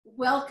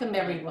Welcome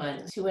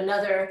everyone to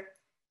another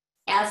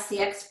Ask the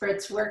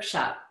Experts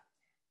workshop.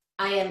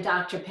 I am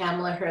Dr.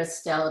 Pamela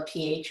Hurst Della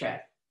Pietra,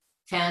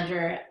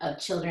 founder of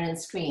Children and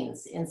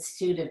Screens,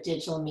 Institute of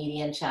Digital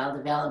Media and Child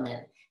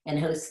Development, and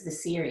host of the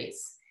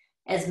series.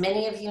 As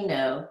many of you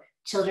know,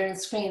 Children and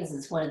Screens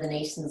is one of the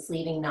nation's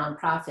leading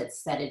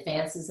nonprofits that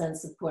advances and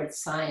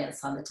supports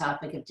science on the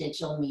topic of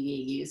digital media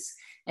use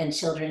and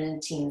children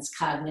and teens'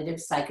 cognitive,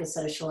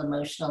 psychosocial,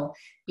 emotional,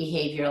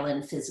 behavioral,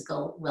 and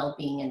physical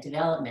well-being and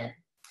development.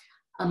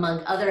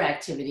 Among other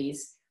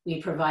activities, we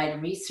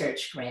provide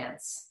research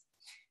grants,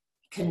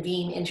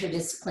 convene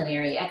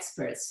interdisciplinary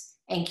experts,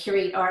 and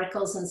curate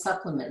articles and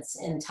supplements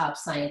in top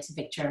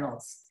scientific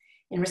journals.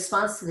 In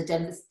response to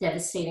the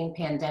devastating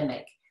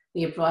pandemic,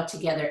 we have brought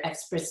together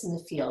experts in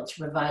the field to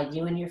provide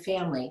you and your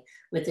family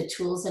with the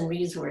tools and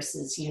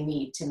resources you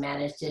need to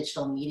manage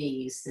digital media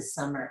use this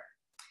summer.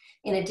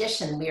 In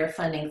addition, we are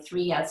funding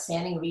 3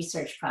 outstanding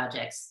research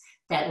projects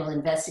that will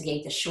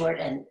investigate the short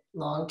and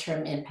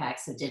long-term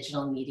impacts of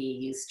digital media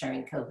use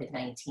during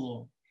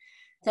COVID-19.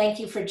 Thank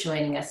you for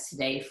joining us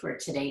today for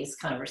today's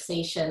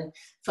conversation,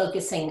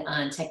 focusing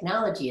on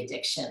technology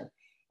addiction.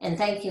 And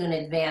thank you in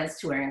advance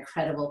to our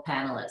incredible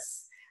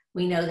panelists.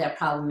 We know that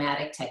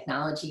problematic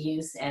technology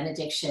use and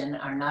addiction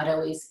are not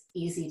always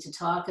easy to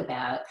talk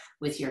about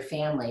with your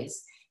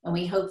families, and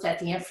we hope that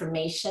the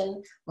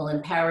information will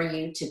empower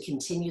you to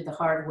continue the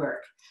hard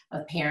work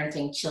of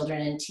parenting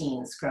children and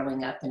teens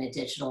growing up in a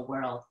digital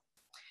world.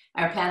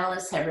 Our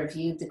panelists have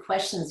reviewed the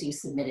questions you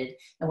submitted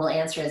and will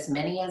answer as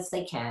many as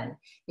they can.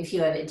 If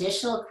you have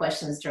additional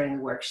questions during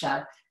the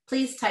workshop,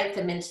 please type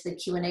them into the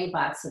Q&A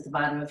box at the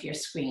bottom of your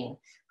screen.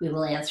 We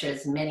will answer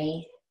as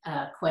many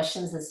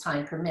questions as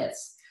time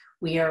permits.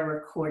 We are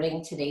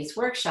recording today's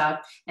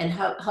workshop and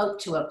hope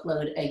to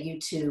upload a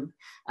YouTube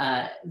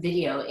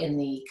video in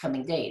the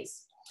coming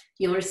days.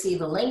 You'll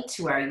receive a link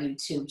to our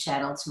YouTube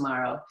channel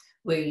tomorrow,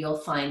 where you'll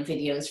find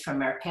videos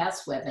from our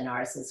past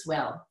webinars as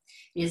well.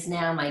 It is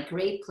now my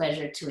great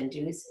pleasure to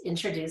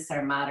introduce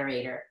our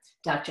moderator,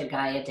 Dr.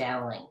 Gaya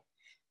Dowling.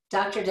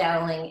 Dr.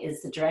 Dowling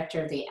is the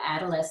director of the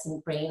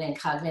Adolescent Brain and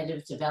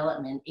Cognitive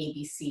Development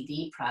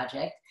ABCD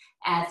project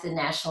at the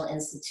National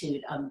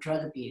Institute on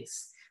Drug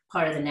Abuse,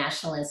 part of the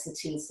National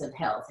Institutes of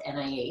Health,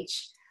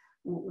 NIH,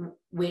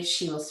 which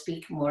she will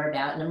speak more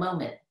about in a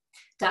moment.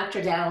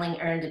 Dr.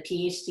 Dowling earned a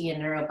PhD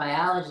in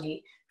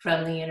neurobiology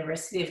from the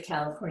University of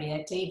California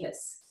at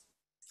Davis.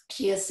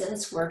 She has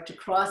since worked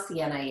across the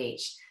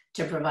NIH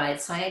to provide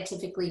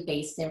scientifically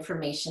based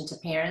information to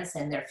parents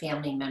and their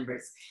family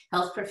members,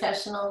 health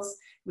professionals,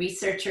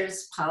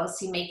 researchers,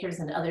 policymakers,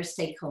 and other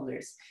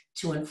stakeholders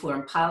to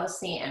inform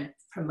policy and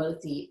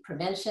promote the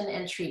prevention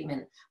and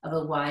treatment of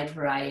a wide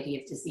variety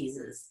of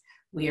diseases.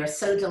 We are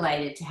so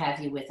delighted to have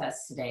you with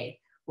us today.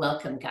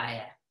 Welcome,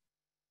 Gaya.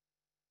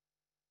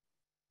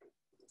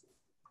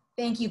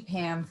 Thank you,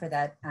 Pam, for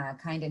that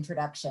kind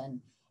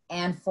introduction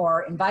and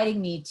for inviting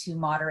me to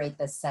moderate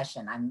this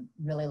session. I'm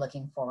really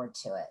looking forward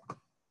to it.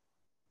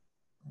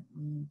 Let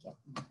me get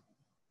my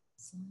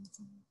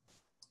slides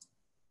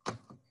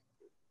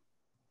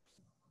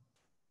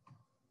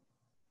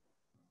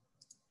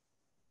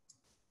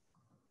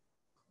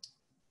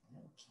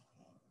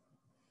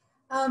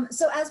on.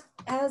 So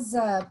as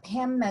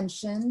Pam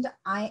mentioned,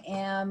 I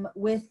am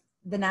with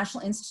the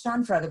National Institute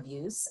on Drug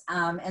Abuse.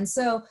 And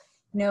so,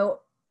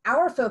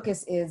 our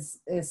focus is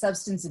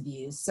substance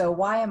abuse. So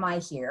why am I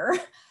here,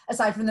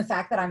 aside from the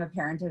fact that I'm a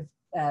parent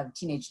of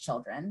teenage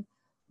children?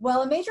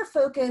 Well, a major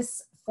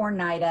focus for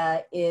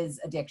NIDA is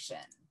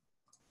addiction,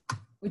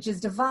 which is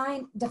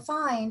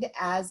defined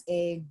as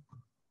a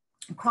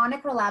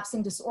chronic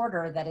relapsing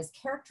disorder that is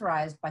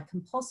characterized by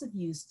compulsive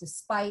use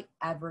despite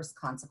adverse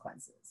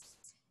consequences.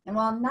 And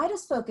while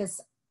NIDA's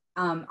focus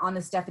on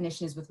this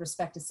definition is with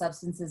respect to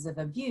substances of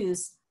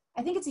abuse,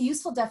 I think it's a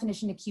useful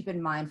definition to keep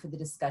in mind for the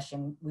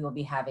discussion we will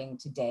be having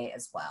today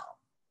as well.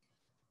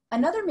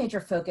 Another major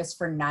focus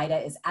for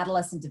NIDA is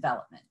adolescent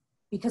development,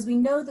 because we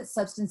know that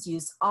substance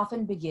use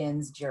often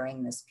begins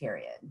during this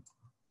period.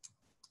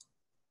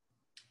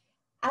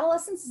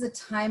 Adolescence is a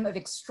time of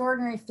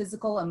extraordinary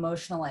physical,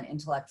 emotional, and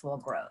intellectual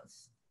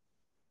growth.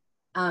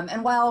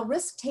 And while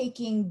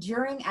risk-taking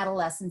during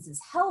adolescence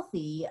is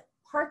healthy,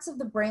 parts of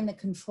the brain that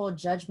control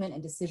judgment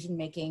and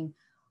decision-making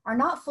are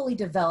not fully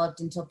developed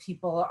until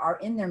people are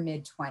in their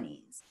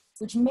mid-20s,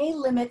 which may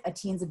limit a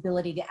teen's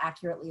ability to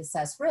accurately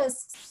assess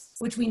risks,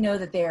 which we know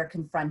that they are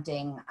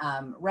confronting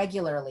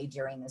regularly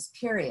during this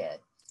period.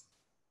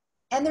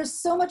 And there's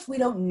so much we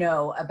don't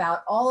know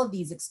about all of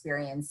these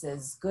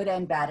experiences, good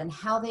and bad, and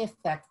how they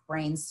affect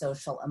brain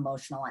social,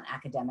 emotional, and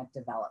academic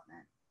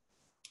development.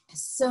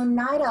 So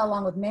NIDA,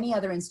 along with many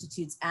other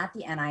institutes at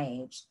the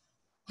NIH,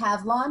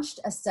 have launched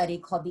a study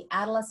called the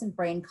Adolescent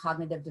Brain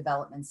Cognitive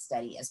Development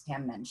Study, as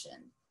Pam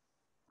mentioned.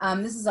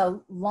 This is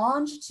a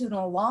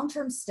longitudinal,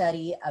 long-term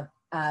study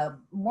of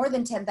more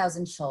than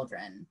 10,000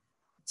 children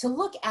to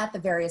look at the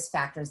various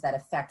factors that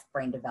affect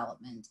brain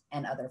development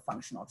and other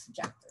functional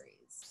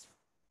trajectories.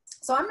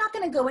 So I'm not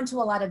going to go into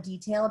a lot of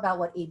detail about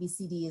what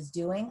ABCD is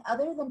doing,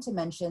 other than to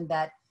mention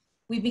that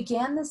we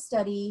began the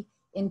study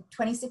in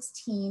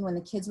 2016 when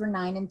the kids were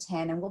 9 and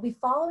 10, and we'll be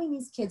following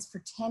these kids for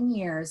 10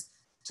 years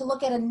to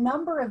look at a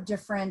number of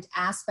different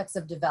aspects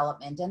of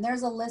development. And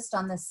there's a list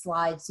on this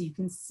slide so you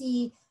can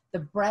see the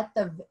breadth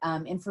of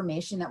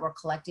information that we're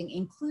collecting,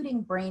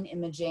 including brain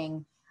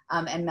imaging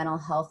and mental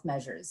health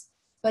measures.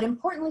 But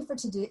importantly for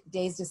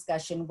today's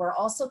discussion, we're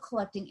also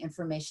collecting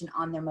information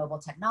on their mobile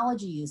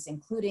technology use,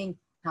 including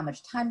how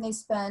much time they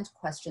spent,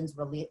 questions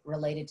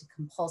related to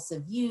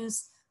compulsive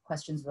use,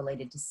 questions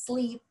related to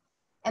sleep.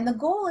 And the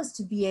goal is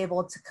to be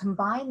able to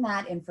combine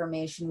that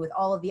information with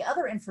all of the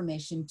other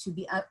information to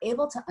be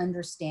able to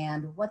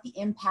understand what the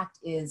impact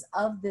is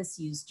of this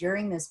use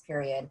during this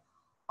period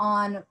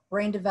on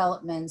brain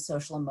development,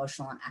 social,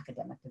 emotional, and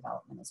academic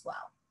development as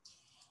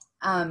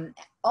well.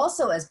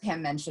 Also, as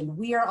Pam mentioned,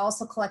 we are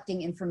also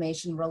collecting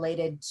information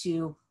related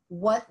to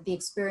what the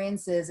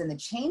experiences and the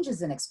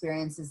changes in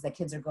experiences that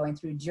kids are going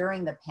through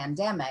during the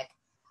pandemic,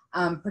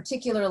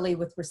 particularly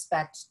with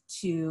respect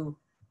to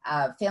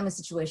family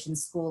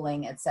situations,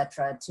 schooling, et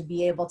cetera, to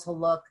be able to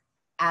look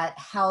at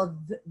how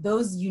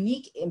those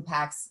unique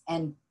impacts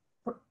and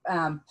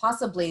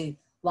possibly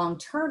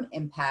long-term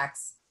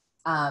impacts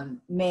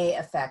may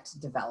affect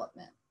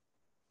development.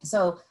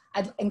 So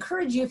I'd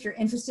encourage you, if you're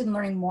interested in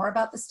learning more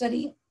about the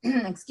study,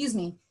 excuse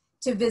me,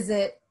 to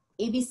visit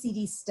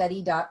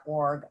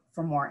abcdstudy.org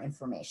for more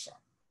information.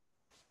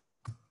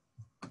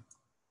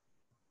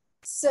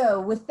 So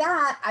with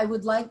that, I'd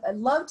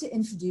love to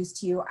introduce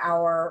to you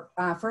our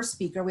first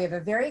speaker. We have a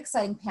very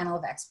exciting panel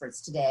of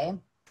experts today.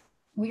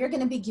 We are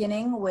going to be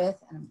beginning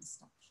with, and I'm going to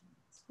stop sharing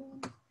the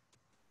screen.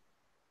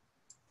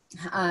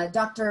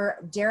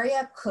 Dr.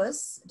 Daria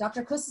Kuss.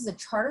 Dr. Kuss is a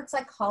chartered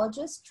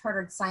psychologist,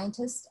 chartered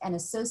scientist, and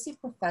associate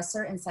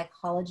professor in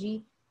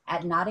psychology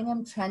at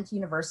Nottingham Trent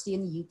University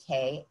in the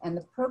UK, and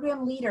the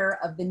program leader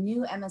of the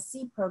new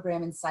MSc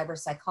program in cyber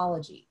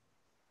psychology.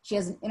 She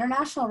has an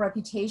international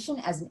reputation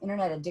as an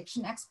internet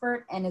addiction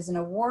expert and is an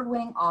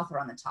award-winning author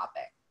on the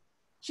topic.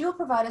 She will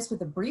provide us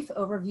with a brief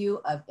overview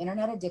of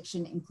internet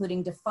addiction,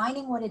 including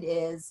defining what it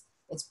is,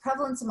 its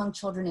prevalence among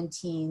children and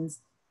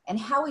teens, and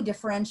how we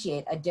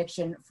differentiate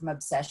addiction from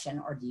obsession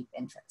or deep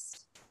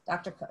interest.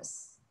 Dr.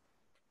 Kuss.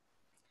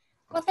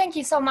 Well, thank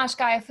you so much,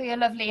 Gaya, for your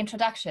lovely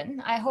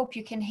introduction. I hope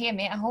you can hear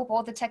me. I hope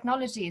all the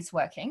technology is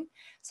working.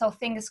 So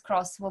fingers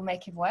crossed we'll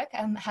make it work.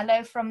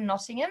 Hello from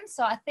Nottingham.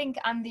 So I think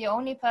I'm the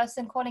only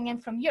person calling in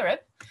from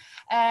Europe.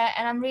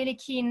 And I'm really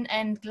keen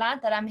and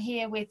glad that I'm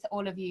here with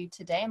all of you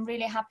today. I'm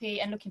really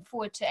happy and looking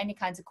forward to any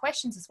kinds of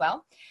questions as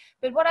well.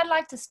 But what I'd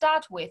like to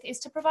start with is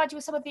to provide you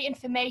with some of the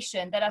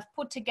information that I've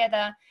put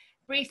together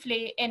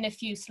briefly in a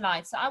few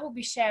slides. So I will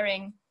be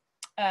sharing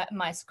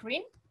my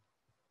screen.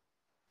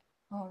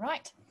 All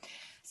right.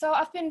 So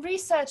I've been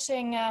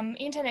researching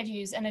internet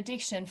use and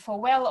addiction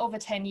for well over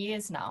 10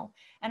 years now.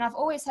 And I've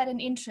always had an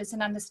interest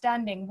in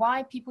understanding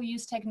why people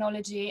use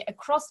technology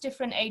across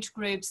different age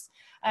groups,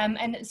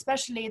 and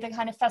especially the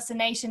kind of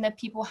fascination that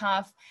people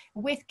have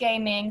with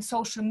gaming,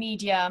 social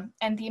media,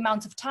 and the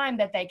amount of time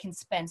that they can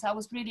spend. So I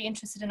was really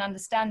interested in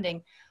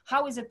understanding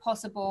how is it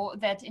possible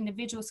that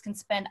individuals can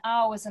spend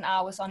hours and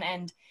hours on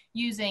end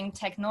using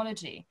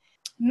technology.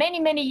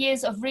 Many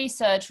years of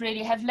research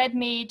really have led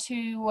me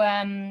to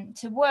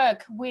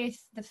work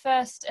with the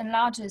first and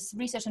largest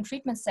research and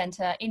treatment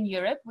center in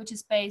Europe, which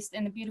is based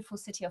in the beautiful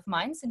city of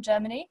Mainz in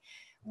Germany,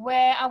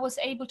 where I was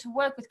able to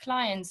work with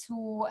clients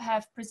who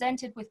have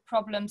presented with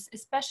problems,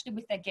 especially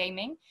with their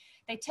gaming.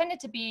 They tended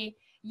to be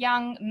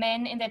young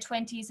men in their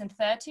 20s and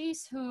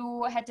 30s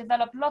who had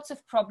developed lots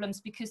of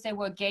problems because they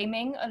were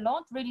gaming a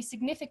lot, really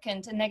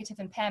significant and negative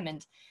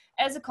impairment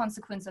as a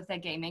consequence of their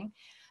gaming.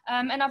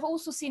 And I've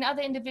also seen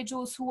other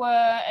individuals who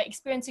were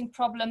experiencing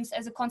problems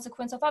as a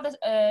consequence of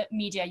other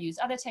media use,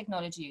 other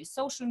technology use,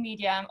 social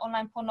media,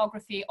 online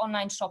pornography,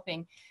 online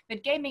shopping.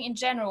 But gaming in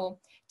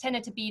general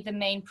tended to be the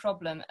main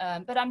problem.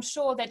 But I'm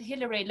sure that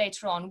Hilary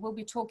later on will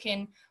be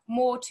talking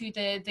more to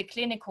the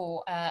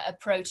clinical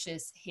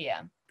approaches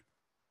here.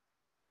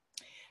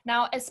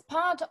 Now, as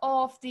part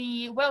of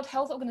the World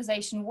Health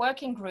Organization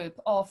working group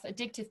of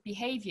addictive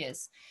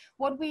behaviors,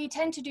 what we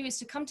tend to do is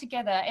to come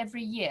together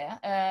every year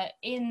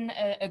in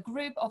a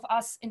group of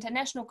us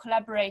international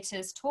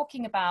collaborators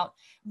talking about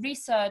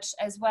research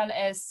as well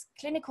as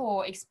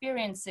clinical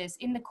experiences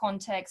in the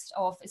context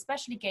of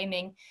especially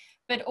gaming,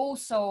 but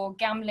also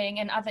gambling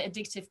and other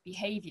addictive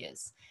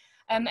behaviors.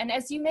 And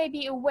as you may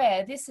be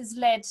aware, this has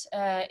led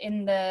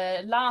in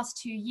the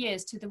last 2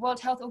 years to the World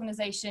Health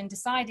Organization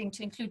deciding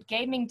to include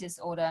gaming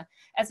disorder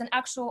as an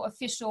actual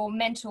official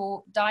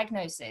mental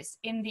diagnosis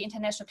in the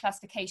International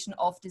Classification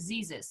of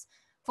Diseases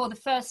for the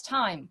first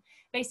time,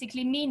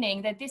 basically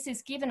meaning that this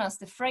has given us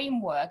the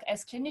framework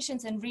as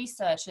clinicians and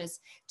researchers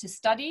to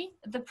study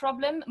the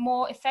problem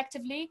more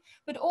effectively,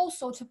 but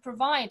also to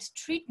provide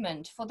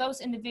treatment for those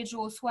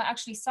individuals who are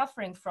actually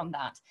suffering from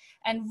that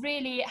and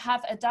really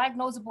have a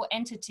diagnosable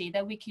entity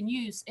that we can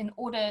use in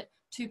order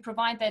to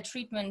provide their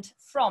treatment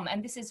from.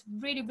 And this is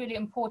really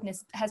important.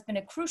 It has been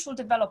a crucial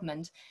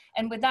development.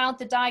 And without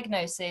the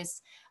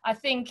diagnosis, I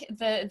think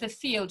the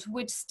field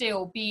would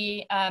still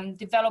be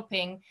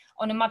developing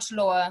on a much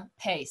lower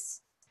pace.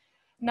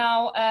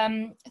 Now,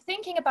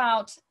 thinking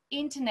about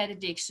internet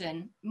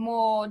addiction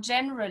more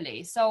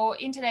generally, so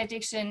internet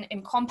addiction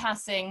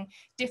encompassing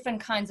different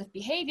kinds of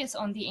behaviors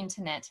on the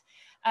internet.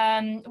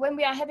 When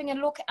we are having a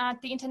look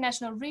at the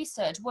international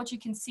research, what you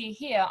can see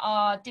here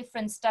are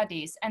different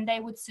studies, and they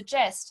would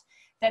suggest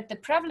that the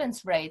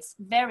prevalence rates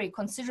vary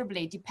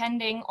considerably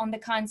depending on the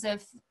kinds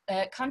of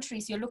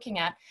countries you're looking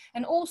at,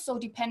 and also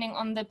depending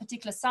on the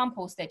particular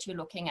samples that you're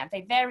looking at.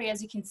 They vary,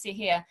 as you can see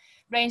here,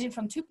 ranging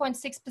from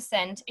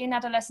 2.6% in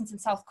adolescents in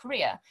South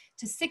Korea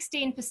to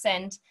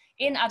 16%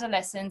 in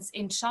adolescents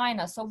in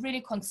China. So really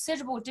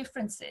considerable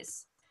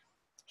differences.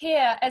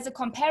 Here, as a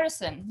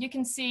comparison, you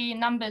can see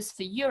numbers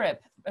for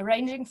Europe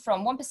ranging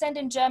from 1%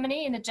 in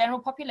Germany in the general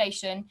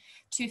population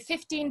to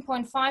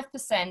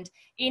 15.5%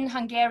 in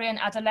Hungarian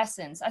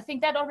adolescents. I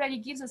think that already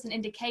gives us an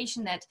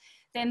indication that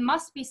there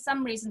must be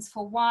some reasons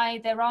for why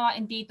there are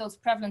indeed those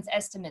prevalence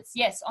estimates.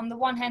 Yes, on the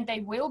one hand, they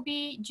will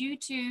be due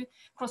to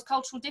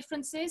cross-cultural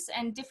differences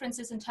and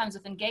differences in terms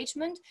of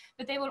engagement,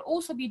 but they will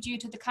also be due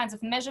to the kinds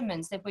of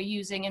measurements that we're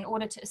using in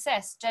order to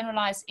assess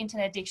generalized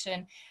internet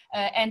addiction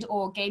and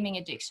or gaming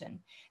addiction.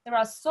 There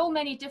are so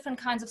many different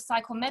kinds of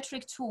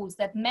psychometric tools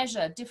that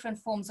measure different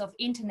forms of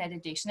internet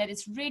addiction that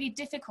it's really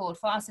difficult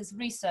for us as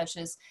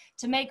researchers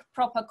to make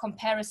proper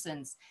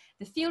comparisons.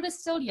 The field is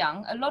still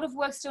young, a lot of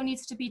work still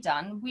needs to be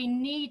done. We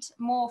need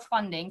more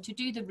funding to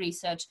do the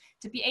research,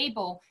 to be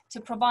able to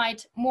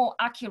provide more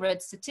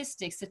accurate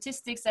statistics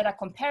that are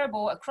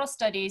comparable across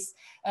studies,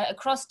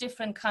 across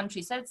different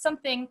countries. So it's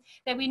something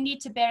that we need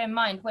to bear in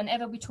mind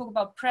whenever we talk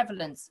about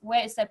prevalence.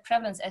 Where is that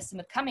prevalence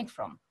estimate coming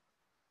from?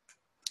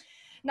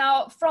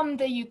 Now, from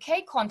the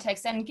UK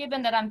context, and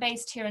given that I'm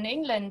based here in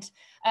England,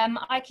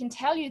 I can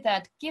tell you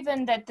that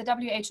given that the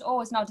WHO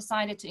has now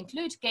decided to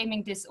include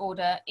gaming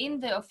disorder in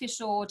the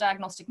official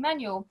diagnostic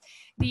manual,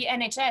 the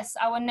NHS,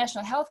 our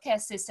national healthcare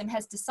system,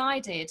 has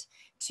decided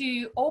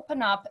to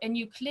open up a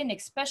new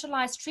clinic,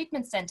 specialized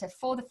treatment center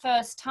for the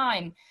first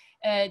time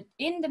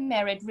in the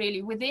merit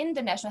really within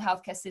the national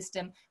healthcare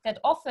system that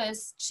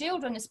offers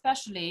children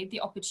especially the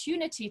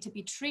opportunity to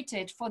be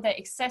treated for their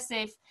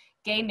excessive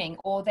gaming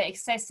or the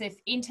excessive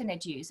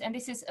internet use. And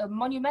this is a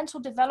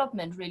monumental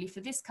development really for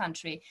this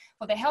country,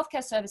 for the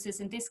healthcare services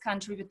in this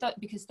country,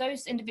 because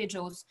those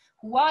individuals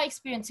who are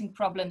experiencing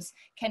problems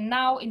can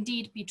now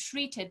indeed be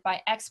treated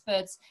by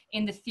experts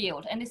in the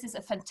field. And this is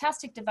a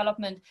fantastic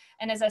development.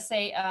 And as I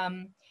say,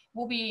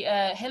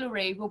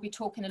 Hilary will be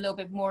talking a little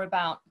bit more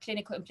about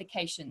clinical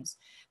implications.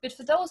 But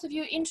for those of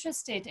you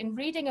interested in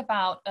reading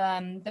about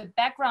the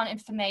background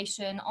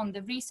information on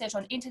the research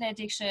on internet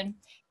addiction,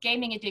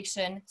 gaming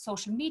addiction,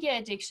 social media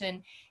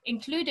addiction,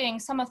 including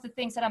some of the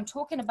things that I'm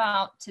talking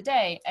about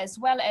today, as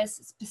well as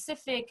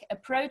specific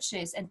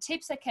approaches and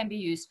tips that can be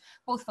used,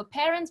 both for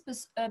parents,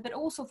 but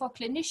also for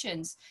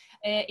clinicians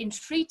in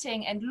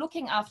treating and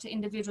looking after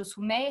individuals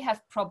who may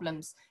have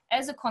problems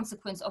as a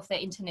consequence of their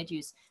internet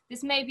use.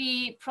 This may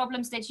be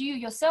problems that you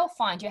yourself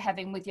find you're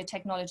having with your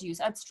technology use.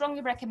 I'd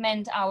strongly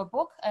recommend our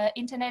book,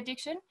 Internet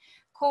Addiction,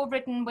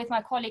 co-written with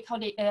my colleague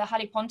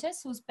Harry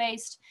Pontes, who's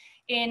based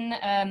in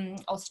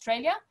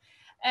Australia.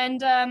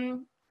 And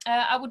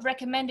I would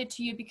recommend it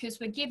to you because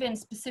we're given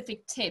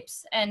specific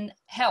tips and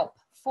help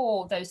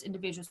for those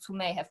individuals who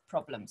may have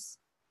problems.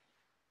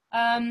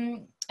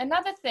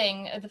 Another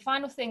thing, the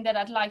final thing that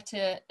I'd like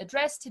to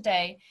address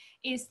today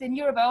is the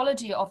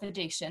neurobiology of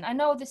addiction. I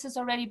know this has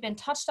already been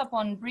touched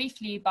upon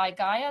briefly by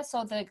Gaya,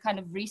 so the kind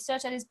of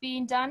research that is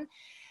being done.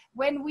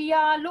 When we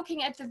are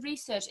looking at the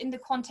research in the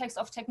context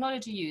of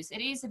technology use,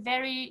 it is a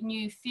very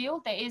new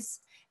field. There is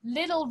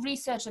little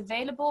research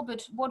available,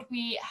 but what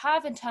we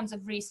have in terms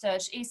of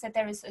research is that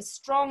there is a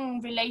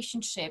strong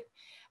relationship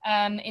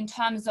in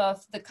terms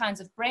of the kinds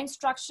of brain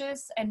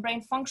structures and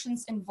brain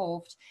functions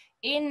involved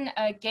in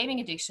gaming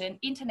addiction,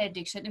 internet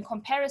addiction, in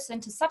comparison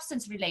to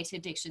substance-related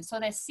addiction. So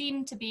there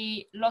seem to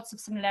be lots of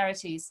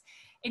similarities,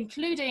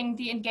 including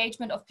the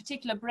engagement of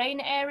particular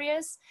brain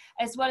areas,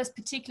 as well as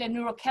particular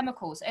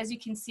neurochemicals, as you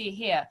can see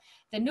here.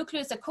 The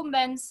nucleus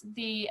accumbens,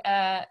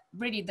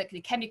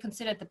 that can be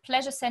considered the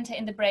pleasure center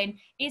in the brain,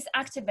 is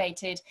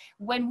activated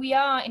when we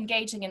are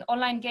engaging in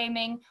online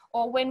gaming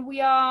or when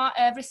we are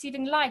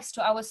receiving likes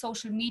to our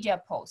social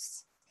media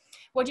posts.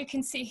 What you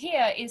can see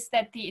here is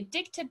that the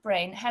addicted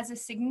brain has a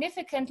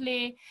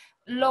significantly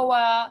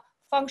lower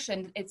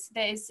function.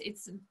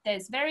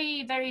 There's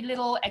very, very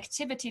little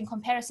activity in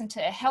comparison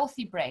to a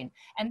healthy brain.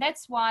 And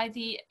that's why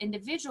the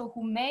individual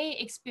who may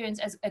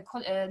experience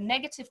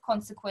negative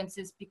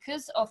consequences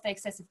because of the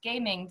excessive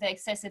gaming, the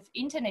excessive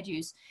internet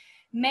use,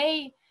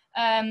 may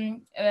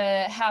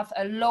have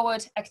a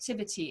lowered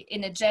activity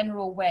in a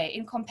general way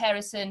in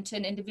comparison to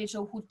an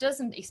individual who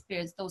doesn't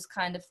experience those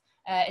kind of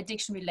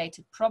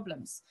addiction-related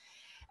problems.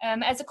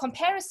 As a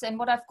comparison,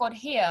 what I've got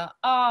here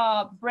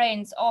are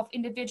brains of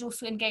individuals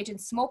who engage in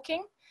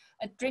smoking,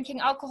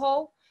 drinking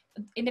alcohol,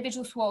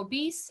 individuals who are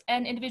obese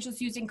and individuals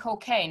using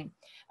cocaine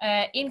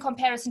in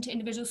comparison to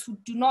individuals who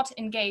do not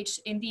engage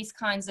in these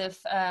kinds of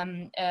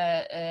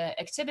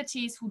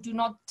activities, who do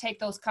not take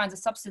those kinds of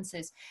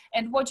substances.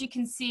 And what you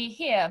can see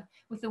here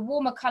with the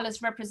warmer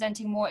colors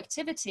representing more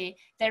activity,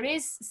 there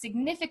is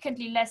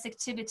significantly less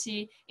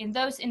activity in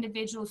those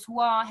individuals who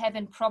are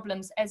having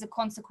problems as a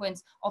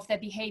consequence of their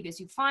behaviors.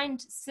 You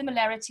find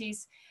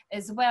similarities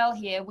as well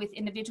here with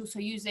individuals who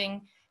are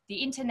using the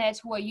internet,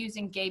 who are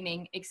using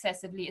gaming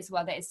excessively as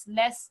well. There is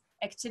less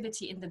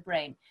activity in the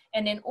brain.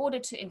 And in order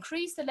to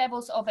increase the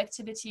levels of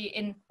activity,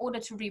 in order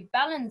to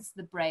rebalance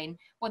the brain,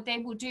 what they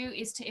will do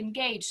is to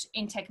engage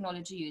in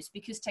technology use,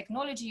 because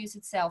technology use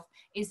itself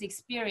is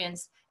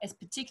experienced as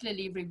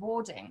particularly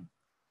rewarding.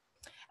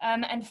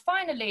 And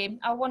finally,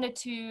 I wanted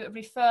to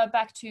refer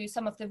back to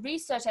some of the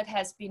research that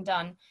has been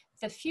done,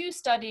 the few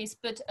studies,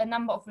 but a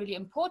number of really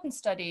important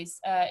studies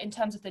in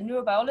terms of the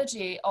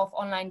neurobiology of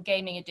online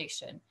gaming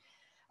addiction.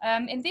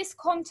 In this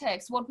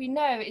context, what we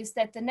know is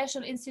that the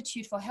National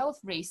Institute for Health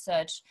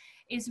Research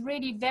is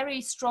really very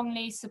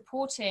strongly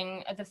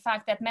supporting the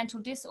fact that mental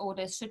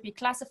disorders should be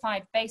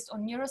classified based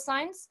on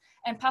neuroscience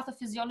and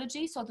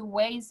pathophysiology, so the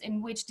ways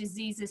in which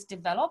diseases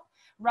develop,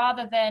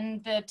 rather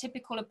than the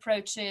typical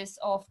approaches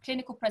of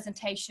clinical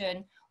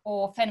presentation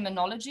or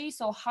phenomenology,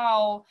 so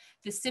how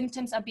the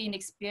symptoms are being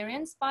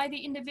experienced by the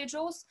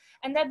individuals.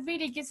 And that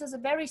really gives us a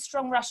very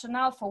strong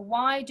rationale for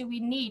why do we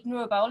need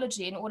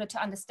neurobiology in order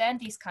to understand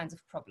these kinds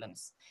of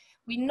problems.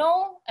 We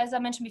know, as I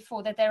mentioned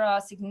before, that there are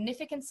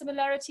significant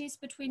similarities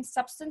between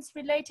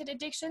substance-related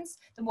addictions,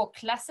 the more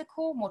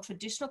classical, more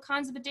traditional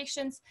kinds of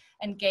addictions,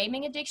 and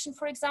gaming addiction,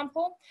 for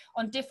example,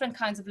 on different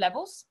kinds of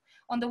levels.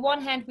 On the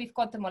one hand, we've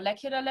got the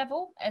molecular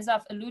level. As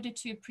I've alluded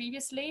to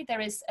previously,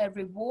 there is a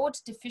reward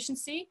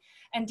deficiency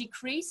and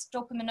decreased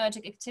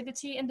dopaminergic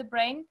activity in the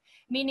brain,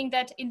 meaning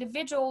that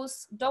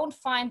individuals don't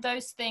find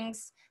those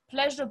things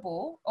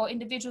pleasurable, or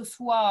individuals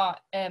who are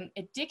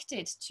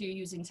addicted to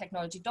using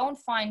technology don't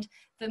find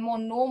the more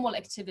normal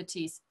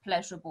activities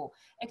pleasurable.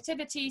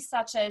 Activities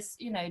such as,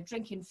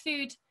 drinking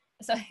food,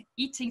 so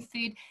eating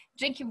food,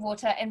 drinking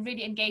water, and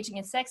really engaging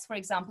in sex, for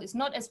example, is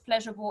not as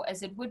pleasurable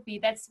as it would be.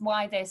 That's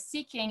why they're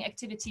seeking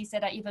activities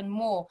that are even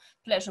more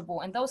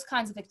pleasurable. And those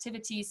kinds of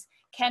activities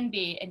can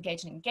be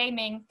engaging in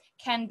gaming,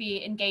 can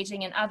be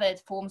engaging in other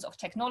forms of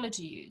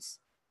technology use.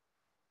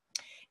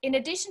 In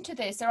addition to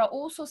this, there are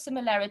also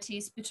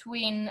similarities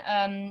between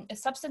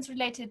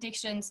substance-related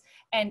addictions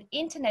and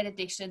internet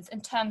addictions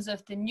in terms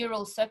of the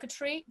neural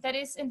circuitry that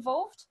is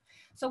involved.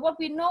 So what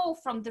we know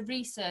from the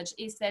research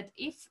is that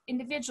if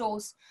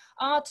individuals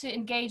are to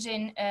engage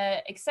in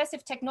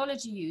excessive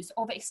technology use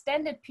over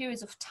extended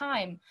periods of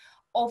time,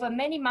 over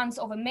many months,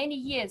 over many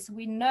years,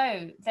 we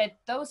know that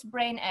those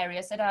brain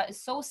areas that are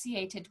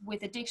associated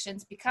with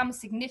addictions become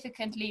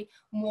significantly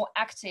more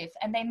active,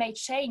 and they may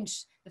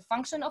change the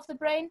function of the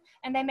brain,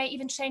 and they may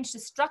even change the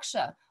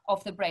structure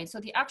of the brain. So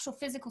the actual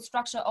physical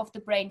structure of the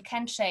brain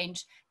can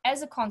change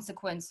as a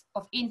consequence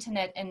of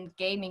internet and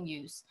gaming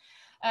use.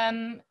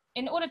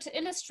 In order to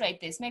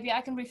illustrate this, maybe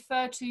I can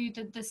refer to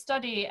the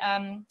study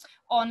on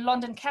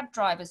London cab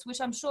drivers,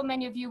 which I'm sure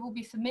many of you will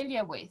be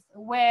familiar with,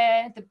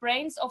 where the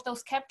brains of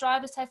those cab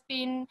drivers have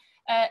been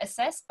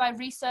assessed by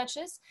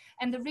researchers,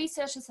 and the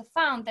researchers have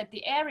found that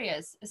the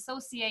areas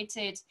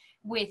associated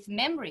with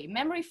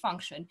memory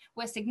function,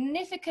 were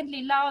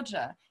significantly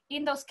larger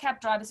in those cab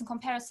drivers in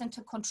comparison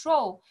to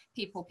control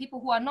people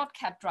who are not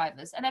cab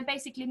drivers. And that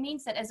basically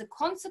means that as a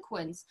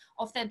consequence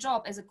of their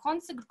job, as a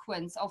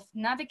consequence of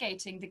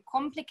navigating the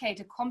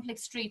complicated,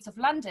 complex streets of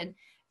London,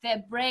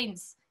 their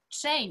brains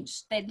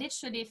change. They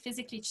literally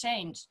physically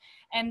change.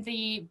 And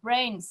the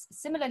brains,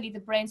 similarly, the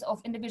brains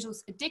of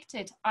individuals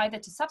addicted either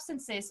to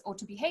substances or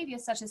to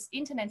behaviors such as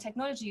internet and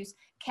technology use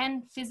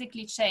can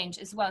physically change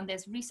as well. And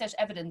there's research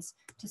evidence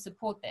to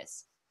support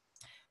this.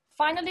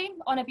 Finally,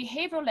 on a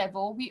behavioral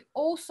level, we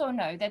also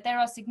know that there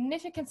are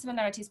significant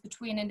similarities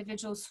between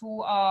individuals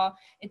who are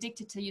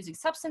addicted to using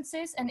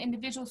substances and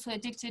individuals who are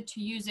addicted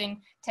to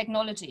using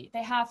technology.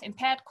 They have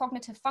impaired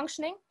cognitive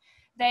functioning.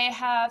 They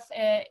have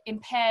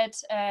impaired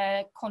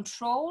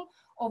control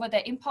over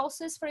their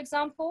impulses, for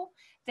example.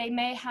 They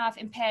may have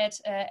impaired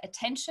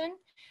attention,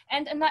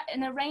 and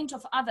in a range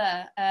of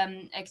other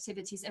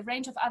activities, a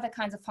range of other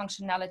kinds of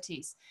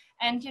functionalities.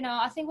 And,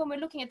 I think when we're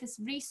looking at this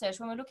research,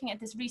 when we're looking at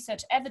this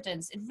research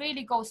evidence, it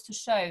really goes to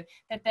show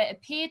that there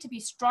appear to be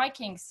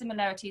striking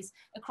similarities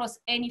across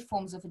any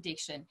forms of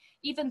addiction,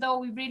 even though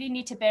we really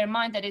need to bear in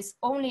mind that it's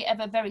only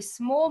ever a very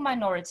small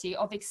minority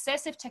of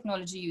excessive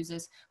technology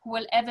users who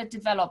will ever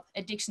develop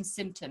addiction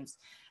symptoms.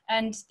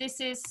 And this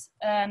is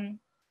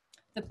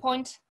the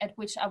point at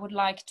which I would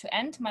like to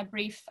end my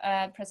brief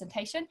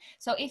presentation.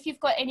 So if you've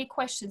got any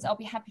questions, I'll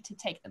be happy to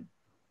take them.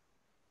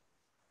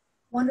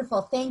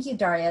 Wonderful, thank you,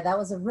 Daria. That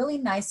was a really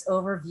nice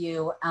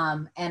overview.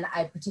 And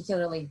I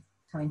particularly,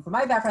 coming from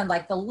my background,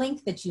 like the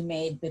link that you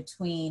made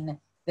between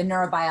the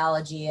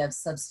neurobiology of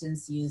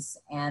substance use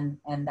and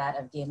that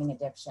of gaming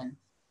addiction.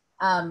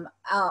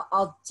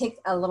 I'll take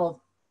a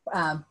little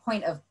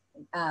point of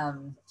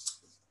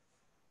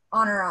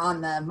honor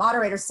on the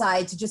moderator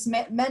side to just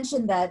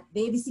mention that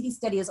the ABCD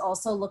study is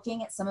also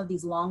looking at some of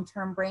these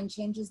long-term brain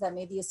changes that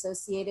may be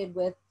associated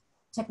with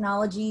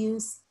technology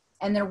use.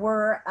 And there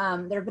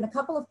have been a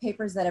couple of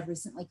papers that have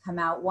recently come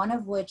out, one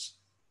of which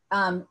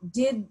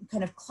did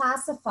kind of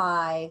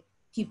classify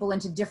people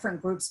into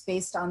different groups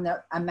based on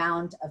the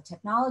amount of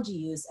technology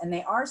use, and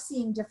they are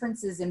seeing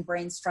differences in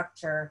brain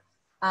structure.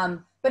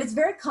 But it's a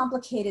very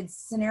complicated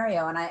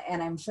scenario,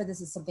 and I'm sure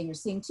this is something you're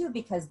seeing too,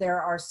 because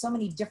there are so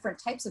many different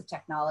types of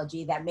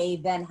technology that may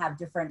then have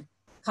different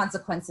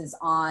consequences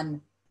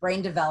on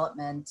brain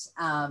development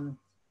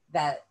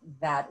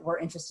that we're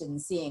interested in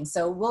seeing.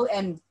 So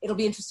it'll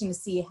be interesting to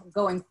see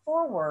going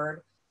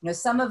forward,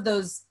 some of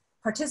those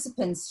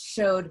participants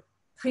showed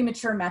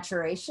premature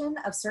maturation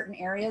of certain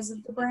areas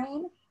of the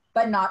brain,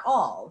 but not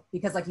all,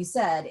 because like you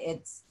said,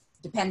 it's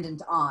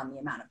dependent on the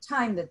amount of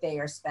time that they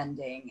are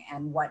spending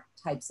and what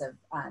types of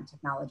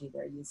technology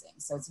they're using.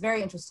 So it's a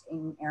very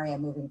interesting area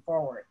moving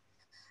forward.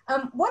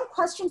 One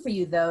question for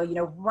you though,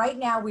 right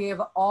now we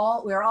are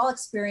all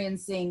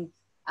experiencing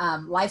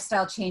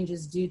lifestyle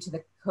changes due to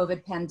the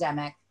COVID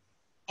pandemic.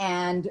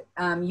 And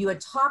you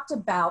had talked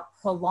about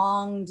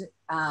prolonged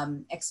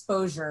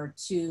exposure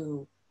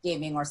to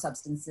gaming or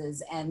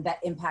substances and that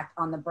impact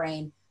on the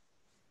brain.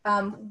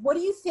 What do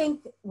you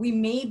think we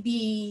may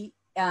be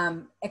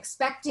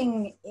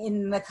expecting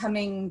in the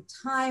coming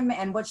time,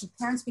 and what should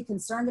parents be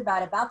concerned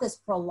about this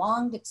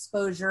prolonged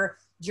exposure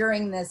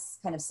during this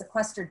kind of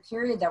sequestered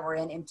period that we're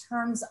in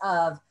terms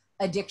of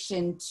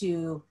addiction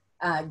to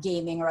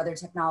gaming or other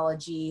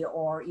technology,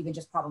 or even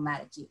just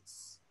problematic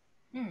use?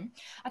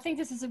 I think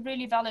this is a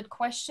really valid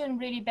question,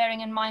 really bearing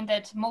in mind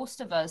that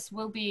most of us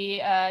will be,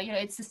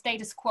 it's the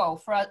status quo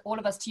for all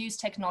of us to use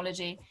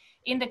technology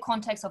in the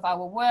context of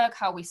our work,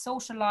 how we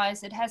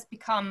socialize. It has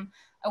become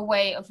a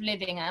way of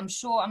living. I'm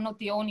sure I'm not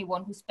the only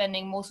one who's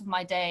spending most of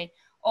my day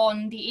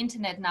on the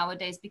internet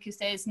nowadays, because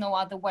there is no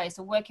other way.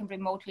 So working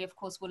remotely, of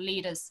course, will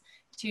lead us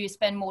to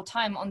spend more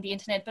time on the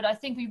internet. But I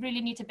think we really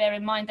need to bear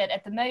in mind that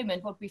at the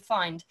moment, what we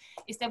find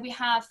is that we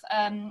have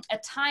a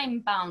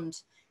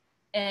time-bound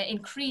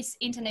increase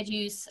internet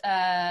use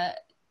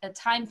a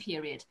time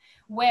period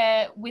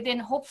where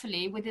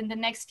hopefully within the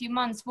next few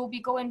months, we'll be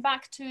going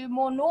back to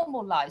more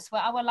normal lives,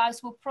 where our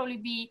lives will probably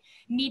be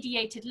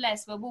mediated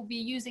less, where we'll be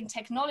using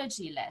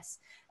technology less.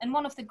 And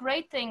one of the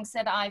great things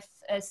that I've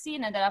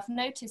seen and that I've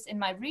noticed in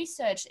my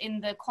research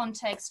in the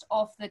context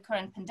of the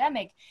current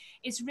pandemic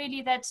is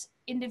really that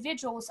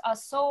individuals are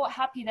so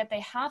happy that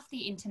they have the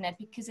internet,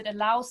 because it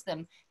allows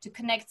them to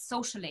connect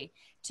socially,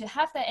 to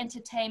have their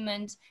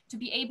entertainment, to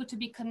be able to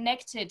be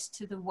connected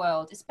to the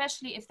world,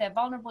 especially if they're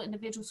vulnerable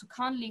individuals who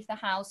can't leave the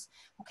house,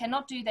 who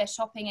cannot do their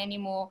shopping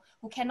anymore,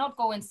 who cannot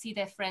go and see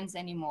their friends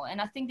anymore.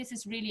 And I think this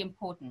is really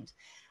important.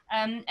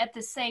 At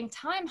the same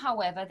time,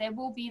 however, there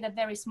will be the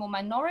very small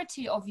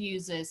minority of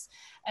users,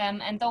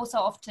 and those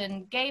are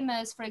often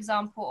gamers, for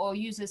example, or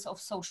users of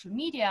social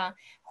media,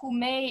 who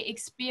may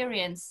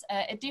experience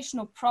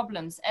additional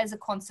problems as a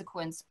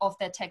consequence of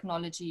their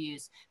technology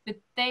use, but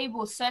they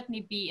will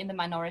certainly be in the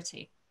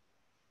minority.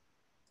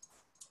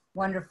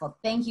 Wonderful,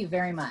 thank you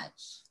very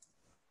much.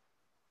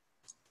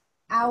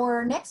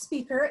 Our next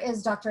speaker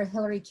is Dr.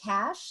 Hilary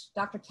Cash.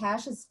 Dr.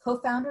 Cash is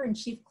co-founder and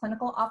chief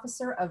clinical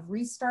officer of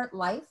Restart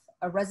Life,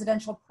 a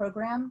residential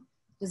program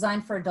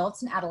designed for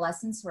adults and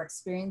adolescents who are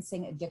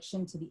experiencing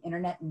addiction to the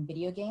internet and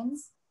video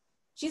games.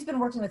 She's been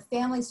working with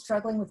families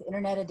struggling with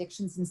internet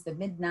addiction since the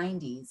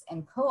mid-90s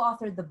and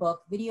co-authored the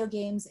book, Video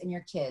Games and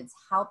Your Kids,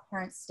 How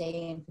Parents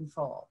Stay in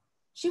Control.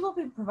 She will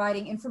be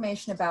providing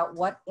information about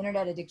what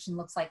internet addiction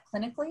looks like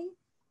clinically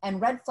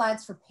and red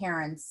flags for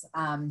parents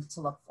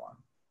to look for.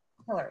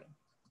 Hilary.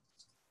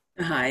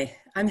 Hi,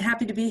 I'm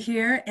happy to be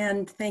here,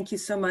 and thank you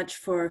so much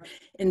for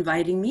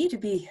inviting me to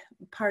be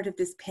part of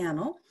this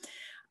panel.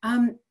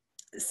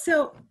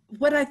 So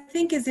what I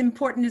think is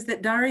important is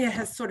that Daria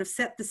has sort of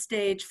set the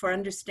stage for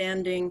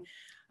understanding,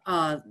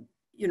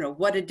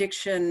 what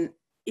addiction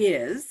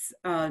is,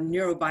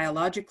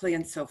 neurobiologically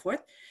and so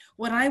forth.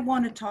 What I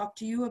want to talk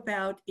to you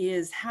about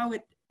is how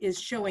it is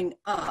showing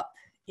up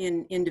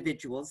in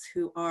individuals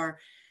who are,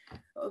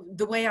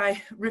 the way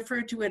I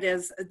refer to it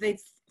as,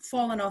 they've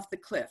fallen off the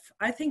cliff.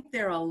 I think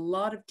there are a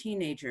lot of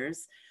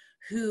teenagers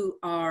who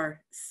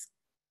are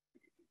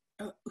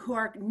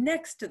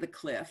next to the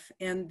cliff,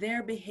 and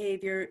their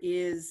behavior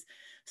is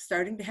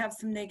starting to have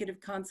some negative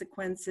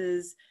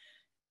consequences.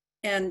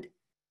 And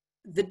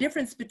the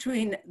difference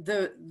between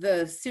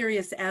the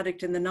serious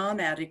addict and the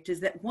non-addict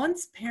is that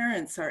once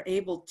parents are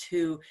able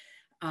to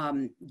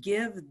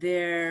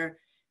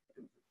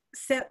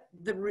set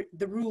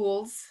the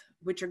rules,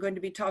 which are going to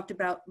be talked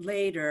about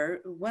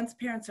later, once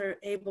parents are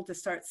able to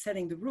start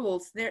setting the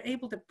rules, they're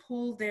able to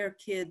pull their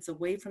kids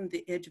away from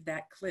the edge of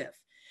that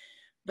cliff.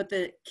 But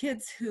the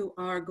kids who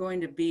are going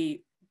to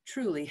be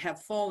truly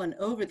have fallen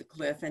over the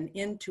cliff and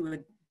into a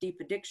deep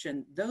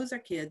addiction, those are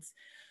kids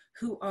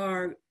who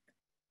are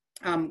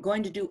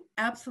going to do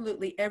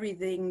absolutely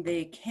everything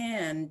they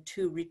can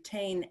to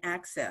retain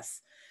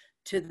access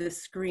to the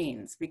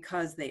screens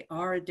because they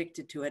are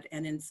addicted to it.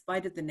 And in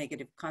spite of the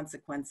negative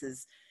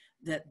consequences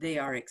that they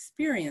are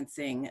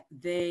experiencing,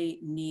 they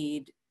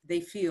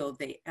feel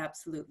they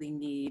absolutely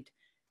need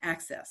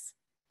access.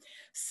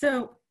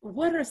 So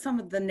what are some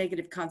of the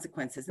negative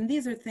consequences? And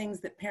these are things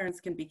that parents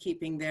can be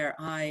keeping their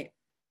eye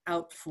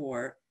out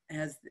for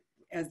as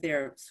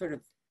they're sort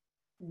of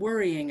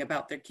worrying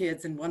about their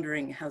kids and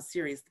wondering how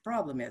serious the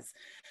problem is.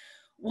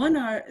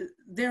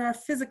 There are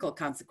physical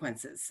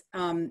consequences.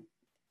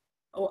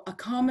 A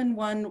common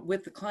one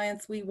with the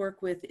clients we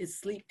work with is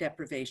sleep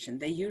deprivation.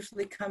 They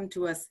usually come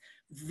to us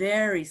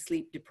very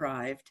sleep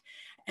deprived.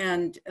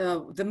 And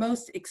the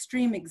most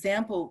extreme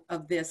example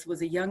of this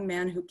was a young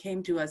man who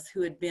came to us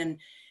who had been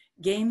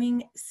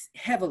gaming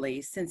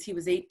heavily since he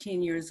was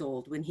 18 years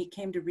old. When he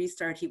came to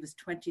Restart, he was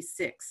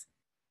 26.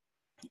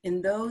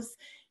 In those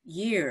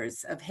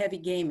years of heavy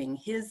gaming,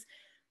 his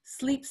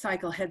sleep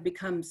cycle had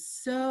become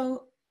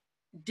so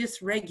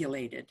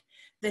dysregulated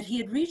that he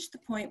had reached the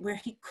point where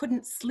he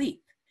couldn't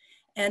sleep.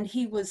 And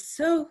he was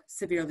so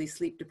severely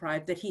sleep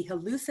deprived that he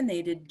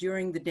hallucinated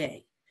during the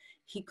day.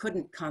 He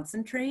couldn't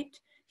concentrate.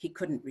 He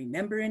couldn't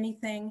remember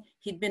anything.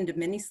 He'd been to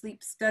many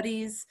sleep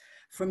studies,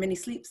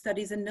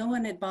 and no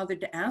one had bothered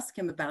to ask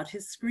him about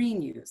his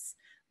screen use.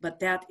 But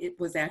that it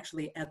was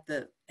actually at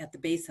the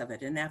base of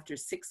it. And after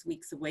 6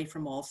 weeks away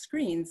from all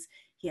screens,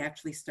 he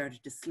actually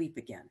started to sleep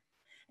again.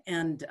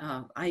 And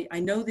I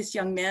know this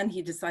young man.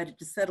 He decided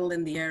to settle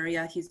in the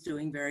area. He's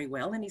doing very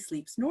well and he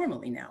sleeps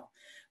normally now.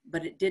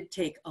 But it did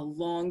take a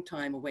long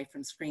time away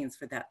from screens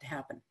for that to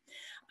happen.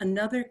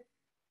 Another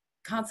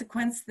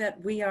consequence that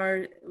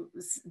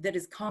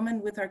is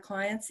common with our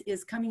clients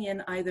is coming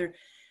in either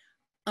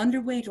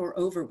underweight or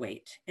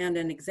overweight. And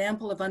an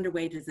example of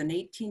underweight is an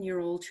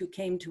 18-year-old who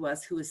came to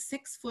us who was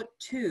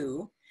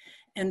 6'2"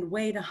 and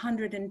weighed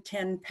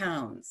 110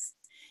 pounds.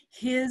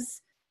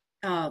 His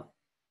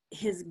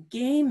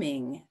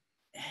gaming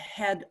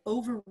had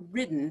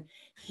overridden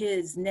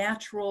his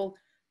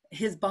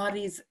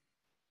body's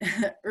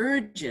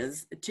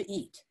urges to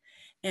eat.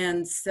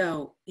 And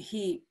so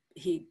he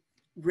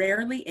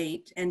rarely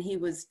ate, and he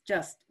was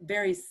just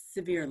very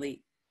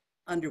severely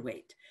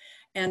underweight.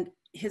 And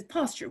his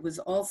posture was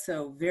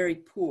also very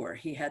poor.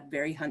 He had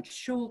very hunched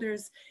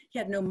shoulders. He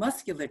had no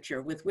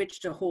musculature with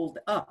which to hold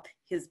up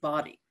his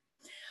body.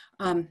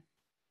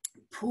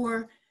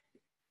 Poor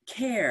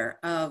care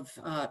of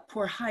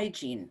poor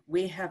hygiene.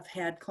 We have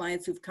had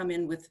clients who've come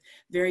in with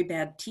very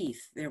bad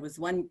teeth. There was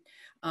one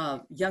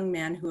young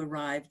man who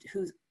arrived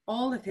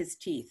all of his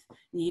teeth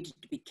needed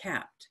to be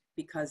capped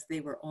because they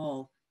were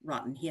all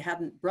rotten. He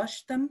hadn't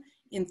brushed them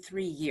in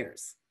 3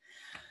 years.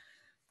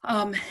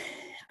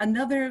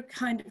 Another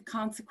kind of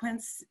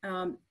consequence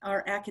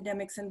are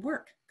academics and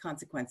work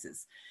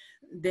consequences.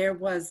 There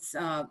was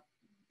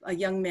a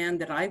young man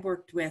that I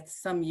worked with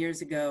some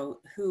years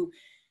ago who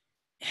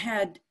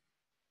had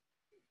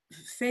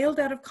failed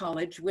out of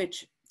college,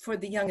 which for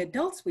the young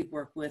adults we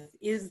work with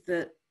is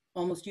the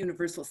almost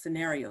universal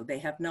scenario. They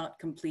have not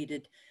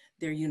completed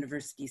their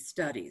university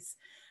studies.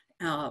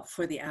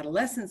 For the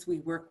adolescents we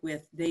work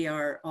with, they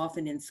are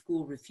often in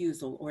school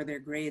refusal or their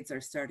grades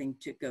are starting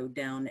to go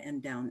down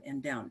and down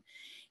and down.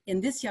 In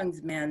this young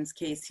man's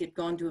case, he had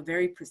gone to a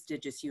very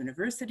prestigious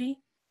university.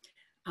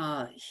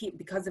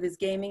 Because of his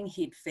gaming,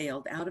 he'd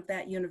failed out of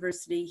that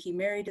university. He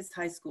married his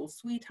high school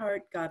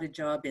sweetheart, got a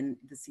job in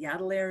the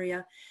Seattle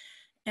area.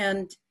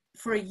 And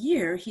for a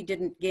year, he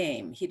didn't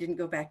game. He didn't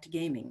go back to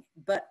gaming.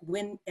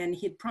 And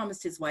he'd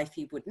promised his wife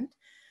he wouldn't.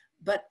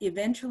 But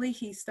eventually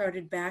he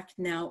started back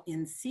now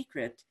in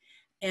secret.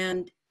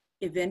 And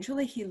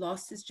eventually he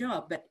lost his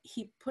job. But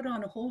he put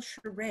on a whole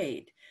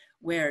charade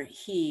where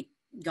he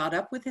got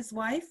up with his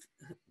wife.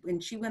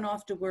 When she went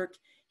off to work,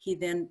 he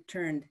then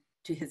turned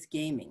to his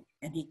gaming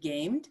and he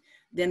gamed.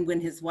 Then when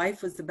his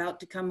wife was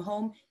about to come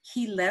home,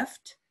 he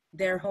left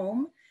their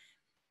home.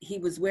 He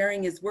was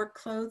wearing his work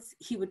clothes.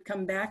 He would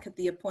come back at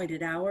the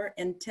appointed hour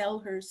and tell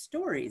her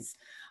stories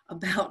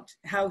about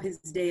how his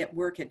day at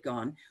work had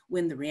gone,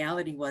 when the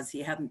reality was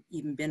he hadn't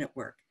even been at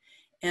work.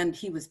 And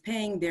he was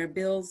paying their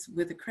bills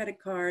with a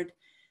credit card.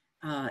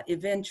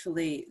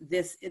 Eventually,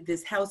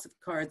 this house of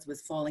cards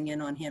was falling in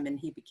on him and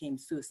he became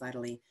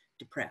suicidally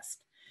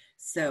depressed.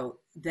 So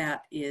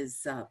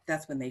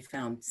that's when they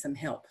found some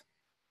help.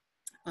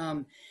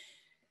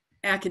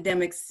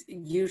 Academics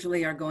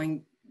usually are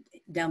going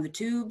down the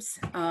tubes.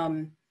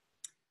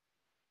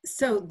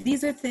 So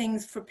these are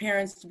things for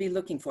parents to be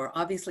looking for.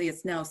 Obviously,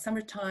 it's now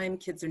summertime,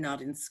 kids are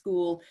not in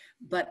school,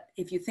 but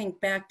if you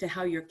think back to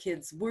how your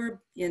kids were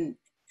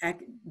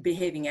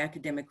behaving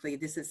academically,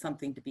 this is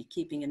something to be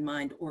keeping in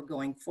mind or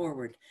going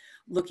forward,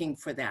 looking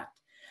for that.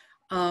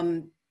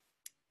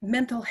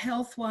 Mental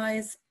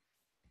health-wise,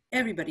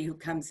 everybody who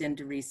comes in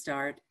to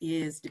Restart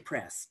is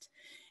depressed.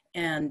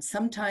 And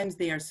sometimes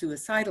they are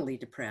suicidally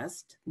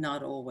depressed,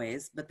 not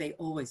always, but they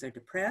always are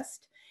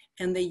depressed.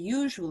 And they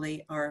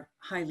usually are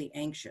highly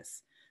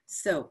anxious.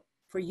 So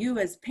for you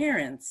as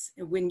parents,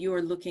 when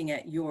you're looking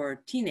at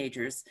your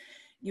teenagers,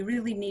 you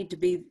really need to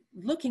be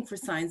looking for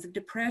signs of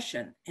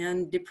depression.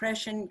 And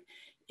depression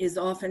is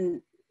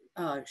often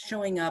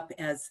showing up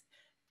as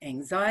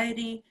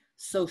anxiety,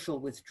 social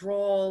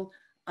withdrawal,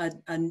 a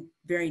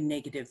very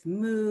negative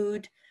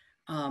mood,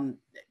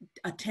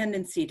 a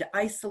tendency to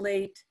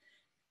isolate.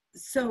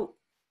 So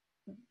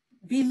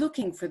be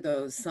looking for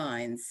those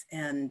signs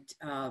and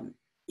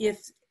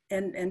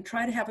and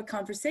try to have a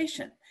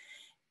conversation.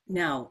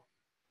 Now,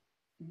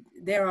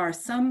 there are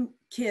some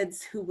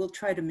kids who will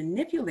try to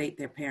manipulate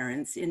their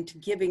parents into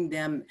giving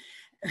them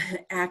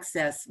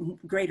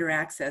greater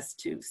access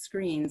to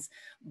screens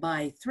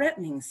by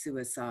threatening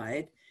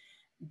suicide.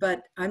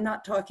 But I'm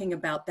not talking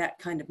about that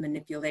kind of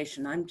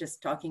manipulation. I'm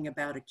just talking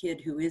about a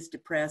kid who is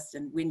depressed,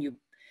 and when you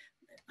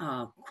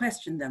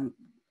question them,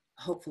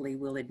 hopefully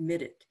will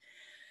admit it.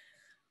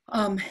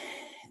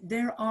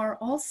 There are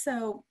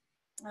also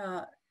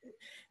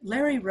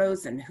Larry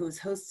Rosen, who was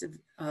host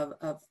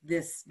of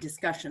this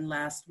discussion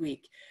last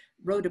week,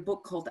 wrote a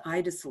book called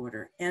I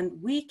Disorder, and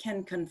we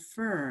can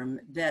confirm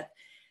that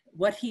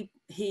what he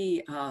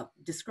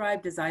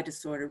described as I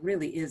Disorder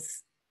really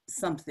is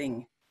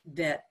something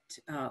that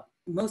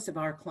most of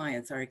our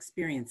clients are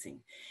experiencing.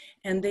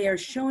 And they are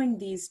showing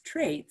these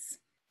traits,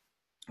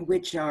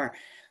 which are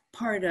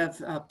part of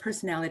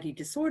personality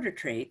disorder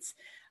traits.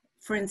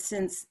 For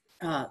instance,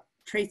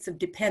 traits of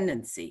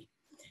dependency.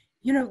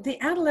 You know, the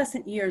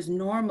adolescent years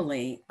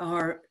normally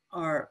are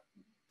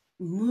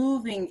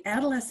moving.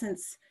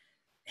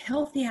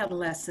 Healthy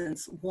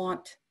adolescents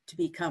want to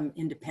become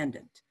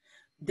independent.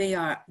 They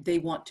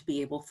want to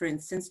be able, for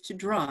instance, to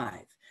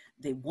drive.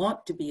 They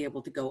want to be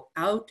able to go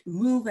out,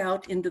 move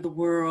out into the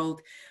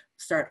world,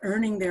 start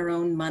earning their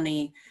own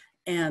money,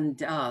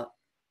 and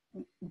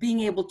being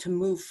able to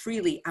move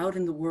freely out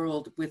in the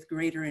world with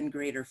greater and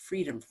greater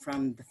freedom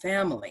from the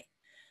family.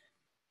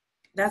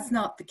 That's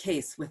not the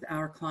case with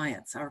our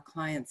clients. Our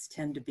clients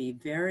tend to be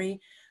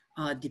very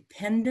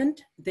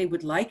dependent. They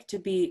would like to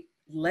be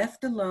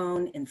left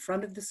alone in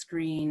front of the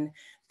screen.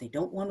 They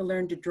don't want to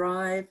learn to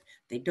drive.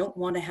 They don't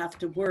want to have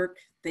to work.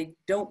 They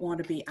don't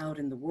want to be out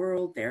in the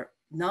world. They're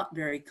not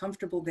very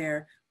comfortable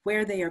there.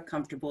 Where they are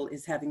comfortable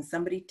is having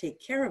somebody take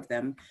care of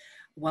them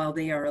while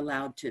they are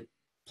allowed to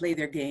play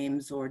their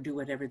games or do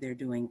whatever they're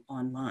doing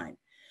online.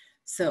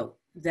 So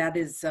that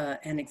is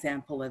an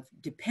example of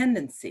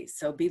dependency.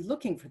 So be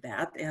looking for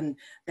that, and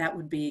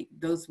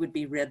those would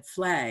be red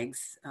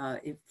flags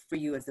for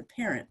you as a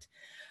parent.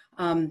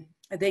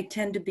 They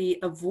tend to be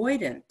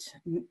avoidant.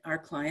 Our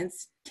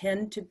clients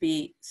tend to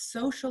be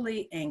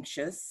socially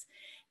anxious,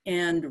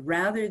 and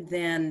rather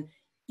than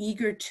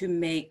eager to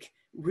make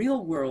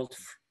real world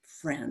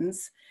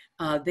friends,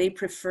 they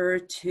prefer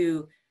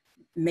to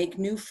make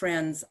new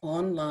friends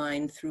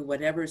online through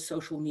whatever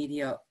social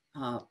media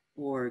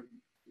or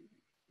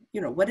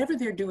whatever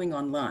they're doing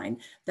online.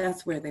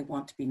 That's where they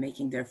want to be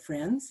making their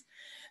friends.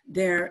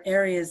 Their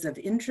areas of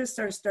interest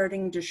are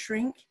starting to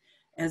shrink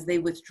as they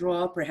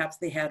withdraw. Perhaps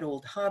they had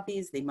old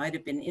hobbies. They might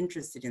have been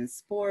interested in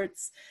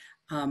sports.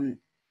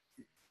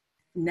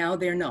 Now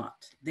they're not.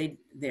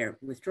 They're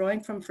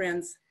withdrawing from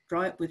friends,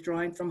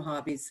 withdrawing from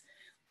hobbies,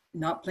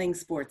 not playing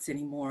sports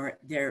anymore.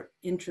 Their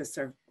interests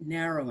are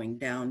narrowing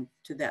down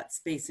to that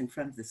space in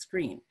front of the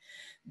screen.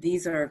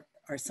 These are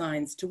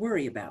signs to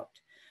worry about.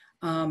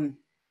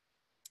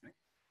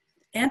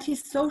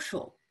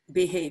 Antisocial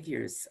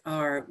behaviors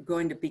are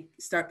going to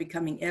start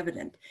becoming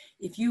evident.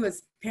 If you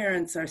as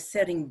parents are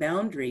setting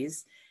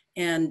boundaries,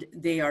 and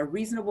they are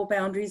reasonable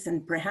boundaries,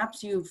 and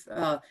perhaps you've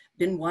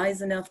been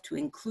wise enough to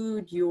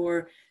include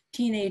your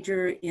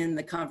teenager in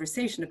the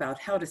conversation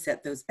about how to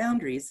set those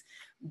boundaries,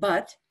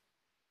 but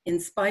in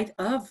spite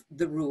of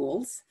the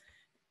rules,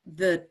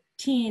 the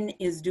teen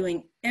is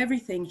doing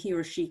everything he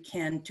or she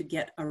can to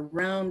get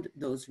around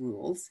those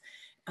rules,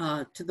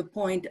 to the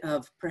point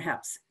of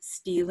perhaps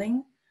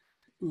stealing,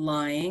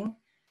 lying.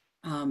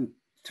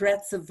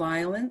 Threats of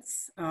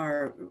violence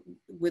are,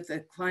 with the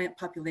client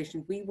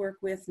population we work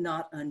with,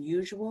 not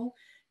unusual.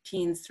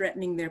 Teens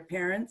threatening their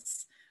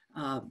parents,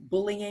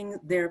 bullying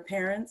their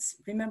parents.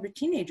 Remember,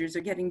 teenagers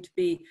are getting to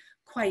be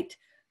quite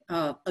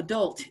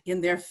adult in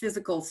their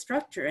physical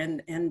structure,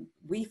 and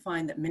we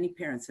find that many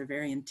parents are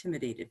very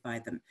intimidated by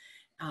them.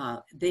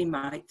 They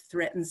might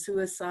threaten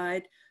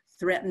suicide,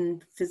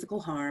 threaten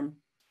physical harm.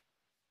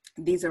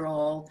 These are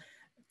all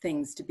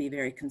things to be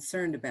very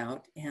concerned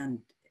about and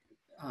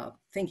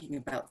thinking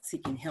about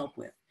seeking help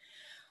with.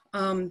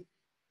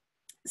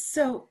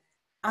 So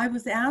I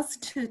was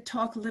asked to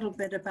talk a little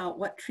bit about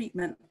what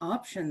treatment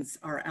options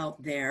are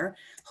out there.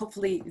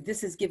 Hopefully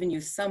this has given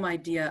you some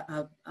idea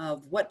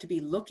of what to be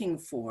looking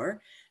for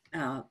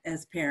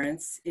as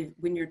parents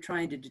when you're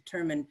trying to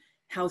determine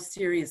how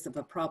serious of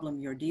a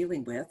problem you're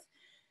dealing with.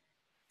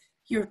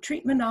 Your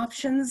treatment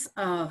options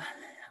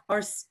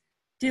are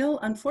still,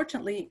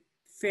 unfortunately,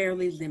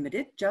 fairly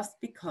limited, just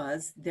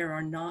because there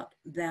are not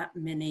that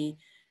many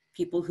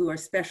people who are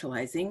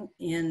specializing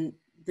in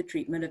the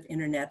treatment of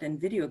internet and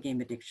video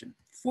game addiction.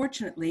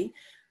 Fortunately,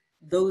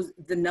 the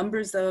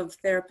numbers of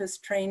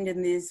therapists trained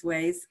in these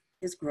ways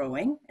is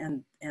growing,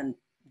 and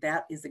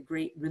that is a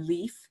great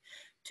relief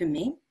to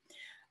me.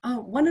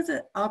 One of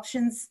the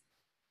options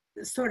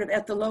sort of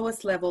at the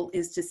lowest level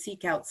is to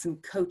seek out some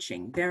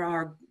coaching. There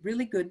are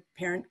really good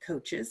parent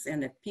coaches,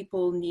 and if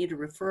people need a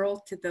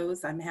referral to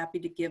those, I'm happy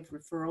to give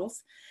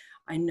referrals.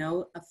 I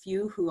know a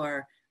few who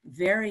are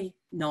very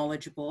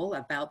knowledgeable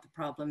about the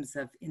problems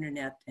of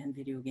internet and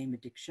video game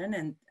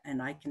addiction,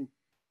 and I can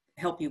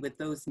help you with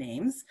those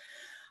names.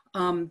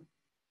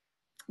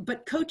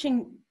 But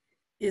coaching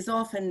is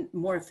often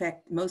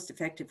most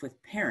effective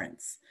with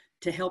parents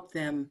to help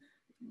them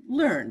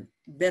learn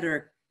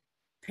better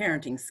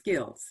parenting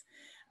skills.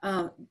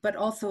 But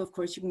also, of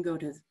course, you can go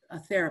to a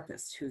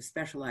therapist who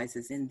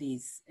specializes in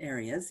these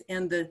areas,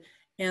 and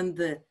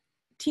the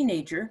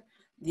teenager,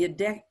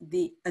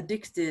 the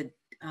addicted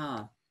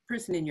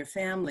person in your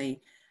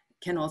family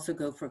can also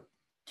go for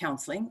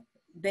counseling.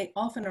 They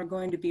often are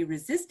going to be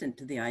resistant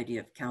to the idea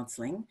of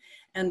counseling.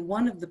 And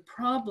one of the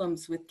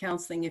problems with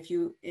counseling, if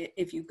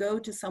you go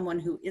to someone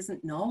who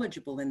isn't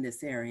knowledgeable in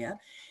this area,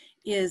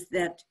 is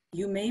that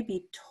you may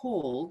be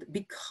told,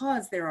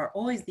 because there are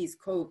always these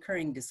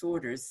co-occurring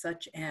disorders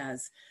such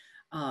as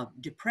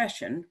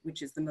depression,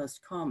 which is the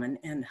most common,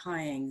 and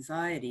high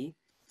anxiety.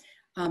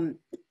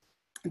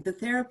 The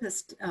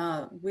therapist,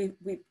 we've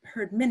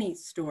heard many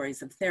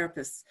stories of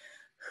therapists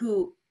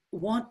who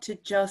want to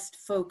just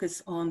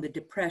focus on the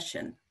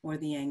depression or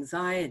the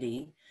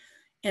anxiety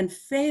and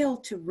fail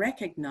to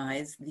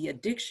recognize the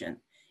addiction.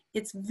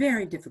 It's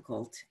very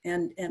difficult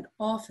and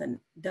often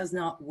does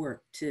not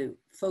work to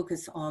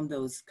focus on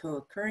those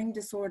co-occurring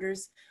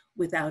disorders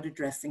without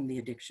addressing the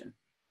addiction.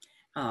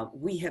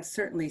 We have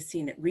certainly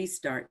seen at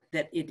Restart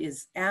that it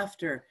is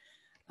after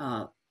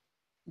the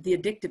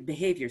addictive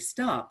behavior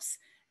stops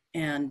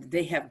and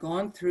they have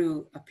gone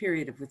through a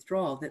period of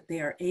withdrawal that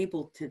they are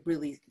able to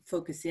really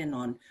focus in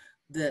on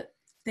the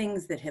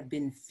things that have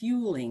been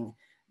fueling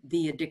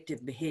the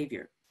addictive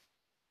behavior.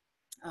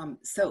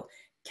 So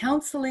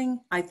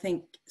counseling, I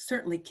think,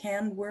 certainly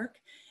can work,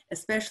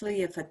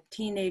 especially if a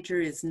teenager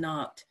is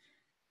not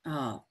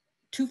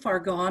too far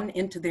gone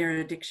into their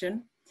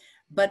addiction.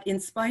 But in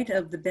spite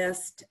of the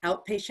best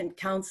outpatient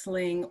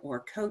counseling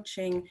or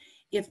coaching,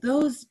 if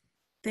those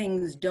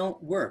things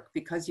don't work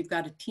because you've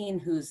got a teen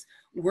who's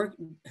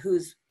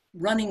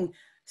running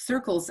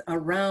circles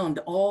around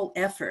all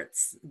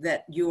efforts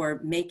that you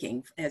are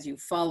making as you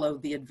follow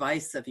the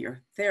advice of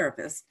your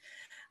therapist,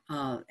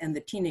 and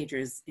the teenager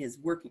is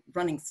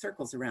running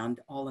circles around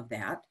all of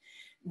that,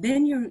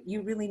 then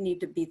you really need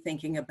to be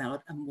thinking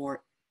about a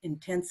more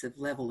intensive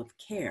level of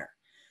care.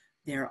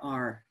 There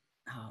are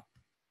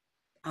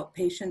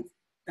outpatient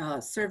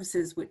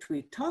services, which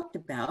we've talked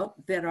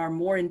about, that are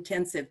more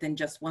intensive than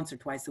just once or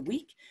twice a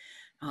week.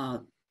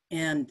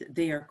 And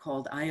they are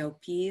called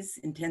IOPs,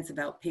 intensive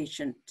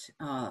outpatient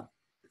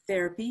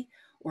therapy,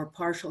 or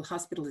partial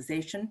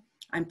hospitalization.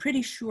 I'm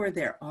pretty sure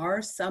there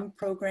are some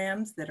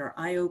programs that are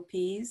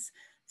IOPs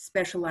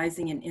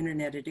specializing in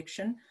internet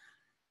addiction.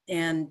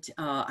 And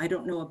I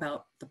don't know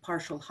about the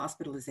partial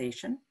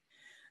hospitalization.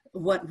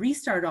 What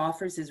Restart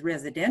offers is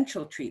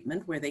residential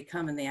treatment where they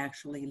come and they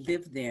actually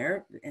live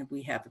there. And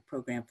we have a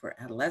program for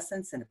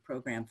adolescents and a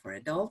program for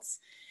adults.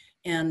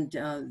 And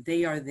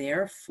they are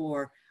there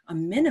for a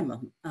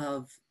minimum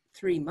of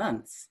 3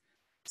 months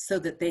so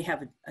that they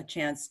have a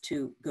chance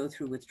to go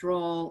through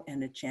withdrawal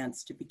and a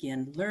chance to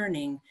begin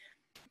learning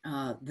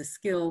the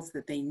skills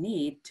that they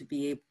need to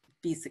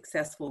be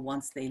successful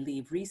once they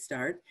leave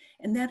Restart.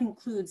 And that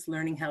includes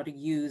learning how to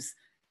use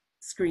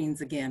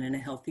screens again in a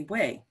healthy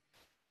way.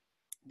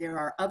 There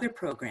are other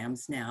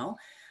programs now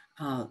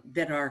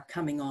that are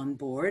coming on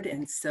board,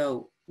 and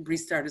so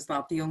Restart is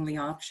not the only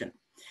option.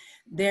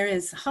 There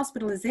is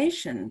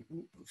hospitalization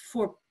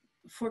for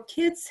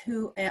kids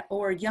who,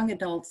 or young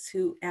adults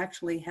who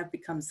actually have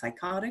become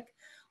psychotic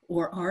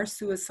or are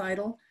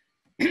suicidal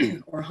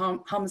or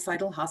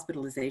homicidal.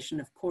 Hospitalization,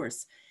 of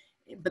course,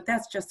 but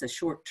that's just a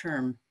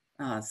short-term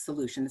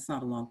solution. It's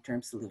not a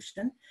long-term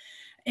solution.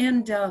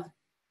 And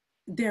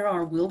there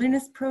are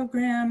wilderness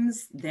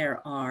programs,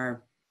 there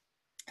are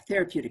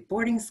therapeutic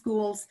boarding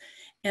schools,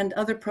 and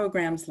other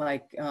programs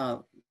like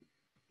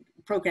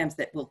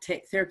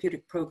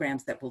therapeutic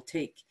programs that will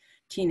take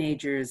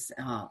teenagers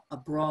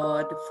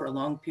abroad for a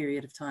long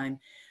period of time.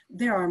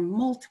 There are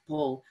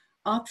multiple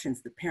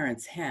options that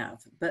parents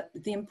have, but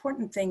the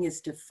important thing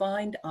is to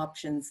find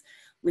options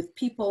with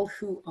people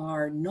who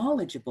are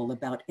knowledgeable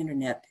about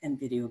internet and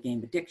video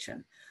game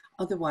addiction.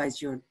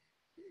 Otherwise, you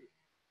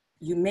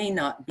may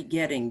not be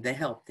getting the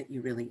help that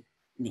you really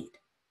need.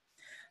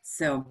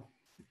 So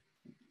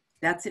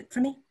that's it for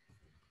me.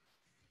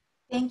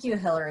 Thank you,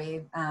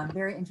 Hillary.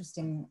 Very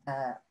interesting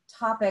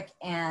topic,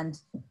 and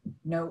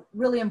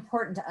really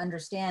important to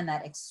understand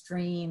that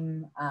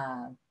extreme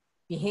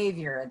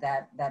behavior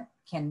that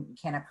can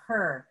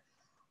occur.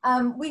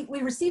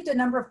 We received a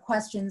number of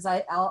questions.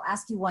 I'll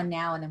ask you one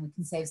now, and then we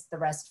can save the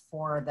rest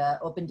for the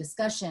open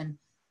discussion.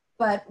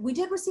 But we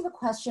did receive a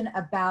question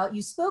about,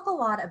 you spoke a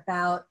lot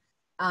about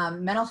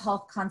mental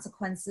health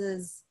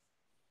consequences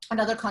and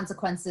other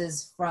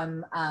consequences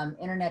from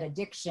internet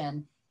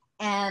addiction.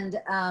 And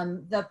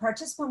the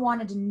participant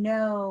wanted to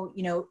know,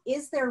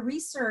 is there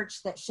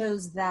research that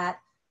shows that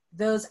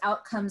those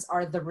outcomes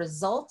are the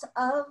result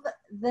of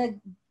the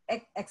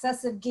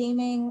excessive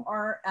gaming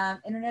or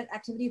internet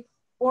activity,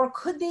 or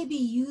could they be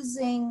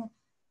using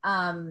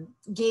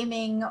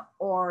gaming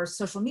or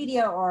social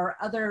media or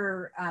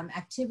other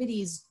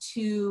activities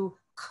to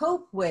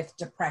cope with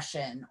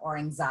depression or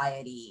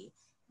anxiety?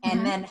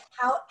 And then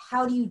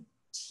how do you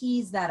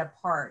tease that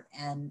apart,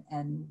 and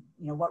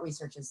you know, what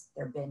research has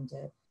there been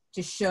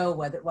to show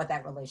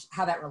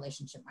how that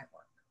relationship might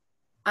work?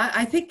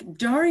 I think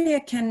Daria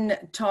can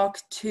talk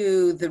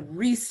to the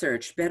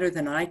research better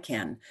than I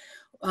can.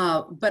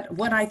 But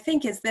what I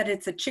think is that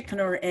it's a chicken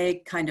or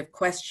egg kind of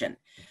question,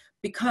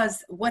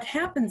 because what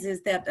happens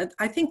is that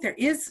I think there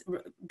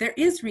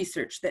is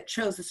research that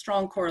shows a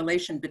strong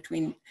correlation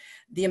between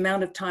the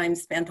amount of time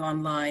spent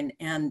online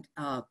and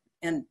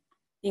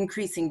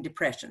increasing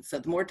depression. So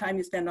the more time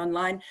you spend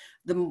online,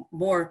 the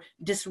more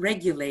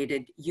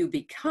dysregulated you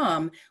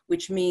become,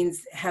 which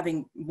means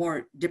having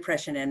more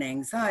depression and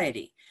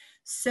anxiety.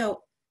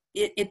 So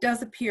it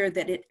does appear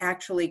that it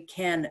actually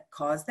can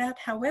cause that.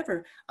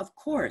 However, of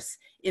course,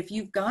 if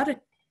you've got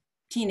a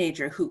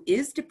teenager who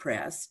is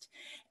depressed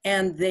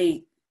and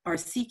they are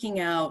seeking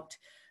out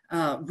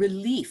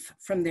relief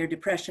from their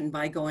depression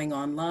by going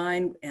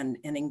online and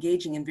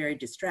engaging in very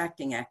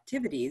distracting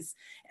activities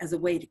as a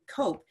way to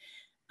cope,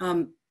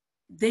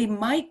 they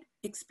might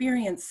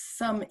experience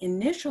some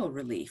initial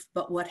relief,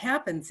 but what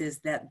happens is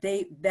that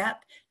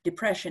that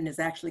depression is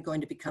actually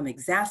going to become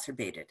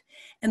exacerbated,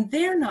 and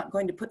they're not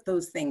going to put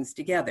those things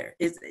together.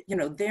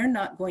 They're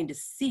not going to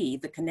see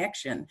the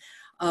connection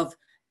of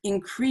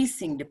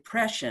increasing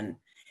depression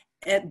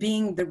at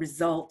being the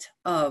result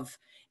of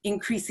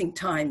increasing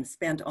time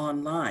spent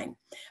online.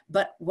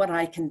 But what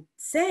I can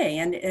say,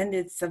 and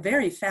it's a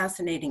very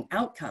fascinating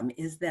outcome,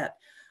 is that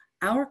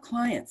our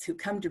clients who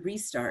come to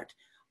Restart,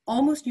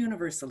 almost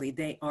universally,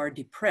 they are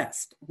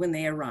depressed when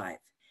they arrive.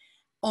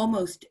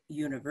 Almost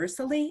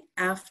universally,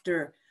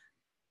 after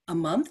a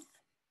month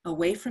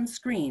away from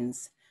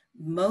screens,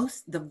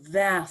 the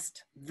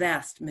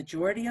vast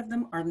majority of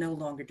them are no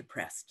longer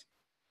depressed.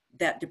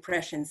 That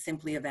depression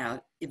simply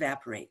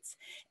evaporates.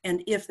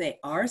 And if they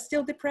are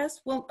still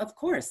depressed, well, of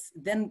course,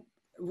 then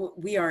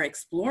we are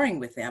exploring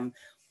with them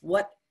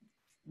what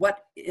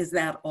is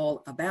that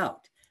all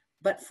about.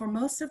 But for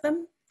most of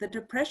them, the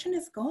depression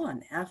is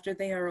gone after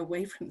they are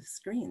away from the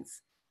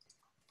screens.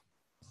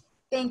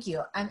 Thank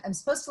you. I'm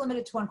supposed to limit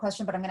it to one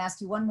question, but I'm going to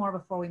ask you one more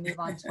before we move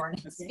on to our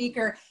next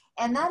speaker.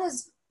 And that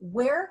is,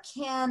 where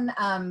can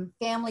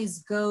families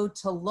go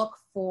to look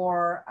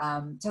for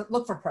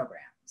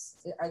programs?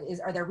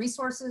 Are there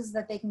resources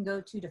that they can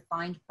go to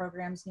find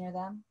programs near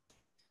them?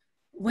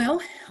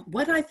 Well,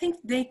 what I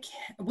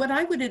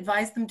would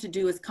advise them to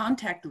do is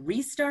contact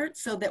Restart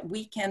so that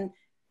we can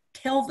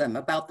tell them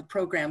about the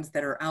programs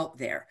that are out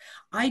there.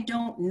 I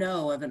don't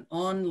know of an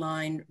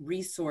online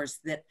resource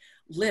that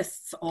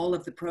lists all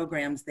of the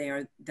programs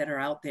that are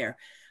out there.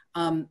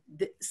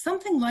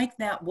 Something like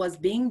that was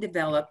being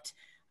developed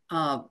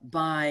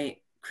by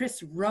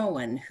Chris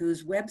Rowan,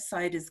 whose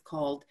website is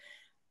called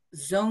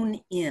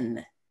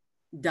zonein.ca.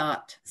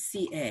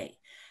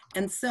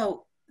 And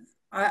so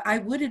I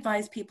would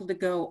advise people to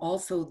go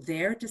also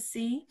there to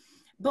see.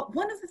 But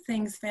one of the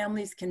things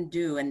families can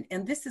do,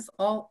 and this is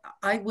all,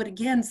 I would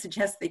again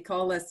suggest they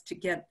call us to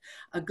get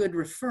a good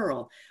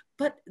referral,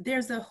 but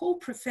there's a whole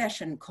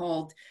profession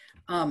called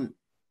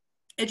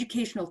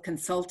educational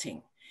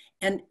consulting.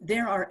 And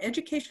there are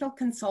educational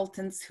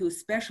consultants who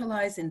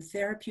specialize in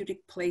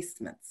therapeutic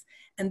placements.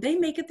 And they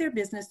make it their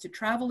business to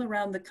travel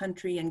around the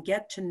country and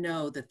get to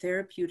know the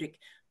therapeutic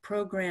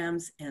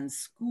programs and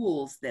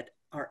schools that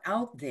are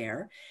out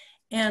there.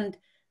 And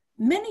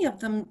many of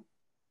them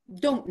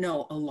don't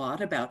know a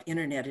lot about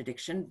internet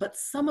addiction, but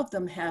some of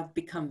them have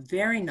become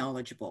very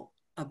knowledgeable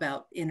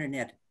about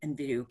internet and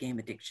video game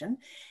addiction.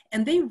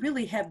 And they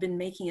really have been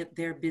making it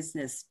their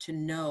business to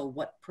know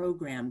what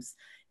programs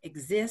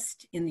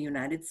exist in the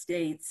United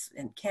States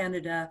and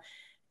Canada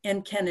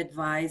and can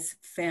advise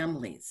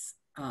families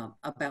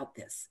about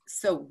this.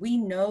 So we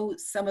know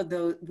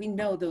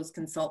those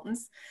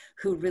consultants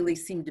who really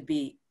seem to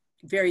be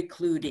very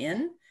clued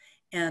in,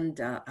 and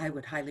I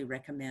would highly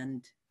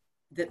recommend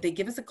that they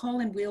give us a call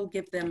and we'll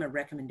give them a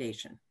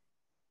recommendation.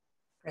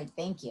 Great,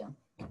 thank you.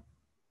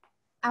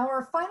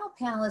 Our final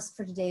panelist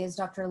for today is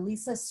Dr.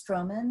 Lisa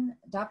Stroman.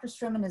 Dr.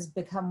 Stroman has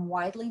become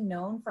widely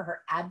known for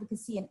her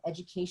advocacy and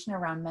education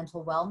around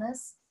mental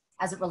wellness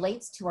as it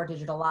relates to our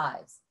digital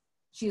lives.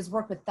 She has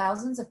worked with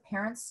thousands of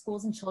parents,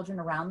 schools, and children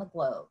around the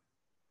globe.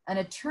 An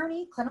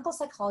attorney, clinical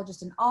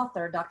psychologist, and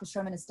author, Dr.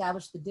 Stroman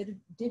established the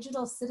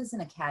Digital Citizen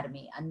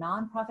Academy, a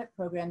nonprofit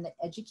program that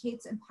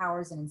educates,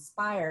 empowers, and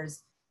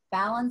inspires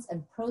balance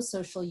and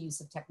pro-social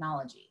use of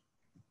technology.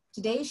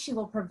 Today, she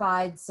will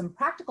provide some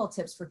practical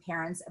tips for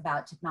parents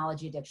about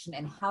technology addiction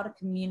and how to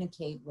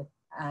communicate with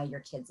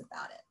your kids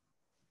about it.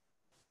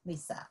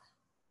 Lisa.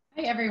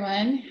 Hi,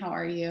 everyone. How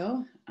are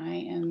you? I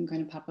am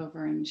going to pop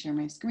over and share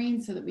my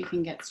screen so that we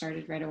can get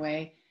started right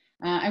away.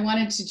 I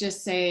wanted to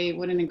just say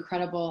what an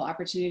incredible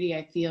opportunity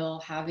I feel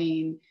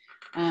having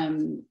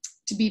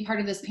to to be part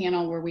of this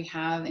panel where we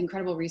have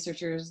incredible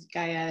researchers,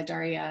 Gaya,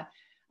 Daria,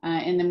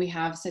 and then we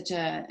have such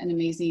an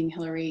amazing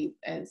Hillary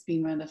as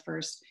being one of the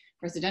first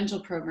residential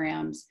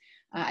programs.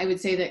 I would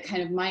say that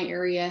kind of my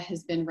area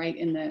has been right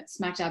in the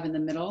smack dab in the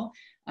middle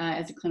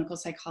as a clinical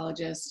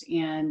psychologist,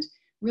 and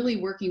really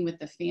working with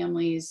the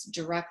families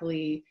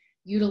directly,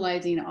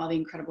 utilizing all the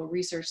incredible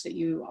research that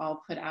you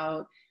all put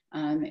out,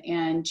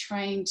 and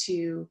trying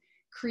to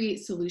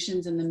create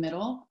solutions in the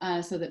middle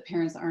so that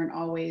parents aren't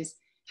always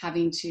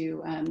having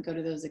to go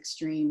to those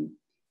extreme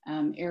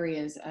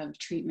areas of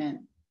treatment.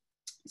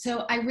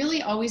 So I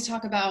really always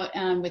talk about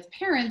with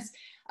parents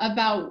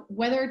about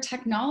whether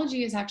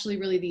technology is actually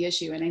really the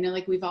issue. And I know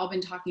like we've all been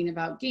talking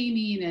about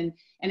gaming,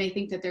 and I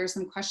think that there are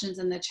some questions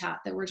in the chat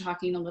that we're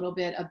talking a little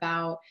bit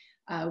about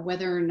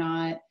whether or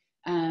not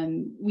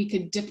we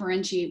could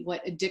differentiate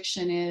what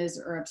addiction is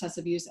or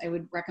obsessive use. I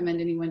would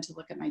recommend anyone to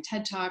look at my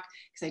TED Talk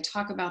because I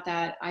talk about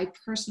that. I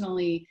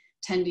personally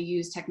tend to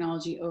use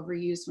technology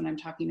overuse when I'm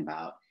talking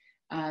about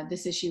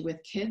this issue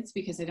with kids,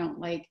 because I don't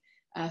like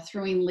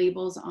throwing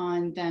labels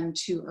on them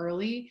too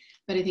early.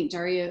 But I think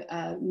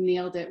Daria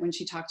nailed it when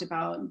she talked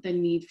about the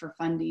need for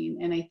funding.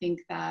 And I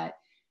think that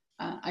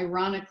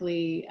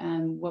ironically,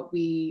 what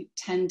we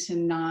tend to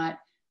not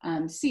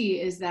see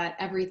is that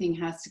everything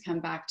has to come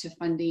back to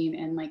funding,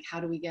 and like how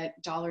do we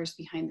get dollars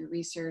behind the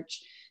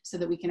research so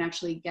that we can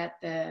actually get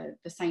the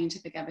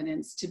scientific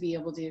evidence to be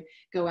able to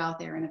go out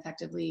there and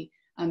effectively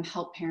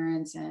help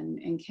parents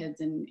and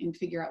kids and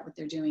figure out what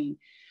they're doing.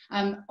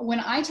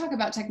 When I talk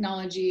about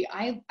technology,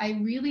 I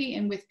really,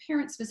 and with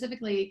parents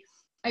specifically,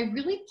 I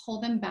really pull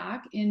them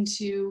back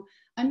into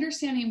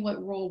understanding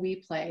what role we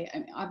play. I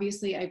mean,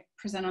 obviously, I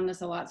present on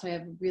this a lot, so I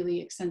have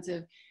really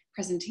extensive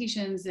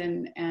presentations,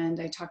 and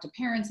I talk to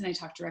parents and I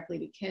talk directly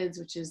to kids,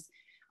 which is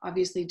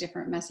obviously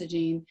different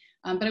messaging.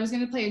 But I was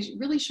going to play a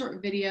really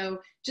short video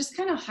just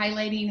kind of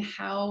highlighting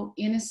how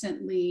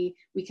innocently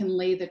we can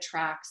lay the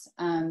tracks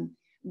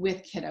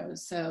with kiddos.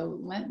 So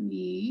let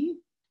me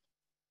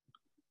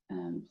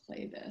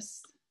play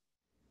this.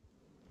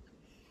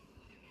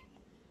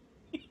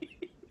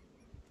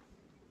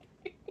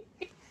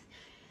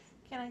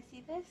 Can I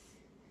see this?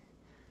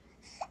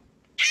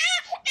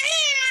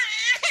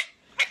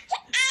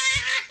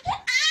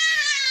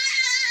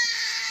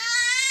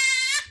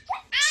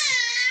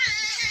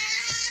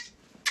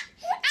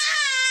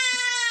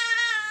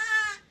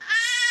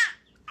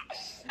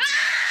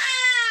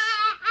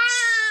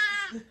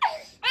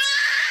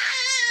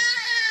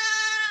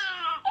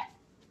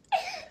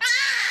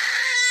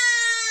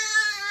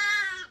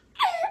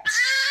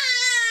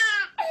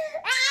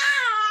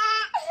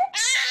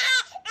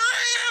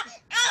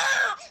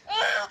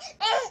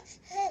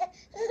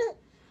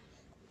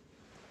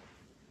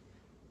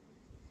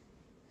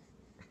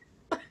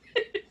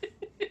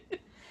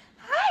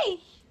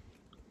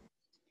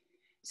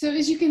 So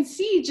as you can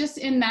see just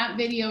in that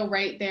video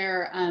right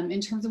there,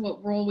 in terms of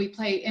what role we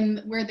play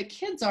and where the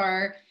kids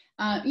are,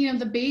 you know,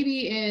 the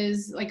baby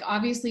is like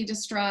obviously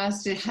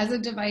distressed. It has a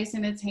device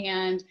in its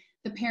hand.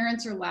 The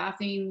parents are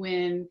laughing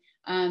when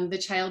the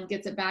child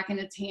gets it back in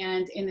its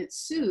hand and it's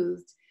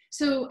soothed.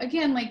 So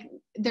again, like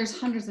there's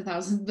hundreds of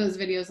thousands of those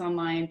videos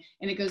online,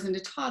 and it goes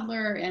into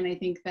toddler. And I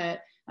think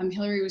that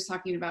Hillary was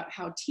talking about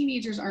how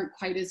teenagers aren't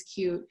quite as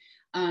cute.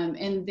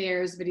 And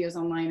there's videos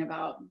online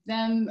about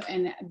them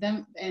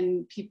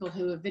and people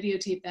who have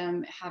videotaped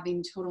them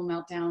having total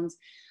meltdowns.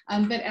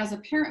 But as a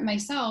parent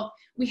myself,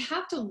 we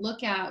have to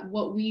look at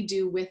what we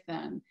do with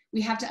them.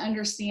 We have to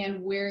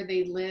understand where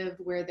they live,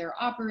 where they're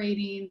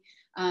operating.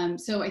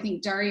 So I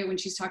think Daria, when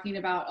she's talking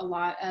about a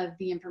lot of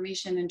the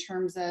information in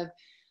terms of,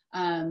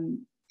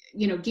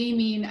 you know,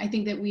 gaming, I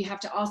think that we have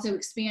to also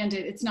expand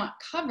it. It's not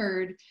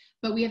covered,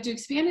 but we have to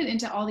expand it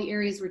into all the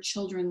areas where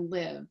children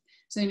live.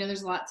 So I know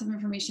there's lots of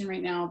information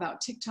right now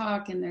about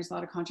TikTok, and there's a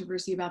lot of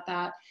controversy about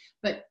that.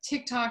 But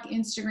TikTok,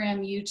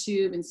 Instagram,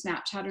 YouTube, and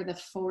Snapchat are the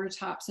 4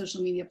 top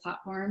social media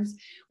platforms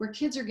where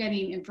kids are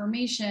getting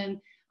information,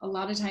 a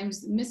lot of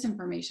times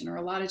misinformation, or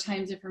a lot of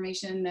times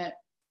information that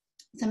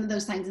some of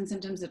those signs and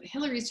symptoms that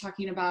Hillary's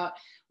talking about,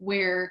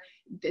 where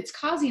it's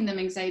causing them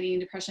anxiety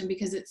and depression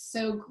because it's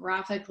so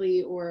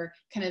graphically or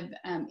kind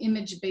of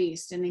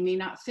image-based, and they may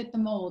not fit the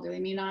mold, or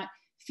they may not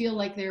feel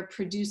like they're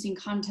producing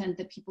content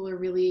that people are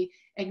really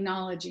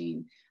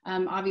acknowledging.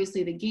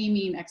 Obviously the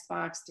gaming,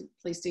 Xbox,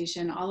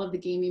 PlayStation, all of the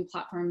gaming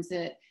platforms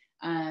that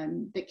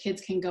that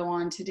kids can go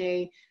on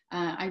today.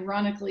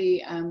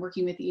 Ironically,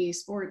 working with EA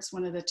Sports,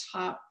 one of the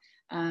top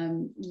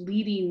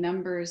leading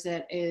numbers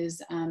that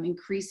is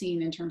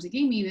increasing in terms of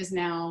gaming is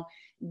now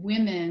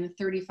women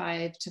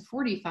 35 to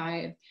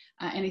 45.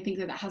 And I think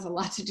that that has a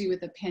lot to do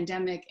with the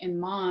pandemic and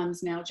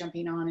moms now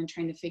jumping on and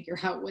trying to figure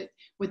out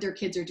what their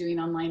kids are doing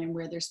online and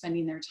where they're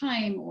spending their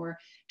time, or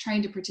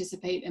trying to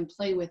participate and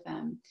play with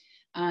them.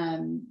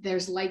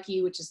 There's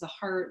Likey, which is the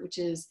heart, which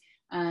is,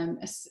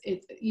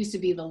 it used to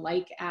be the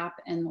Like app,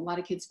 and a lot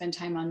of kids spend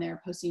time on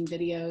there posting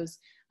videos,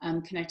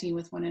 connecting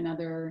with one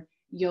another.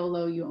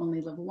 YOLO, you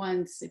only live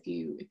once. If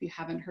you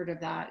haven't heard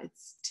of that,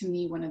 it's to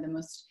me one of the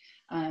most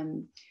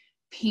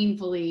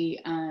painfully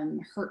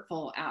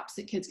hurtful apps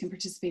that kids can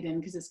participate in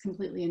because it's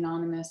completely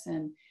anonymous,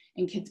 and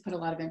kids put a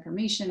lot of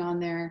information on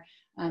there.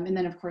 And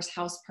then of course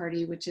House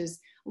Party, which is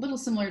a little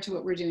similar to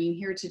what we're doing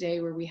here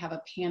today, where we have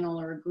a panel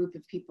or a group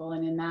of people,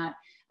 and in that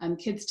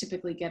kids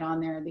typically get on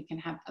there. They can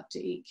have up to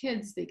 8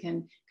 kids. They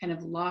can kind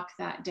of lock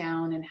that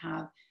down and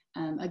have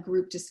a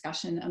group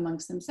discussion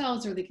amongst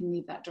themselves, or they can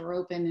leave that door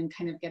open and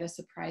kind of get a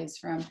surprise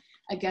from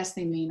a guest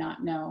they may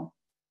not know,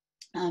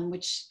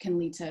 which can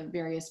lead to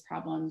various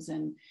problems.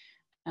 And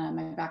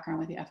my background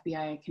with the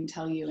FBI, I can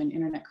tell you, in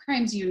internet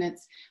crimes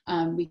units,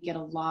 we get a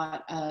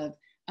lot of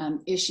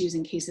issues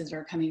and cases that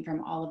are coming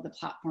from all of the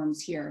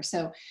platforms here.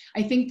 So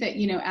I think that,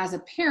 you know, as a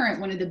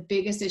parent, one of the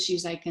biggest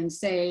issues I can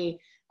say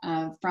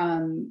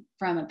from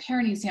a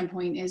parenting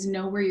standpoint is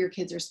know where your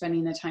kids are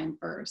spending the time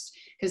first.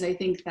 Because I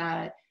think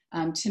that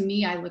to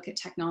me, I look at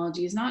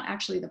technology as not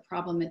actually the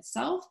problem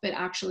itself, but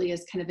actually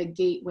as kind of a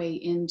gateway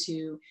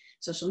into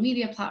social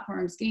media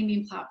platforms,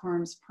 gaming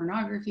platforms,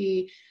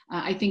 pornography.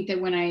 I think that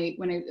when I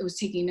was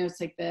taking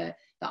notes, like the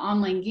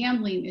online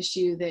gambling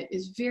issue that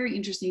is very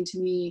interesting to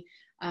me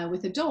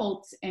with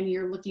adults, and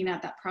you're looking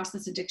at that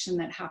process addiction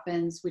that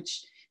happens,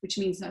 which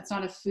means that's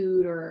not a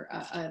food or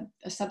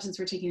a substance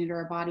we're taking into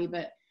our body,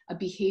 but a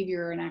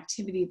behavior or an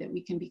activity that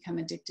we can become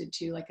addicted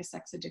to, like a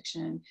sex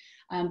addiction.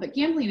 But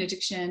gambling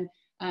addiction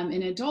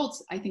in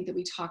adults, I think that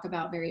we talk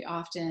about very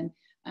often.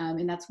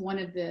 And that's one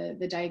of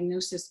the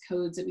diagnosis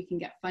codes that we can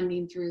get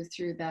funding through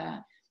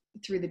the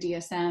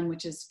DSM,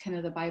 which is kind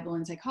of the Bible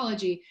in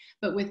psychology.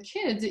 But with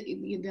kids,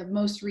 the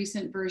most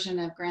recent version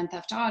of Grand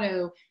Theft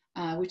Auto,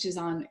 which is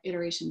on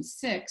iteration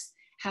 6,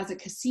 has a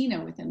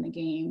casino within the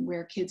game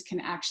where kids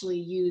can actually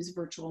use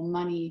virtual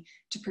money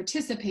to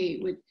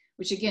participate with,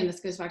 which again,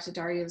 this goes back to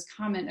Dario's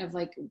comment of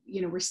like,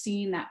 you know, we're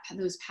seeing that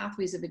those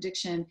pathways of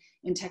addiction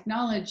in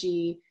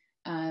technology,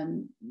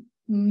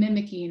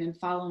 mimicking and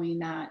following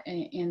that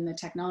in the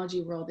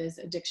technology world is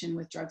addiction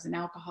with drugs and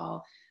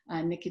alcohol,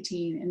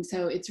 nicotine. And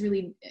so it's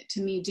really,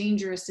 to me,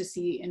 dangerous to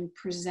see in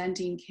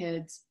presenting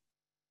kids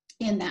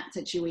in that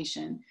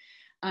situation.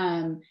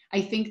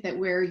 I think that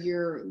where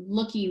you're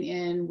looking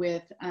in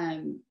with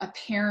a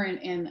parent,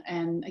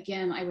 and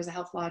again, I was a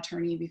health law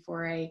attorney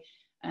before I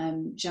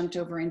jumped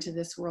over into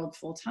this world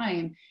full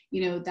time,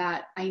 you know,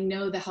 that I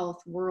know the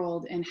health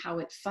world and how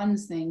it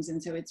funds things.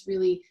 And so it's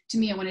really, to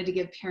me, I wanted to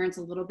give parents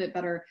a little bit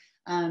better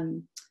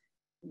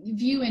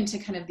view into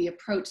kind of the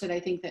approach that I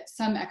think that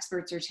some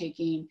experts are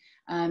taking,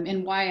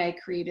 and why I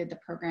created the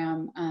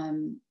program,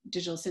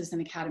 Digital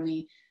Citizen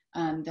Academy,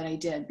 that I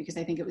did, because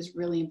I think it was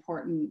really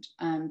important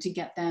to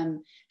get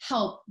them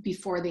help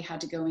before they had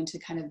to go into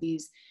kind of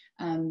these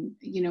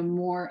you know,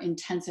 more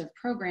intensive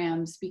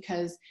programs.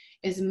 Because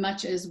as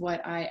much as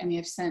what I mean,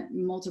 I've sent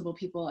multiple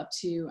people up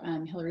to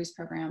Hillary's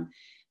program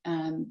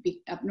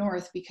up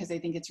north, because I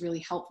think it's really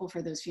helpful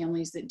for those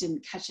families that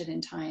didn't catch it in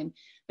time.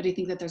 But I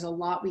think that there's a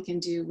lot we can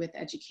do with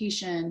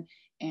education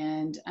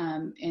and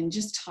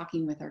just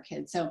talking with our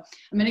kids. So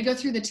I'm going to go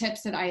through the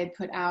tips that I had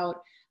put out,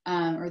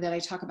 or that I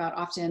talk about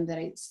often, that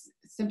I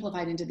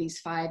simplified into these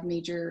 5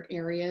 major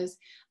areas.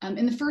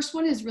 And the first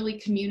one is really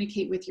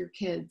communicate with your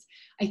kids.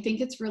 I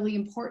think it's really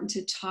important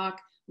to talk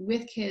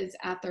with kids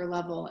at their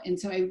level. And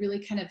so I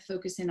really kind of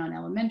focus in on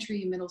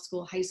elementary, middle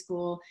school, high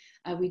school.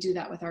 We do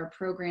that with our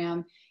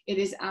program. It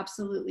is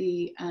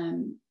absolutely,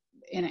 and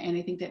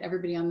I think that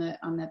everybody on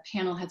the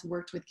panel has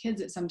worked with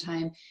kids at some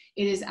time.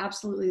 It is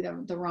absolutely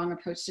the wrong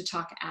approach to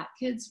talk at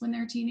kids when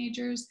they're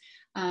teenagers.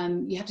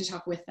 You have to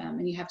talk with them,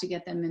 and you have to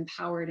get them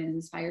empowered and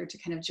inspired to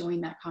kind of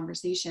join that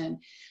conversation.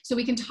 So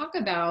we can talk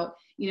about,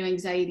 you know,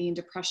 anxiety and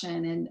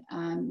depression,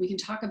 and we can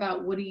talk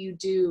about what do you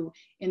do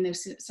in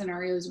those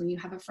scenarios when you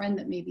have a friend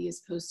that maybe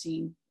is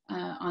posting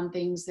on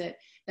things that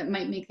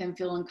might make them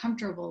feel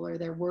uncomfortable or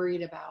they're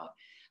worried about.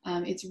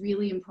 It's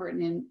really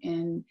important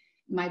in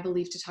my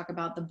belief to talk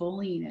about the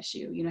bullying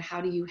issue. You know, how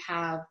do you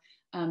have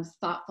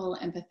thoughtful,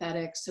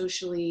 empathetic,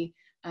 socially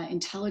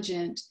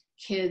intelligent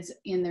kids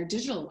in their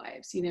digital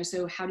lives? You know,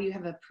 so how do you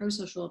have a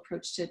pro-social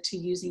approach to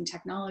using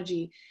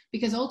technology?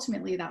 Because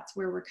ultimately that's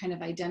where we're kind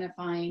of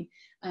identifying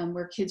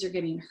where kids are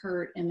getting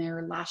hurt and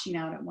they're lashing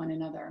out at one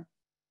another.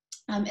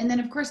 And then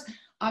of course,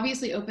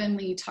 obviously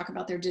openly talk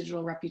about their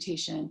digital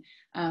reputation.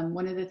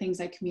 One of the things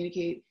I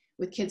communicate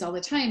with kids all the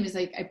time is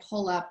like, I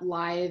pull up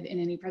live in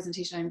any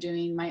presentation I'm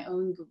doing my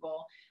own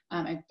Google.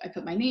 I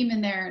put my name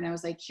in there and I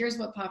was like, here's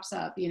what pops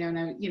up, you know,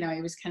 and I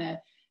was kind of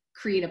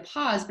create a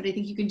pause, but I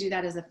think you can do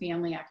that as a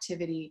family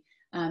activity.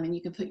 And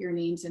you can put your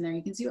names in there.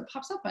 You can see what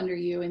pops up under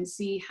you and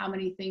see how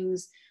many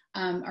things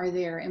are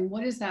there. And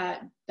what is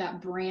that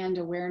brand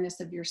awareness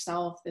of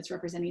yourself that's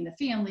representing the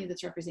family,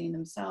 that's representing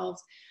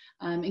themselves.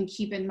 And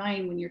keep in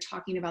mind when you're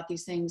talking about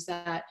these things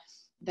that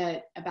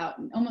about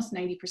almost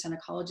 90% of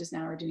colleges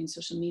now are doing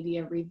social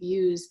media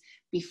reviews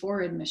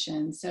before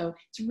admission. So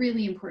it's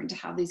really important to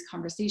have these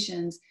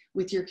conversations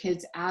with your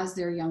kids as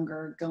they're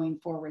younger going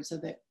forward, so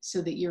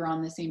that you're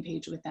on the same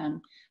page with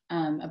them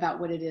about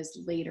what it is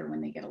later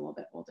when they get a little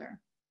bit older.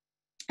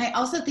 I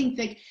also think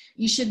that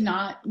you should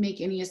not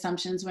make any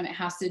assumptions when it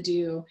has to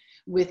do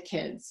with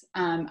kids.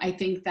 I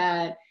think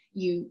that,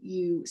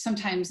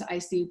 sometimes I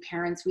see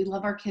parents, we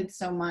love our kids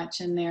so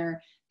much and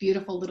they're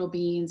beautiful little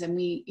beings, and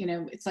we,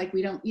 it's like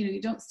we don't,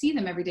 you don't see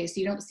them every day, so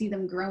you don't see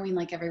them growing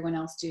like everyone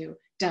else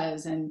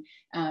does. And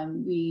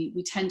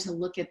we tend to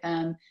look at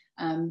them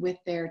with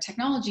their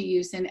technology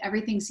use, and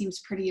everything seems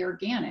pretty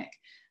organic.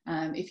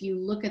 If you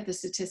look at the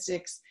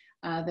statistics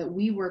that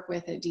we work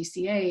with at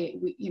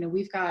DCA,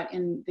 we've got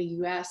in the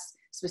US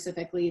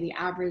specifically, the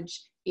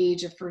average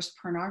age of first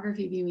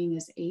pornography viewing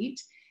is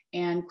 8,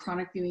 and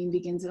chronic viewing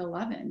begins at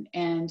 11.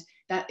 And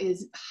that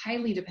is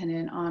highly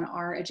dependent on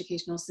our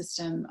educational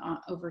system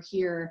over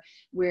here,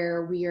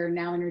 where we are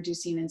now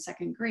introducing in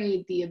 2nd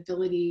grade the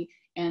ability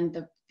and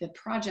the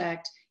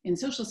project in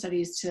social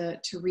studies to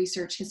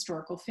research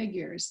historical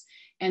figures.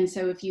 And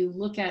so if you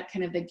look at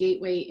kind of the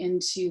gateway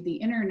into the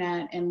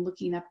internet and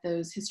looking up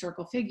those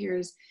historical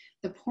figures,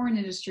 the porn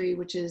industry,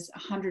 which is a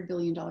 $100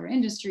 billion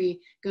industry,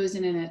 goes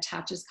in and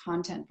attaches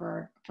content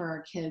for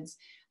our kids,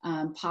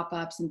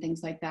 pop-ups and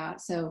things like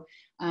that. So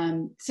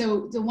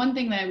the one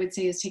thing that I would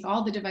say is take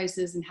all the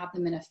devices and have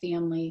them in a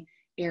family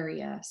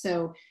area.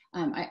 So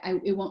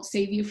it won't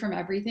save you from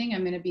everything.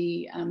 I'm going to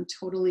be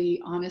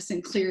totally honest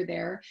and clear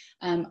there.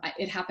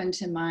 It happened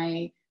to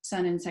my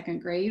son in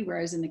 2nd grade, where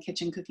I was in the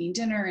kitchen cooking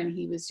dinner and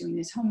he was doing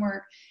his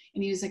homework,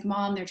 and he was like,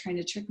 "Mom, they're trying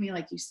to trick me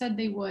like you said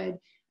they would."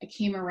 I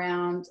came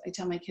around, I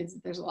tell my kids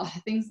that there's a lot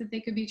of things that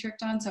they could be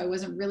tricked on, so I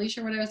wasn't really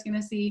sure what I was going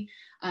to see.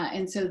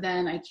 And so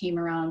then I came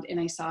around and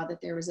I saw that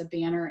there was a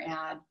banner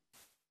ad,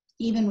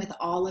 even with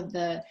all of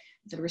the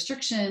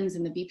restrictions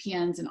and the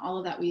VPNs and all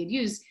of that we had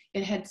used,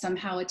 it had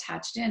somehow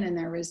attached in, and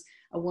there was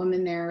a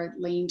woman there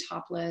laying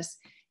topless.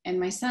 And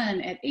my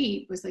son at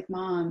 8 was like,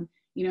 "Mom,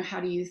 how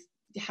do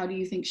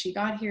you think she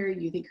got here?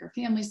 You think her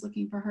family's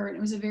looking for her?" And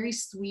it was a very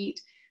sweet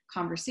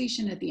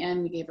conversation. At the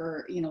end, we gave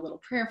her, a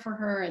little prayer for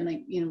her, and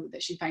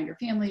that she'd find her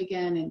family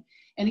again.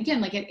 And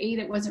again, like at 8,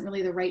 it wasn't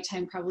really the right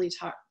time probably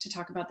to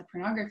talk about the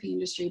pornography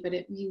industry, but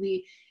it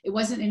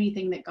wasn't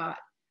anything that got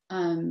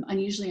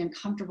unusually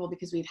uncomfortable,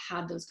 because we'd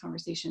had those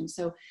conversations.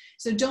 So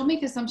don't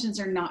make assumptions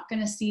they're not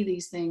going to see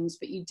these things,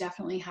 but you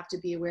definitely have to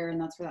be aware.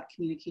 And that's where that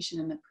communication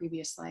in the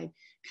previous slide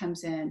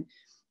comes in.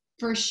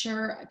 For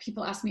sure,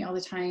 people ask me all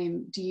the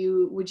time,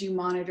 would you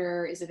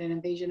monitor? Is it an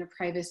invasion of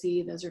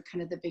privacy? Those are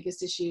kind of the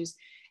biggest issues.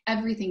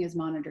 Everything is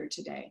monitored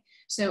today.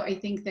 So I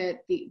think that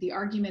the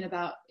argument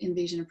about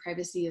invasion of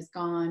privacy is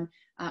gone.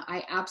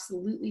 I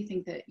absolutely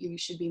think that you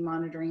should be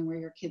monitoring where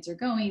your kids are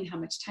going, how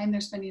much time they're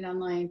spending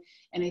online.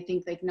 And I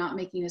think like not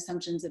making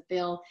assumptions that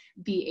they'll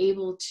be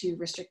able to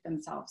restrict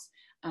themselves.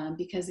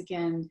 Because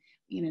again,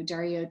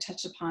 Dario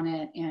touched upon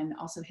it, and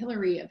also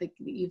Hillary,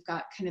 you've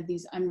got kind of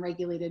these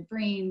unregulated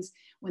brains.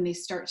 When they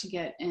start to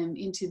get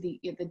into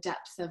the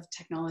depths of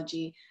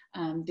technology,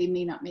 they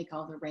may not make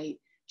all the right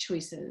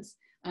choices.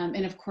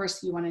 And of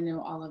course, you want to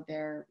know all of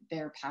their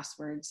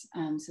passwords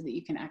so that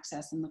you can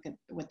access and look at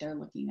what they're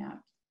looking at.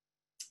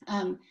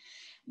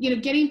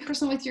 Getting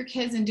personal with your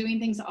kids and doing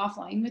things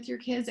offline with your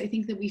kids, I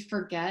think that we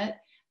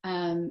forget.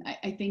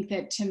 I think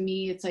that to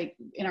me, it's like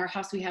in our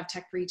house, we have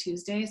Tech-Free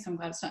Tuesday. So I'm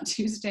glad it's not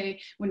Tuesday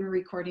when we're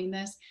recording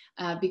this,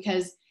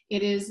 because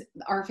it is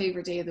our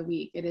favorite day of the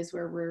week. It is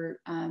where we're,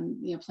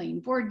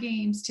 playing board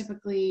games,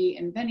 typically,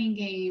 inventing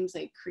games,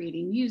 like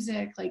creating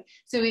music.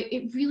 So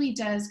it really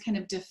does kind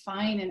of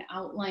define and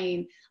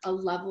outline a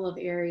level of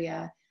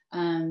area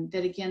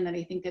that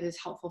I think that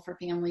is helpful for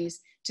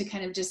families to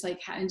kind of just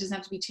like, and it doesn't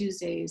have to be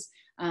Tuesdays.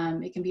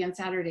 It can be on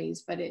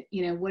Saturdays, but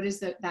what is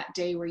that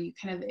day where you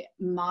kind of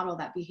model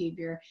that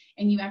behavior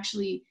and you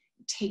actually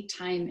take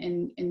time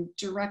and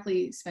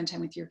directly spend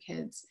time with your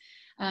kids.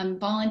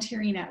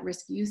 Volunteering at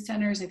risk youth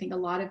centers. I think a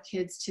lot of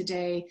kids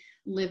today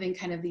live in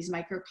kind of these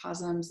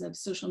microcosms of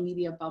social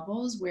media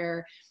bubbles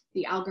where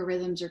the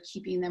algorithms are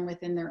keeping them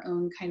within their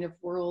own kind of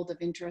world of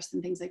interest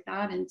and things like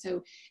that. And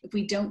so if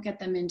we don't get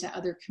them into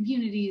other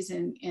communities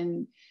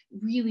and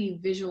really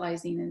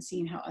visualizing and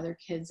seeing how other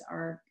kids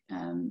are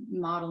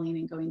modeling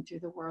and going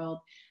through the world,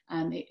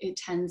 it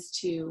tends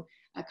to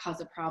cause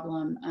a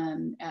problem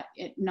at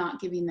it not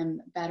giving them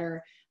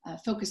better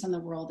focus on the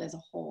world as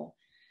a whole.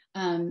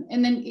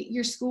 And then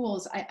your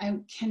schools, I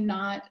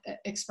cannot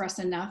express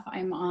enough.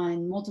 I'm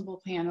on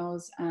multiple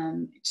panels,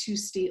 2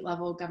 state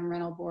level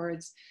governmental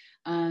boards,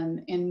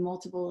 and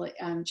multiple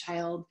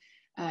child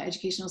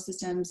educational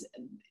systems.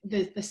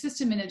 The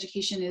system in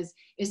education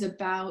is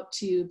about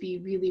to be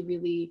really,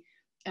 really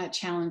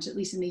challenged, at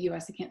least in the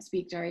US. I can't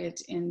speak, Daria,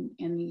 in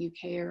the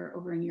UK or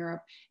over in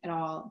Europe at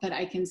all, but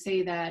I can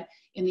say that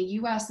in the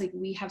US, like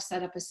we have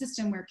set up a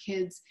system where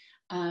kids,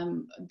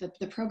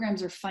 the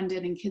programs are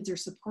funded and kids are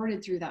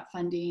supported through that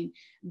funding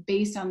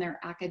based on their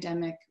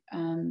academic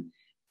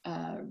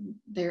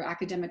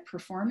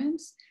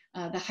performance.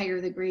 The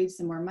higher the grades,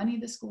 the more money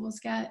the schools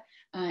get,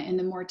 and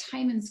the more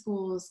time in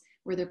schools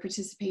where they're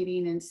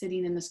participating and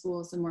sitting in the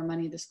schools, the more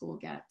money the school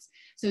gets.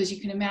 So as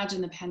you can imagine,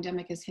 the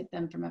pandemic has hit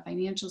them from a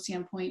financial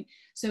standpoint.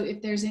 So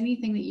if there's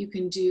anything that you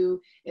can do,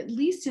 at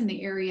least in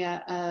the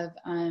area of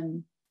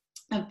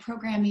of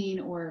programming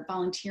or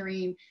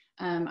volunteering.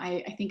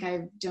 I think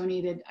I've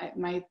donated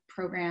my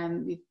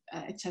program. We've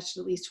touched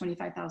at least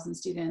 25,000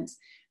 students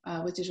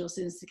with Digital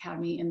Citizens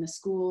Academy in the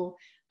school.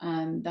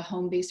 The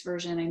home-based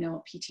version, I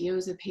know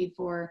PTOs have paid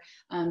for,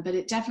 but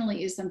it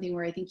definitely is something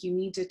where I think you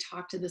need to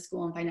talk to the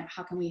school and find out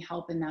how can we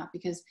help in that,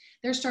 because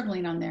they're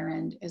struggling on their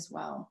end as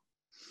well.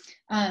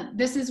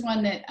 This is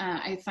one that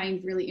I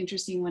find really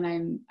interesting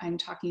when I'm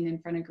talking in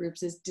front of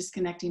groups, is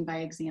disconnecting by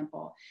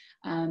example.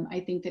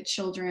 I think that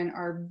children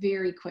are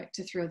very quick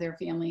to throw their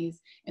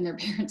families and their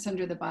parents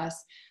under the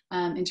bus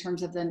in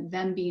terms of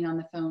them being on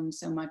the phone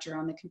so much or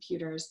on the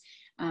computers.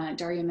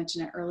 Daria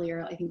mentioned it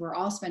earlier. I think we're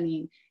all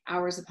spending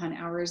hours upon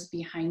hours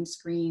behind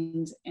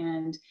screens.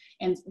 And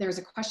there's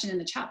a question in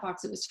the chat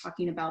box that was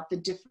talking about the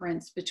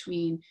difference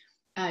between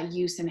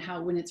use and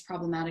how, when it's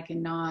problematic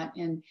and not.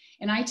 And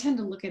I tend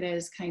to look at it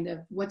as kind of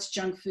what's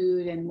junk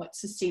food and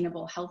what's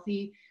sustainable,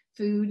 healthy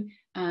food,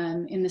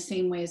 in the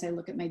same way as I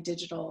look at my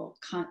digital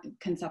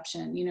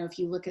consumption. You know, if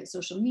you look at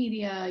social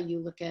media, you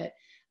look at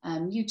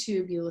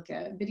YouTube, you look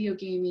at video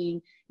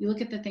gaming, you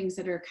look at the things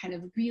that are kind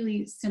of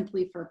really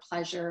simply for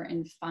pleasure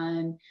and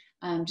fun,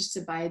 just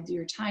to bide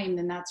your time,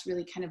 then that's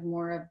really kind of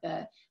more of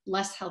the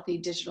less healthy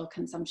digital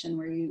consumption,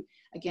 where you,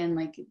 again,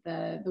 like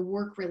the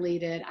work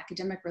related,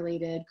 academic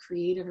related,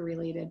 creative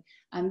related,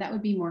 that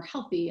would be more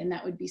healthy, and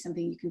that would be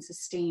something you can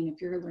sustain if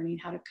you're learning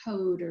how to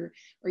code, or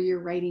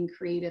you're writing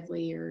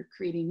creatively or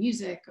creating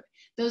music.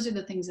 Those are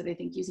the things that I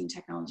think using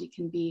technology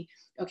can be.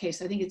 Okay,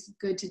 so I think it's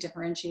good to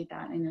differentiate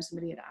that. I know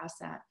somebody had asked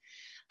that.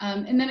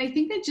 And then I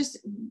think that just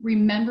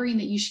remembering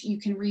that you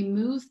can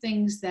remove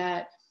things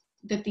that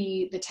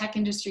the tech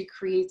industry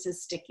creates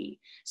as sticky.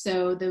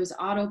 So those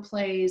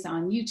autoplays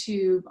on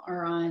YouTube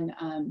or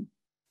on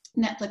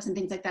Netflix and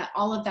things like that,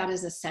 all of that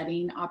is a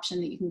setting option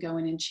that you can go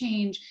in and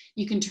change.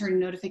 You can turn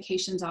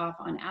notifications off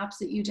on apps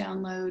that you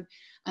download.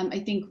 I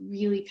think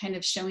really kind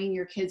of showing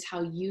your kids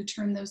how you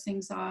turn those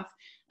things off.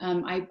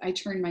 I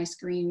turn my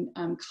screen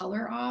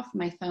color off,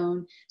 my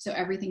phone, so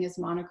everything is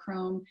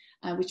monochrome,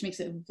 which makes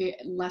it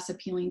less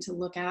appealing to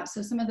look at.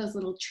 So some of those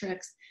little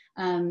tricks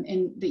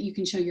and that you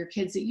can show your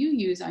kids that you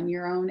use on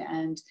your own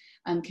end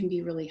can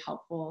be really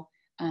helpful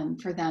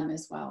for them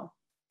as well.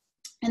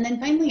 And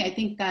then finally, I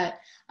think that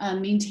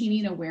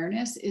maintaining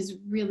awareness is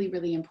really,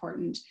 really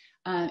important.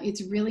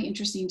 It's really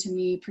interesting to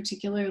me,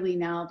 particularly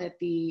now that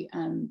the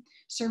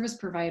service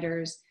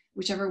providers,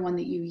 whichever one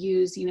that you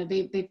use, you know,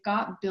 they've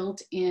got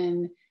built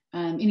in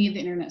any of the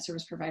internet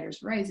service providers,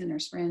 Verizon or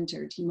Sprint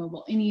or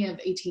T-Mobile, any of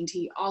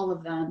AT&T, all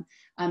of them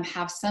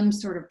have some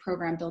sort of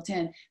program built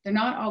in. They're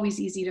not always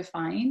easy to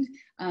find,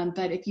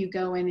 but if you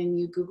go in and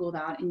you Google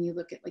that and you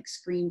look at like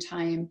screen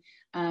time,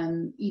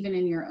 even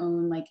in your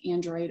own like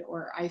Android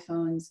or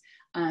iPhones,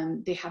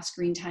 they have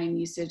screen time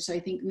usage. So I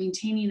think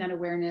maintaining that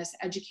awareness,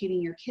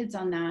 educating your kids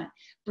on that,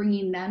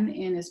 bringing them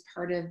in as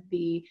part of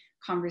the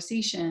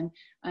conversation.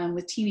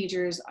 With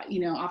teenagers, you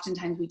know,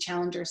 oftentimes we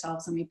challenge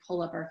ourselves and we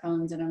pull up our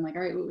phones and I'm like,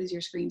 all right, what was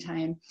your screen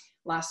time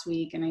last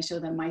week? And I show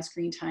them my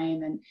screen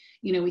time. And,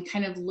 you know, we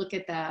kind of look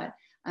at that.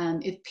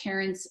 If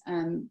parents,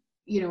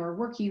 you know, are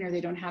working or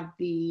they don't have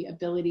the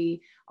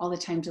ability all the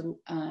time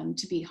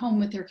to be home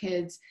with their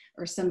kids,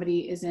 or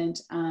somebody isn't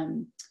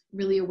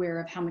really aware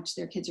of how much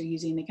their kids are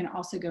using, they can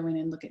also go in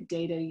and look at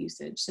data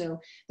usage. So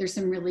there's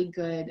some really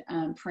good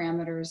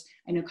parameters.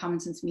 I know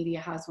Common Sense Media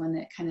has one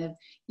that kind of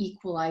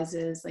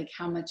equalizes like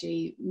how much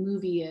a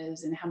movie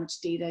is and how much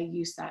data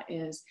use that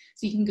is.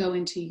 So you can go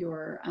into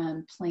your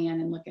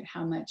plan and look at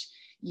how much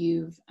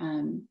your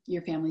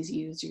family's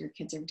used or your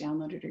kids have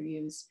downloaded or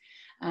used.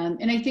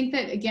 And I think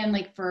that, again,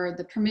 like for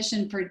the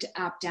permission for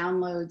app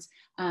downloads,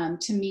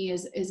 to me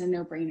is a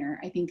no-brainer.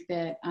 I think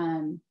that,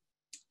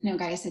 you know,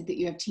 Gaya said that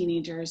you have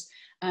teenagers,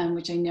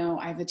 which I know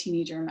I have a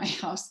teenager in my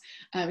house,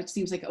 which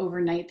seems like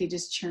overnight they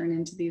just churn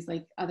into these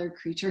like other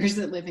creatures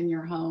that live in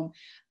your home.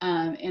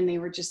 And they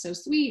were just so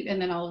sweet.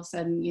 And then all of a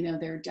sudden, you know,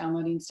 they're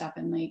downloading stuff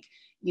and like,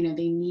 you know,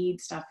 they need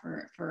stuff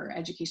for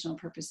educational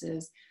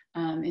purposes.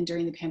 And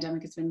during the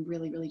pandemic, it's been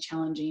really, really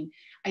challenging.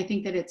 I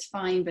think that it's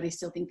fine, but I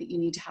still think that you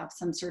need to have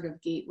some sort of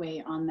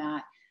gateway on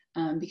that,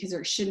 because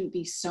there shouldn't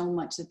be so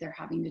much that they're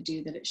having to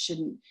do that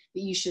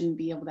you shouldn't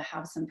be able to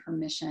have some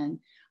permission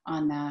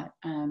on that,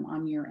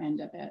 on your end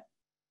of it.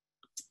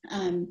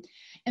 And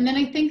then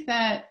I think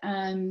that,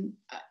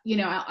 you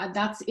know,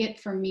 that's it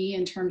for me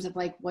in terms of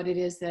like what it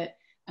is that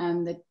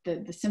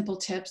the simple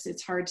tips.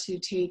 It's hard to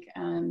take,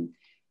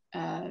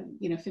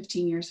 you know,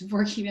 15 years of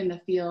working in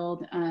the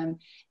field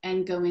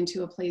and go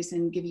into a place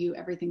and give you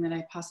everything that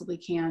I possibly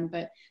can.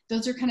 But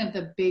those are kind of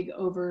the big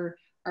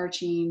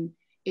overarching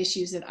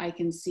issues that I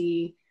can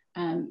see.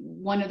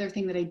 One other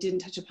thing that I didn't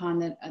touch upon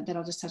that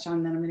I'll just touch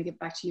on, then I'm going to get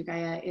back to you,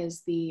 Gaya,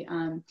 is the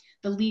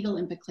legal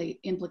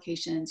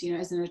implications. You know,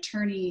 as an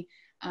attorney,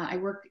 I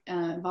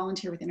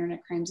volunteer with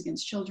Internet Crimes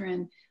Against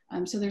Children.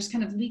 So there's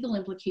kind of legal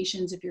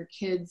implications if your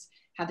kids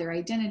have their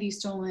identity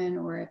stolen,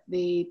 or if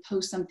they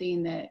post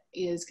something that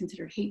is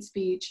considered hate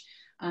speech,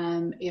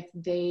 if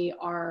they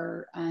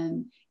are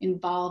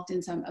involved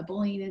in a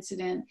bullying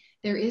incident.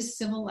 There is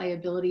civil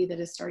liability that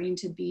is starting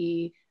to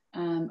be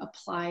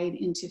applied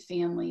into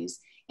families.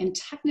 And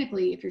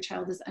technically, if your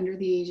child is under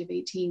the age of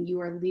 18,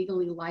 you are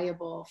legally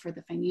liable for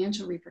the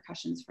financial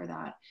repercussions for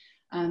that.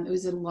 It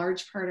was a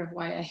large part of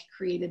why I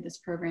created this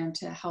program,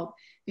 to help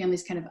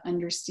families kind of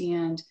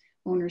understand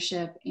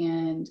ownership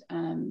and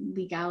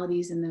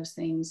legalities in those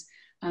things,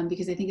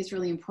 because I think it's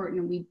really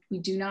important. We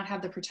do not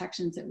have the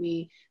protections that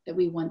we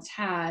once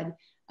had.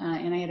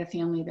 And I had a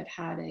family that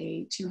had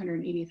a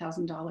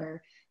 $280,000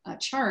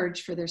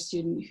 charge for their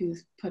student who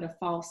put a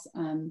false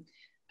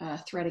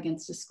threat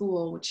against a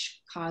school,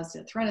 which caused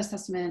a threat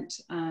assessment,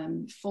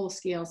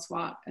 full-scale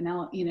SWAT,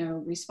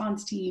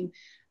 response team.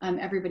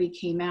 Everybody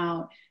came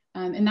out,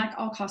 and that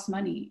all costs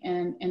money.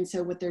 And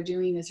so what they're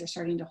doing is they're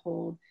starting to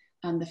hold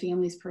the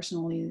families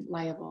personally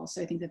liable.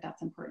 So I think that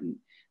that's important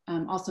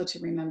also to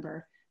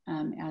remember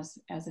as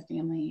a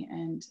family,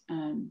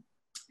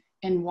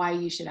 and why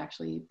you should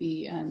actually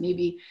be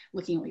maybe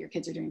looking at what your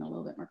kids are doing a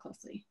little bit more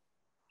closely.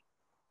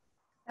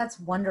 That's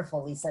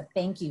wonderful, Lisa.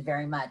 Thank you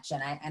very much.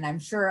 And I'm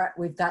sure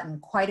we've gotten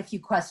quite a few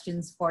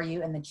questions for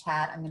you in the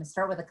chat. I'm going to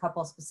start with a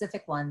couple of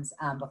specific ones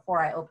before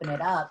I open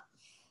it up.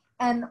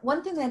 And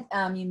one thing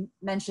that you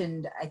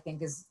mentioned, I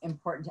think, is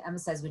important to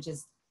emphasize, which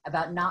is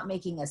about not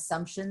making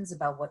assumptions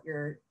about what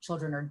your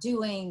children are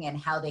doing and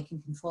how they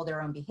can control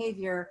their own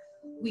behavior.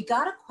 We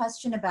got a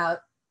question about,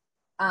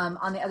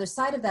 on the other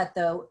side of that,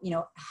 though,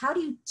 how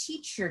do you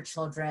teach your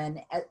children,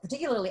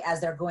 particularly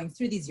as they're going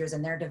through these years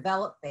and they're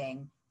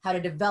developing, how to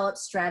develop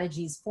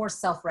strategies for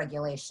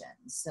self-regulation,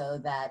 so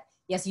that,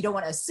 yes, you don't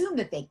want to assume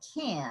that they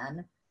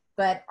can,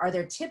 but are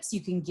there tips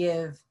you can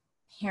give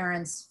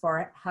parents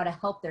for how to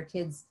help their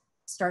kids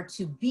start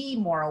to be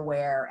more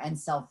aware and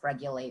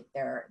self-regulate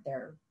their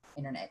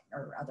internet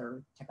or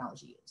other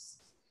technology use?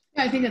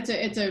 Yeah, I think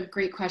it's a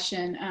great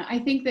question. I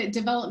think that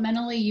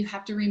developmentally, you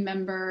have to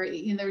remember,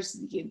 there's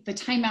the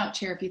timeout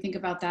chair. If you think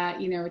about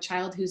that, a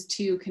child who's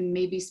 2 can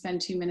maybe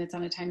spend 2 minutes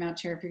on a timeout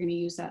chair if you're going to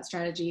use that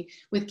strategy.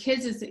 With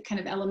kids, is kind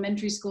of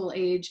elementary school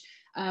age.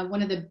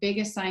 One of the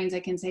biggest signs I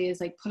can say is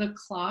like put a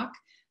clock,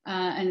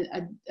 and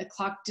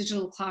a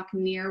digital clock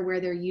near where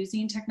they're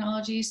using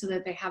technology, so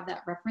that they have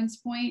that reference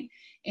point.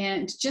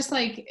 And just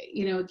like,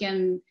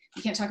 again,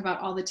 we can't talk about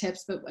all the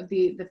tips, but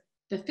the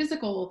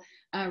physical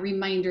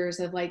reminders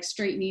of like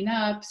straightening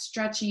up,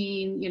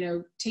 stretching,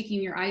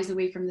 taking your eyes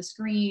away from the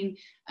screen,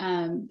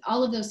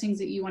 all of those things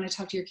that you want to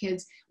talk to your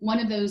kids. One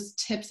of those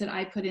tips that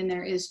I put in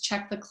there is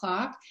check the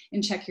clock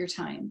and check your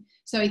time.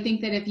 So I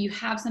think that if you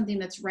have something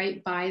that's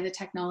right by the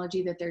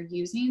technology that they're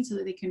using, so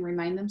that they can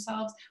remind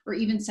themselves, or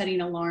even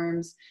setting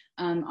alarms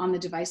on the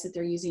device that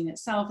they're using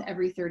itself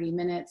every 30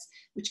 minutes,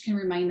 which can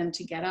remind them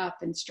to get up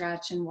and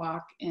stretch and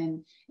walk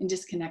and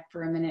disconnect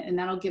for a minute. And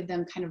that'll give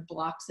them kind of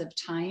blocks of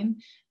time.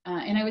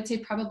 And I would say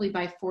probably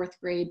by 4th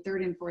grade,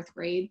 3rd and 4th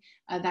grade,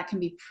 that can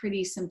be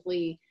pretty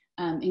simply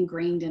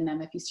ingrained in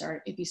them if you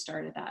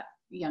start at that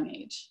young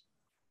age.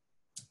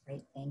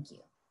 Great, thank you.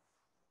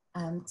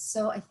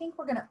 So I think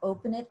we're going to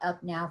open it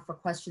up now for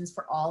questions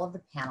for all of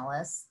the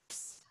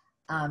panelists.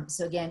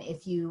 So again,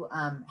 if you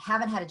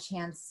haven't had a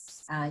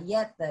chance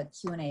yet, the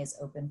Q&A is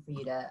open for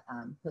you to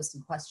post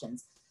some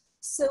questions.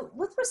 So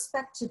with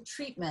respect to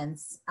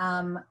treatments,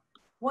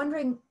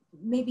 wondering,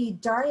 maybe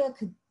Daria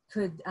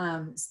could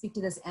speak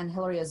to this, and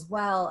Hillary as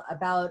well,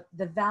 about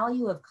the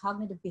value of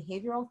cognitive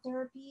behavioral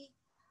therapy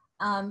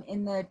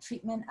in the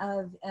treatment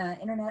of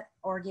internet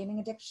or gaming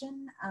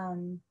addiction.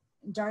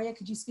 Daria,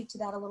 could you speak to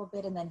that a little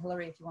bit? And then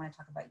Hillary, if you want to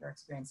talk about your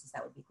experiences,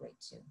 that would be great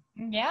too.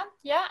 Yeah,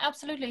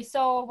 absolutely.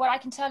 So what I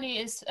can tell you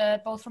is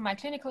both from my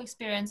clinical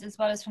experience as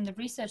well as from the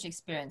research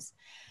experience.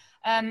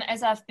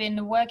 As I've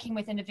been working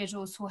with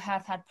individuals who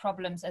have had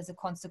problems as a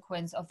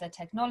consequence of their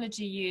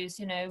technology use,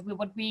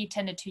 what we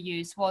tended to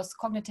use was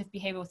cognitive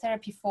behavioral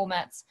therapy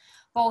formats,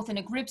 both in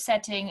a group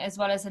setting as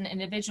well as an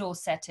individual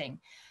setting,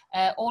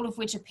 all of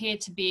which appear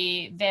to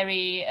be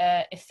very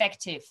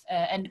effective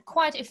and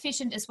quite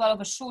efficient as well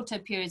over shorter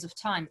periods of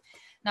time.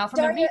 Now,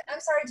 from Daria, I'm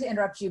sorry to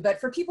interrupt you, but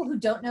for people who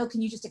don't know,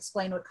 can you just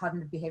explain what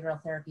cognitive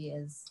behavioral therapy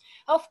is?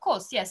 Of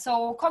course, yes.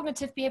 So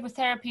cognitive behavioral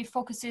therapy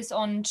focuses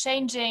on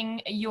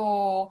changing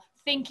your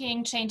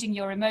thinking, changing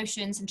your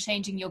emotions, and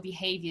changing your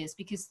behaviors,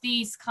 because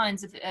these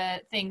kinds of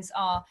things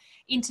are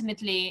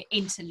intimately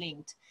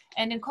interlinked.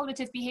 And in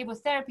cognitive behavioral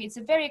therapy, it's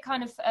a very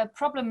kind of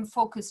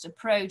problem-focused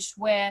approach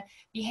where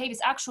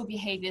actual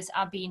behaviors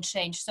are being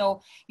changed.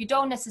 So you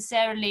don't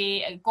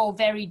necessarily go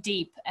very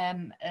deep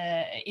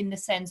in the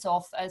sense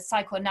of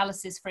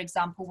psychoanalysis, for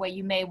example, where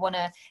you may want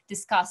to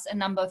discuss a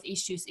number of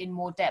issues in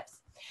more depth.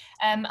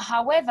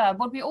 However,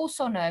 what we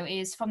also know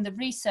is from the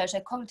research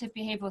that cognitive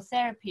behavioral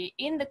therapy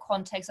in the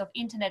context of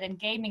internet and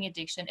gaming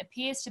addiction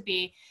appears to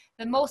be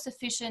the most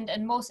efficient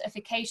and most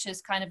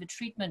efficacious kind of a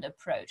treatment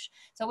approach.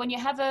 So when you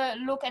have a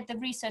look at the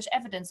research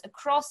evidence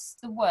across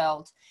the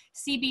world,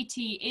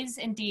 CBT is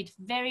indeed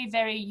very,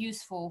 very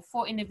useful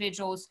for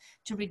individuals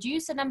to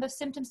reduce the number of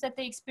symptoms that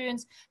they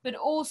experience, but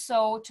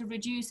also to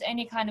reduce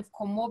any kind of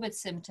comorbid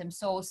symptoms,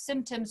 so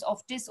symptoms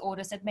of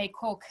disorders that may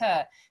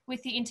co-occur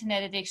with the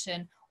internet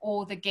addiction,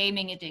 or the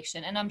gaming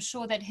addiction. And I'm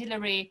sure that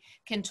Hilary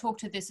can talk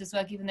to this as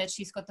well, given that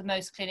she's got the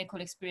most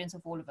clinical experience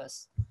of all of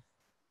us.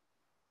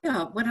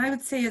 Yeah, what I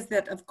would say is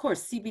that, of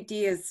course,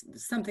 CBT is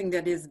something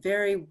that is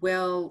very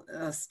well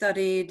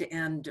studied,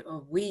 and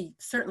we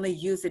certainly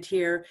use it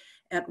here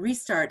at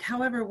Restart.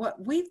 However, what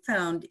we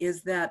found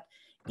is that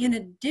in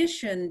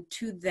addition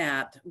to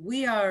that,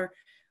 we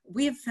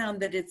have found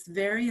that it's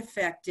very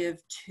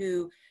effective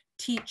to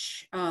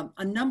teach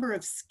a number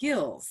of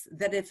skills,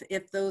 that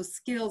if those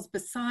skills,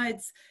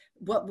 besides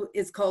what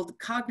is called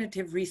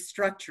cognitive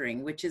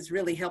restructuring, which is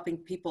really helping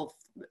people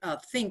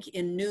think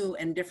in new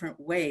and different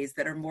ways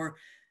that are more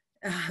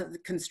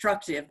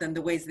constructive than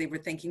the ways they were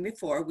thinking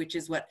before, which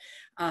is what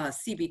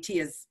CBT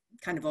is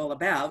kind of all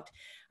about.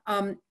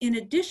 In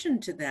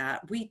addition to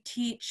that, we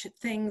teach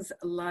things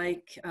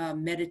like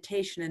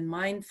meditation and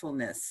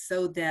mindfulness,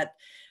 so that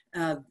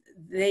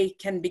they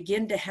can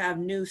begin to have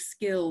new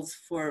skills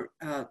for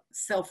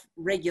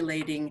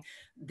self-regulating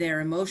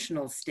their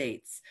emotional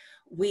states.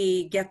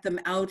 We get them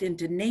out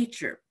into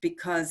nature,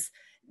 because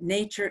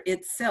nature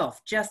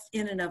itself, just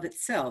in and of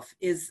itself,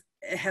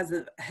 has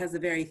a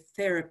very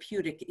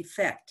therapeutic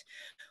effect.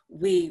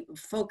 We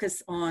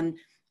focus on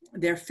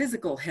their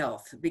physical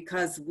health,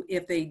 because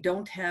if they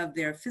don't have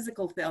their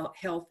physical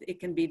health, it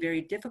can be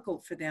very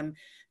difficult for them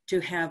to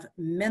have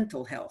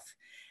mental health.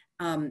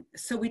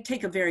 So we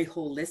take a very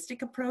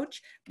holistic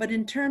approach, but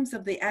in terms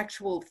of the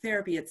actual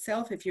therapy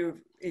itself, if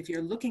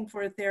you're looking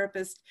for a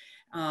therapist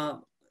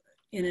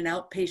in an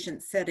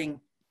outpatient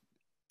setting,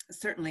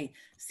 certainly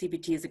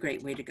CBT is a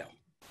great way to go.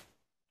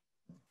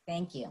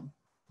 Thank you.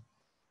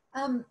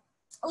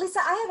 Lisa,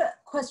 I had a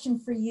question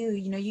for you.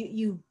 You know,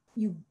 you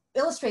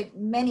illustrate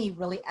many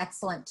really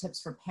excellent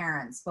tips for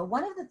parents, but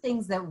one of the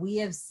things that we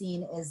have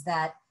seen is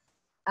that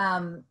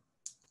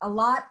a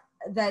lot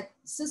that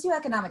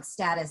socioeconomic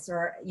status,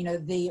 or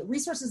the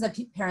resources that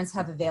parents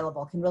have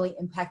available, can really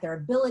impact their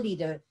ability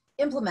to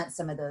implement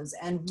some of those.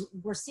 And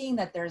we're seeing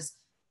that there's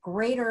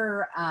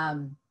greater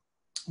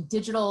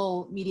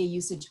digital media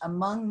usage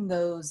among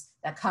those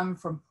that come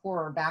from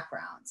poorer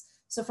backgrounds.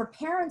 So for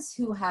parents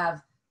who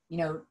have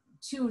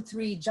 2 or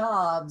 3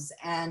 jobs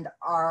and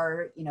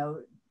are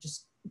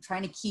just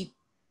trying to keep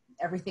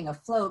everything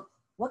afloat,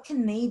 what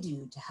can they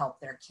do to help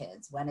their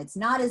kids when it's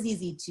not as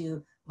easy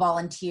to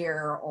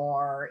volunteer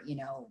or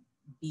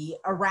be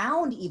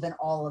around even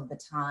all of the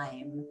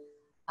time?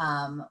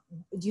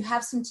 Do you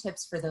have some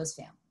tips for those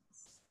families?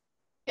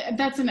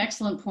 That's an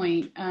excellent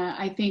point.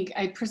 I think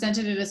I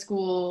presented at a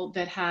school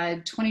that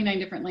had 29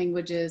 different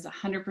languages,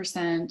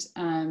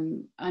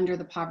 100% under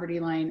the poverty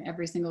line,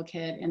 every single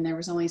kid, and there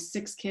was only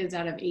 6 kids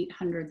out of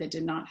 800 that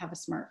did not have a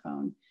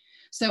smartphone.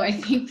 So I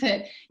think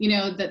that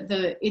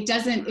it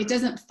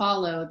doesn't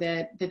follow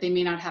that they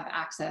may not have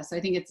access. So I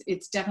think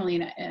it's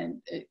definitely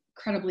an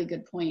incredibly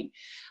good point.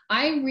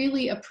 I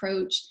really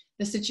approach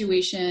the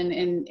situation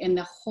and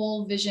the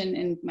whole vision,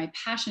 and my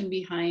passion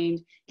behind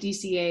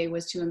DCA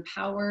was to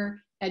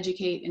empower,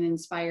 educate, and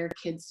inspire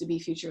kids to be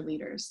future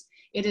leaders.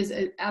 It is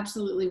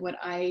absolutely what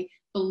I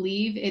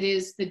believe. It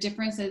is the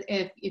difference that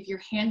if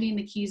you're handing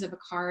the keys of a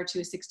car to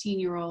a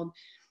 16-year-old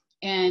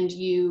and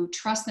you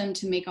trust them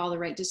to make all the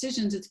right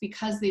decisions, it's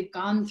because they've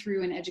gone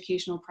through an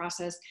educational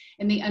process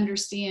and they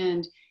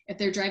understand if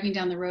they're driving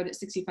down the road at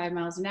 65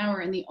 miles an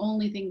hour and the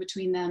only thing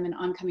between them and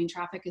oncoming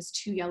traffic is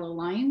 2 yellow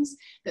lines,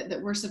 that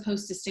we're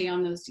supposed to stay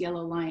on those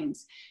yellow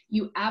lines.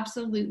 You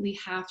absolutely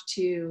have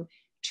to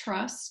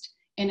trust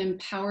and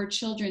empower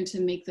children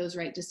to make those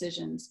right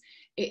decisions.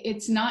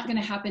 It's not going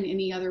to happen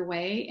any other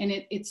way. And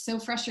it's so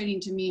frustrating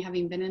to me,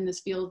 having been in this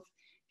field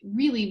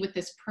really with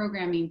this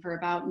programming for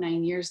about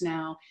 9 years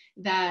now,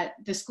 that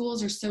the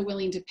schools are so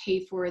willing to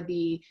pay for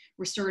the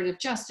restorative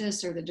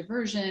justice or the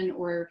diversion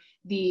or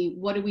the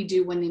what do we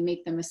do when they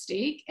make the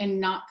mistake,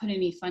 and not put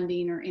any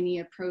funding or any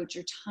approach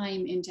or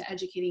time into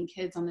educating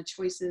kids on the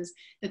choices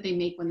that they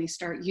make when they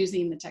start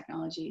using the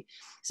technology.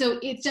 So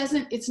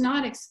it's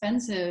not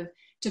expensive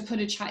to put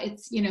a child,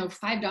 it's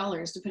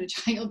 $5 to put a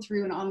child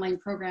through an online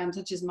program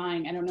such as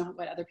mine. I don't know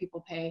what other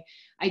people pay.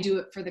 I do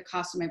it for the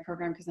cost of my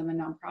program because I'm a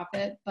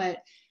nonprofit, but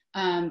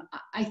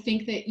I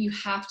think that you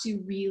have to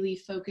really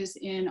focus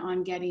in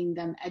on getting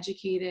them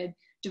educated,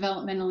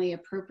 developmentally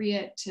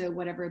appropriate to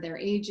whatever their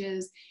age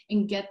is,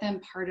 and get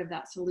them part of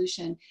that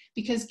solution,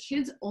 because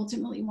kids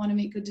ultimately want to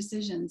make good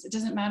decisions. It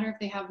doesn't matter if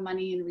they have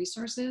money and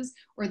resources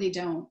or they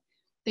don't.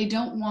 They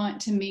don't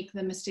want to make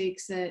the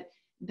mistakes that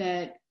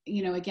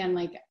again,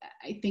 like,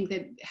 I think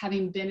that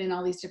having been in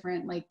all these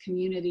different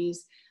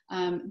communities,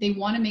 they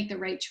want to make the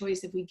right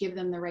choice if we give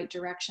them the right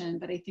direction.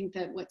 But I think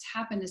that what's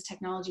happened is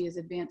technology has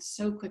advanced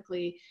so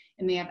quickly,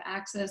 and they have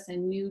access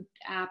and new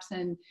apps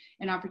and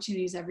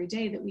opportunities every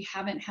day, that we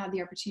haven't had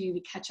the opportunity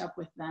to catch up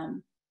with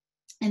them.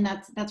 And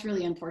that's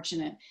really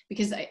unfortunate,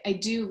 because I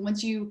do,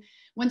 once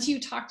you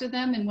talk to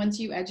them and once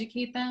you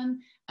educate them,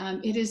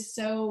 it is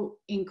so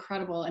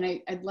incredible.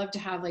 And I'd love to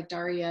have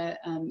Daria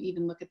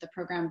even look at the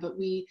program, but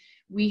we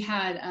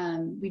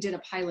did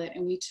a pilot,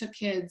 and we took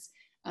kids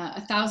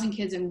 1,000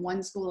 kids in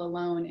one school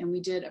alone, and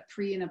we did a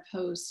pre and a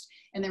post,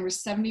 and there were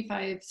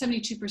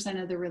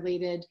 72% of the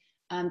related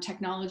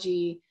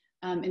technology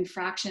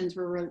infractions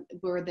were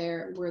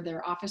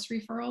their office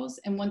referrals.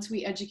 And once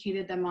we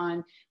educated them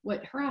on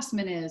what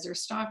harassment is, or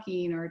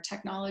stalking, or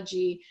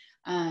technology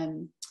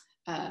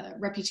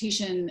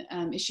reputation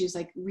issues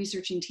like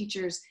researching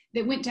teachers,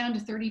 that went down to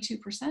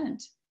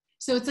 32%.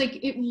 So it's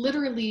like, it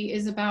literally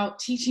is about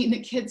teaching the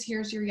kids,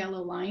 here's your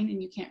yellow line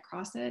and you can't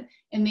cross it,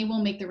 and they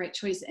will make the right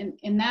choice.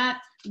 And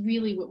that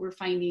really what we're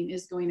finding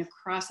is going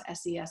across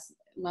SES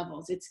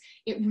levels. It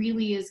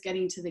really is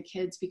getting to the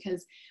kids,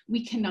 because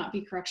we cannot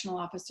be correctional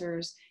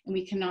officers and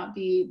we cannot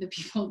be the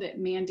people that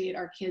mandate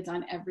our kids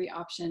on every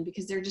option,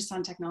 because they're just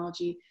on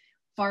technology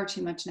far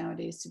too much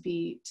nowadays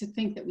to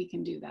think that we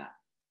can do that.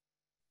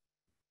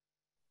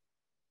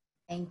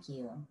 Thank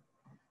you.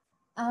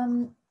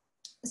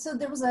 So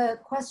there was a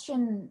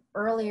question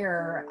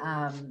earlier,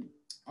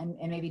 and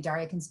maybe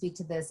Daria can speak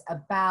to this,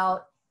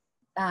 about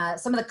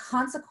some of the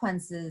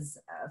consequences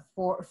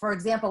for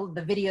example,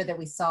 the video that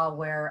we saw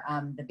where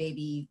the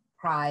baby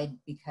cried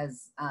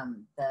because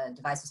the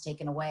device was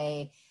taken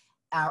away,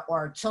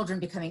 or children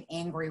becoming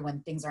angry when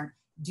things aren't.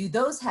 Do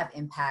those have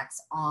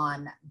impacts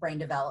on brain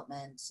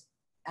development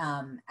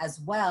as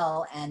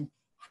well? And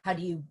how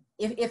do you,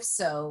 if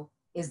so,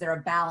 is there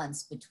a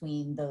balance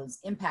between those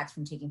impacts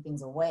from taking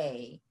things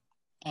away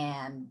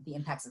and the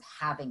impacts of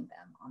having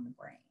them on the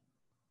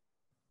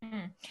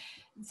brain?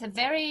 It's a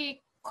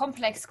very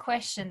complex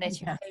question that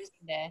you're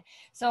posing there.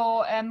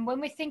 So when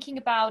we're thinking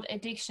about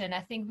addiction,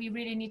 I think we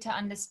really need to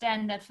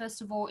understand that,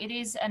 first of all, it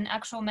is an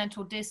actual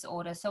mental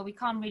disorder, so we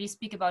can't really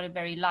speak about it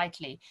very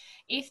lightly.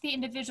 If the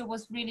individual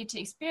was really to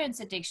experience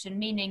addiction,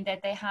 meaning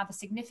that they have a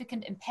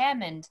significant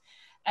impairment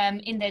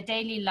in their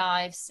daily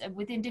lives,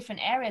 within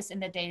different areas in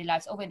their daily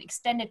lives over an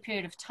extended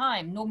period of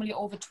time, normally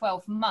over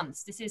 12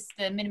 months. This is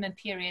the minimum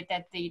period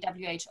that the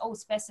WHO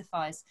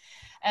specifies.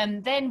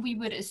 Then we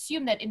would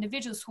assume that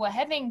individuals who are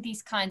having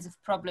these kinds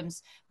of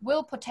problems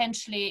will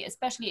potentially,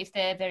 especially if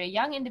they're very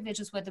young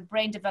individuals where the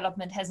brain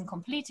development hasn't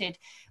completed,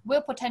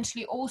 will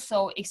potentially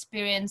also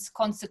experience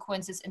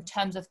consequences in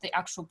terms of the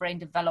actual brain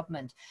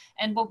development.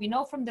 And what we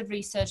know from the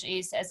research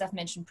is, as I've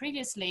mentioned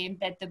previously,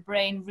 that the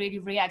brain really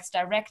reacts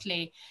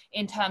directly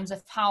in terms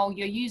of how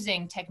you're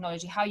using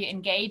technology, how you're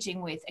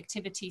engaging with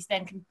activities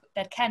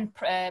that can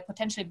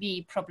potentially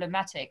be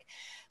problematic.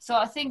 So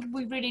I think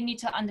we really need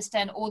to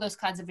understand all those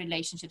kinds of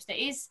relationships. There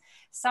is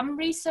some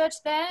research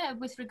there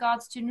with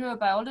regards to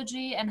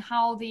neurobiology and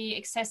how the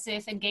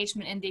excessive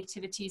engagement in the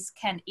activities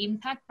can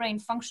impact brain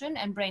function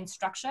and brain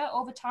structure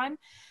over time.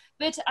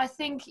 But I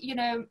think, you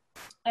know,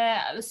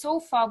 so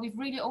far we've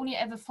really only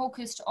ever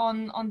focused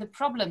on the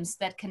problems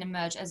that can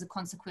emerge as a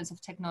consequence of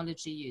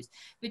technology use.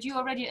 But you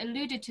already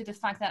alluded to the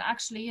fact that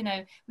actually, you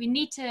know, we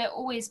need to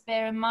always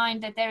bear in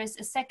mind that there is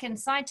a second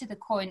side to the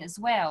coin as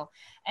well.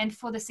 And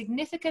for the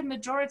significant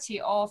majority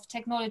of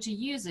technology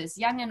users,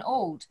 young and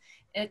old,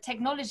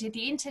 technology,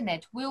 the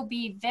internet, will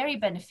be very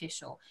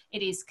beneficial.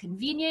 It is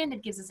convenient,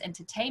 it gives us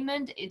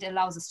entertainment, it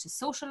allows us to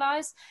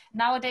socialize.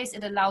 Nowadays,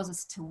 it allows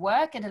us to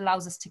work, it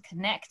allows us to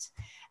connect.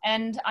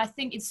 And I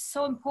think it's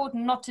so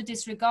important not to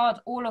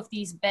disregard all of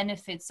these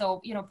benefits. So,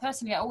 you know,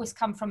 personally, I always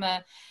come from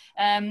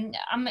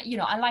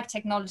I like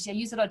technology. I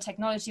use a lot of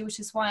technology, which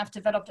is why I've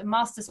developed a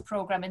master's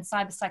program in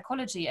cyber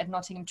psychology at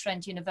Nottingham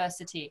Trent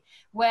University,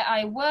 where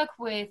I work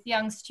with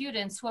young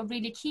students who are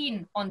really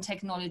keen on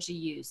technology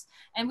use.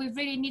 And we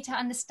really need to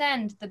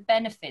understand the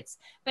benefits.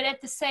 But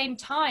at the same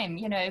time,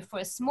 you know, for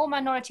a small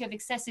minority of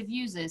excessive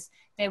users,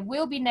 there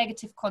will be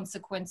negative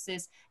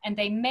consequences, and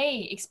they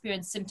may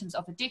experience symptoms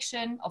of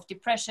addiction, of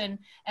depression,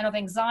 and of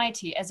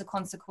anxiety as a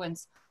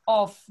consequence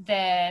of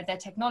their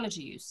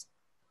technology use.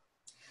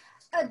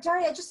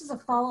 Daria, just as a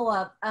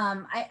follow-up,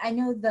 I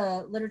know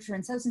the literature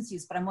in substance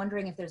use, but I'm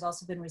wondering if there's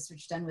also been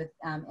research done with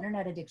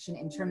internet addiction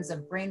in terms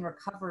of brain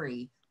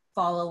recovery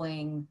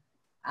following,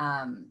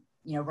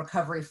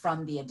 recovery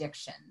from the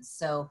addiction.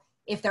 So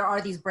if there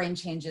are these brain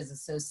changes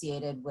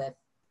associated with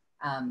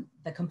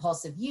the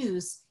compulsive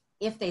use,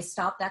 if they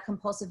stop that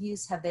compulsive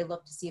use, have they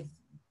looked to see if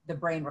the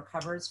brain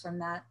recovers from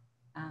that,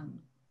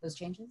 those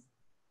changes?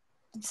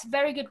 It's a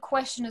very good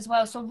question as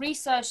well. So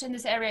research in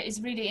this area is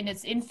really in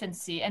its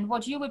infancy. And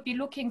what you would be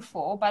looking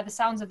for, by the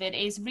sounds of it,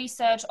 is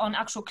research on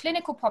actual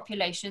clinical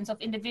populations of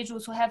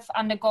individuals who have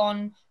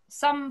undergone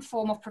some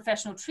form of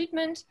professional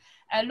treatment,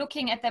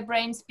 looking at their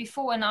brains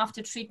before and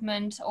after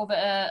treatment over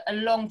a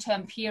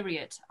long-term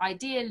period,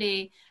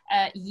 ideally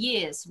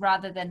years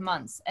rather than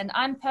months. And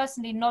I'm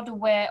personally not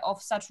aware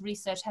of such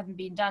research having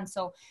been done.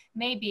 So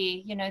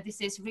maybe, you know,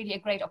 this is really a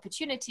great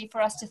opportunity for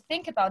us to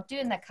think about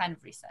doing that kind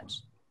of research.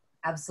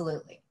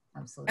 Absolutely.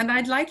 Absolutely. And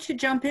I'd like to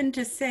jump in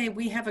to say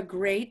we have a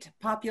great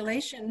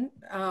population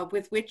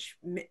with which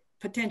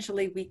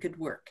potentially we could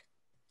work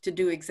to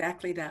do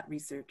exactly that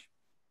research.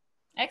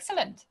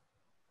 Excellent.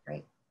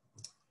 Great.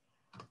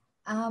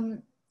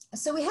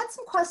 So we had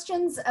some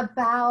questions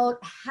about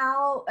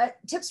how,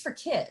 tips for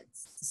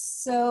kids.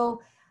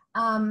 So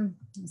let me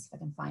see if I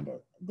can find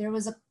it. There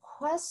was a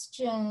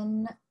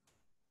question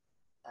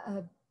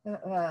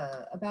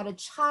about a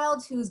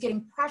child who's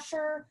getting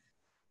pressure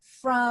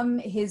from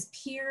his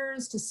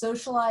peers to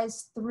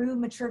socialize through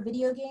mature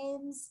video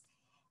games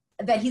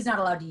that he's not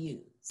allowed to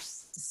use.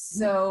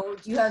 So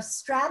do you have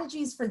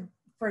strategies for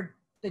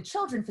the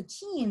children, for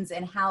teens,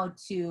 and how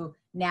to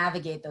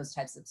navigate those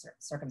types of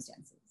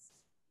circumstances?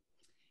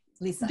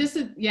 Lisa. This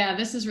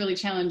is really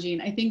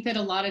challenging. I think that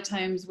a lot of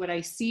times what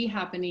I see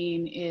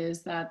happening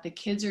is that the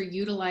kids are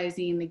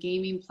utilizing the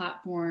gaming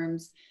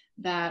platforms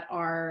that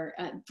are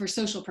for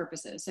social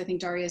purposes. So I think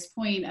Daria's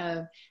point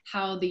of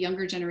how the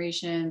younger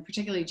generation,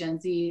 particularly Gen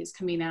Z, is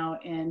coming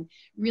out and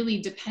really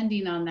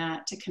depending on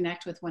that to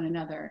connect with one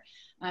another.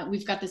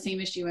 We've got the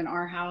same issue in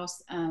our house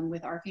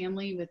with our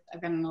family.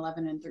 I've got an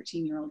 11 and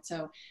 13-year-old.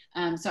 So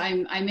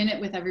I'm in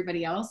it with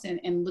everybody else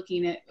and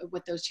looking at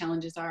what those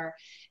challenges are.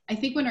 I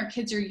think when our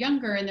kids are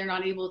younger and they're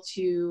not able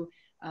to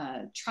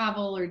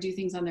travel or do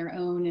things on their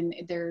own and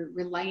they're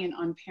reliant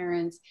on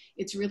parents,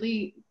 it's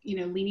really,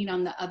 leaning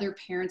on the other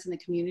parents in the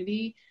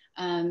community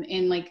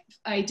and like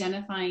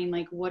identifying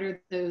like what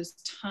are those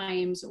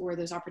times or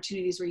those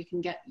opportunities where you can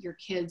get your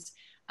kids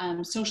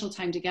social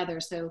time together.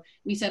 So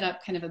we set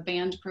up kind of a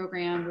band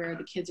program where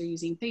the kids are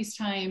using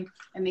FaceTime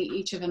and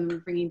each of them are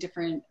bringing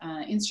different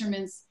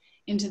instruments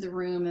into the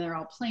room and they're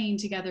all playing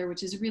together,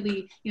 which is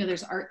really,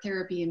 there's art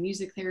therapy and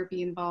music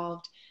therapy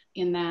involved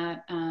in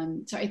that.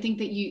 So I think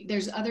that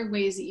there's other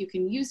ways that you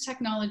can use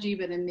technology,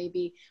 but in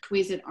maybe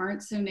ways that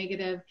aren't so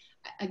negative.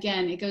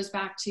 Again, it goes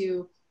back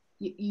to,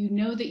 you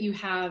know that you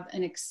have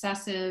an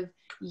excessive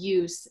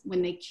use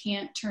when they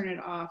can't turn it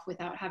off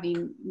without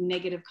having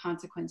negative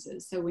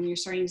consequences. So when you're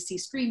starting to see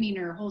screaming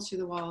or holes through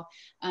the wall,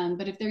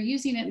 but if they're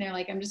using it and they're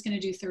like, I'm just going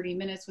to do 30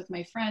 minutes with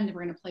my friend and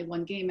we're going to play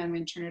one game, I'm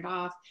going to turn it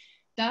off.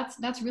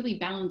 That's really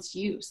balanced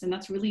use. And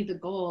that's really the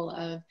goal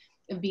of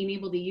being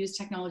able to use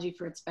technology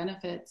for its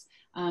benefits,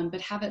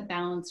 but have it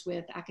balanced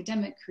with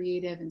academic,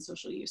 creative, and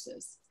social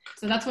uses.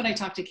 So that's what I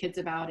talk to kids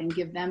about and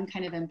give them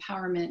kind of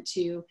empowerment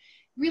to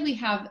really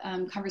have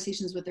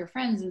conversations with their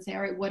friends and say,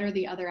 all right, what are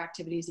the other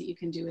activities that you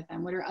can do with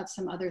them? What are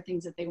some other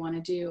things that they want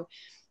to do?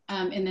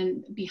 And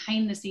then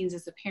behind the scenes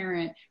as a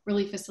parent,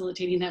 really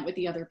facilitating that with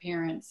the other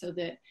parents so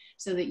that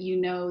that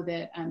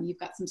you've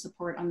got some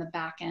support on the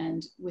back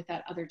end with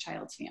that other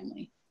child's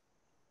family.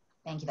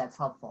 Thank you, that's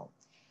helpful.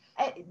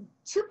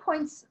 2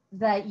 points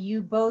that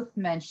you both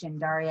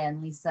mentioned, Daria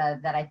and Lisa,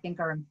 that I think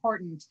are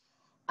important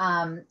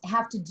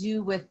have to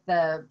do with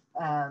the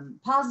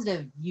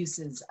positive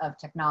uses of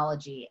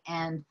technology.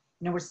 And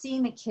we're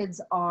seeing that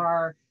kids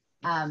are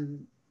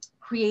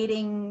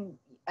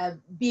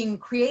being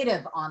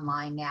creative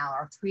online now,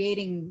 are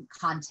creating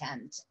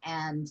content.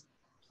 And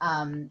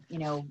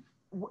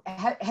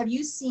have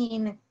you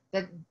seen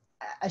that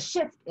a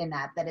shift in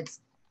that it's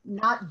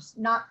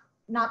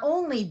not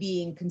only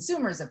being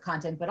consumers of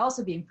content, but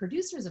also being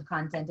producers of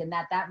content, and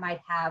that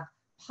might have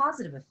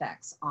positive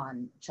effects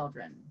on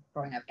children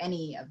growing up?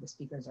 Any of the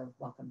speakers are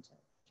welcome to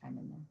chime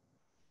in there.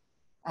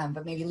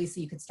 But maybe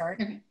Lisa, you could start.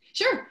 Okay.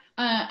 Sure.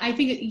 I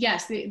think,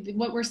 yes,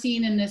 what we're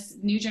seeing in this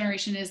new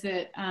generation is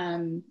that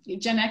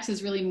Gen X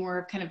is really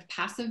more kind of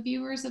passive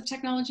viewers of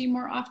technology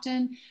more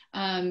often.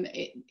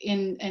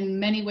 In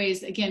many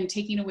ways, again,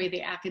 taking away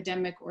the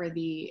academic or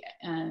the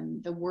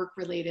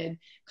work-related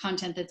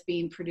content that's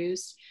being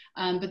produced.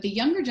 But the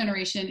younger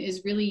generation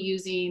is really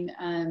using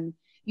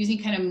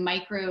kind of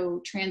micro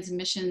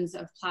transmissions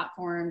of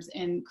platforms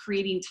and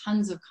creating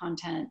tons of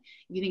content.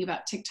 You think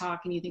about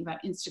TikTok and you think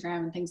about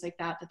Instagram and things like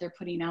that they're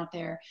putting out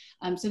there.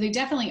 So they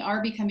definitely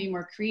are becoming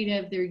more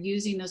creative. They're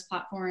using those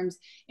platforms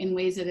in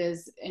ways that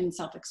is in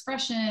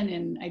self-expression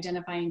and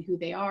identifying who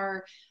they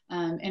are.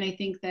 And I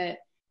think that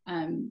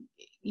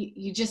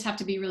you just have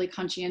to be really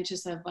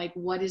conscientious of like,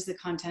 what is the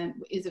content?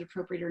 Is it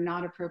appropriate or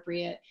not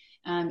appropriate?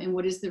 And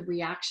what is the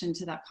reaction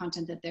to that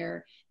content that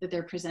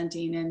they're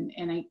presenting?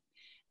 And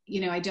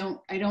I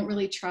don't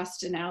really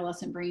trust an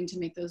adolescent brain to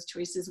make those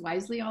choices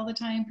wisely all the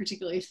time,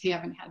 particularly if they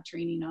haven't had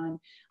training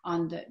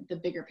on the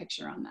bigger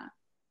picture on that.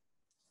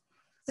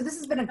 So this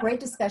has been a great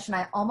discussion.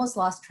 I almost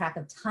lost track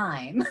of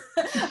time.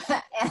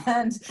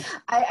 And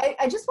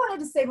I just wanted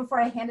to say before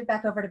I hand it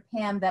back over to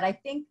Pam that I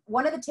think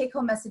one of the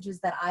take-home messages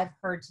that I've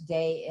heard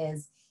today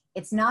is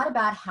it's not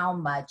about how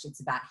much, it's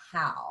about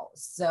how.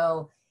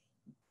 So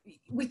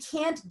we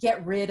can't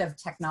get rid of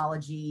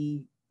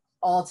technology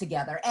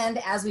altogether. And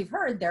as we've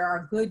heard, there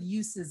are good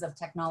uses of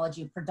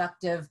technology,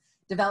 productive,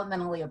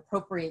 developmentally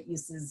appropriate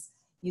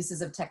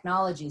uses of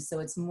technology. So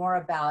it's more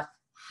about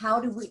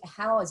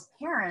how as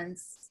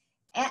parents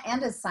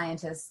and as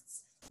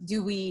scientists,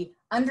 do we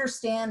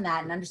understand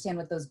that and understand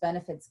what those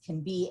benefits can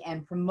be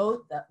and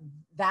promote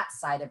that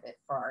side of it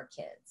for our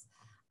kids.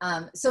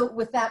 So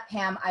with that,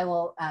 Pam, I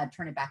will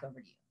turn it back over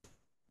to you.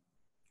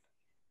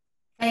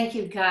 Thank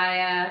you,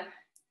 Gaya,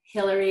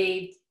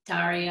 Hillary,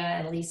 Daria,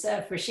 and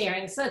Lisa for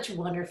sharing such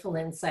wonderful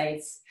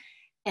insights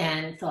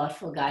and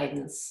thoughtful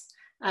guidance.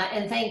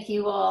 And thank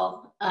you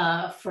all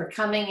for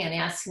coming and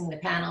asking the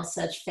panel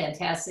such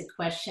fantastic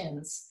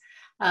questions.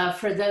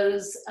 For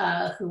those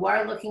who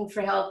are looking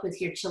for help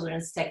with your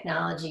children's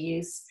technology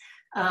use,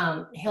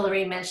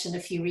 Hillary mentioned a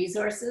few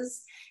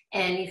resources,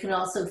 and you can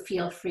also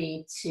feel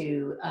free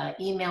to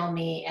email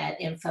me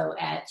at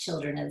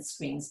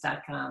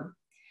info@childrenandscreens.com.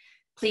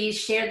 Please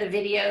share the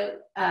video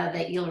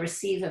that you'll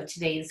receive of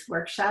today's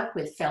workshop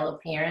with fellow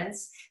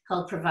parents,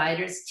 health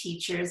providers,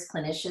 teachers,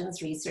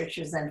 clinicians,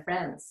 researchers, and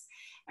friends.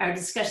 Our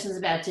discussions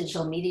about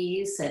digital media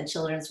use and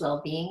children's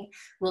well-being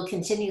will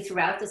continue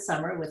throughout the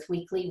summer with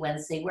weekly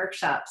Wednesday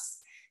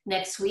workshops.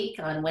 Next week,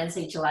 on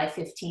Wednesday, July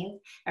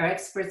 15th, our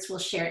experts will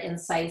share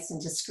insights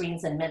into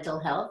screens and mental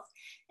health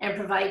and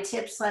provide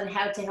tips on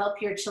how to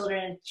help your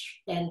children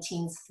and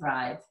teens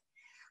thrive.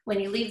 When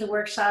you leave the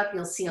workshop,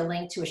 you'll see a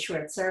link to a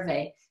short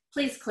survey.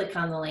 Please click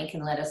on the link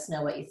and let us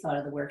know what you thought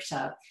of the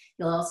workshop.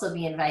 You'll also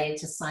be invited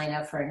to sign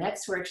up for our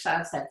next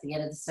workshops at the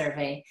end of the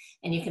survey,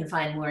 and you can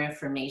find more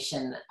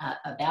information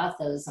about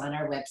those on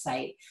our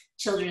website,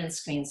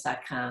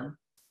 childrenandscreens.com.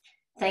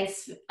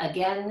 Thanks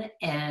again,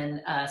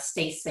 and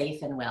stay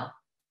safe and well.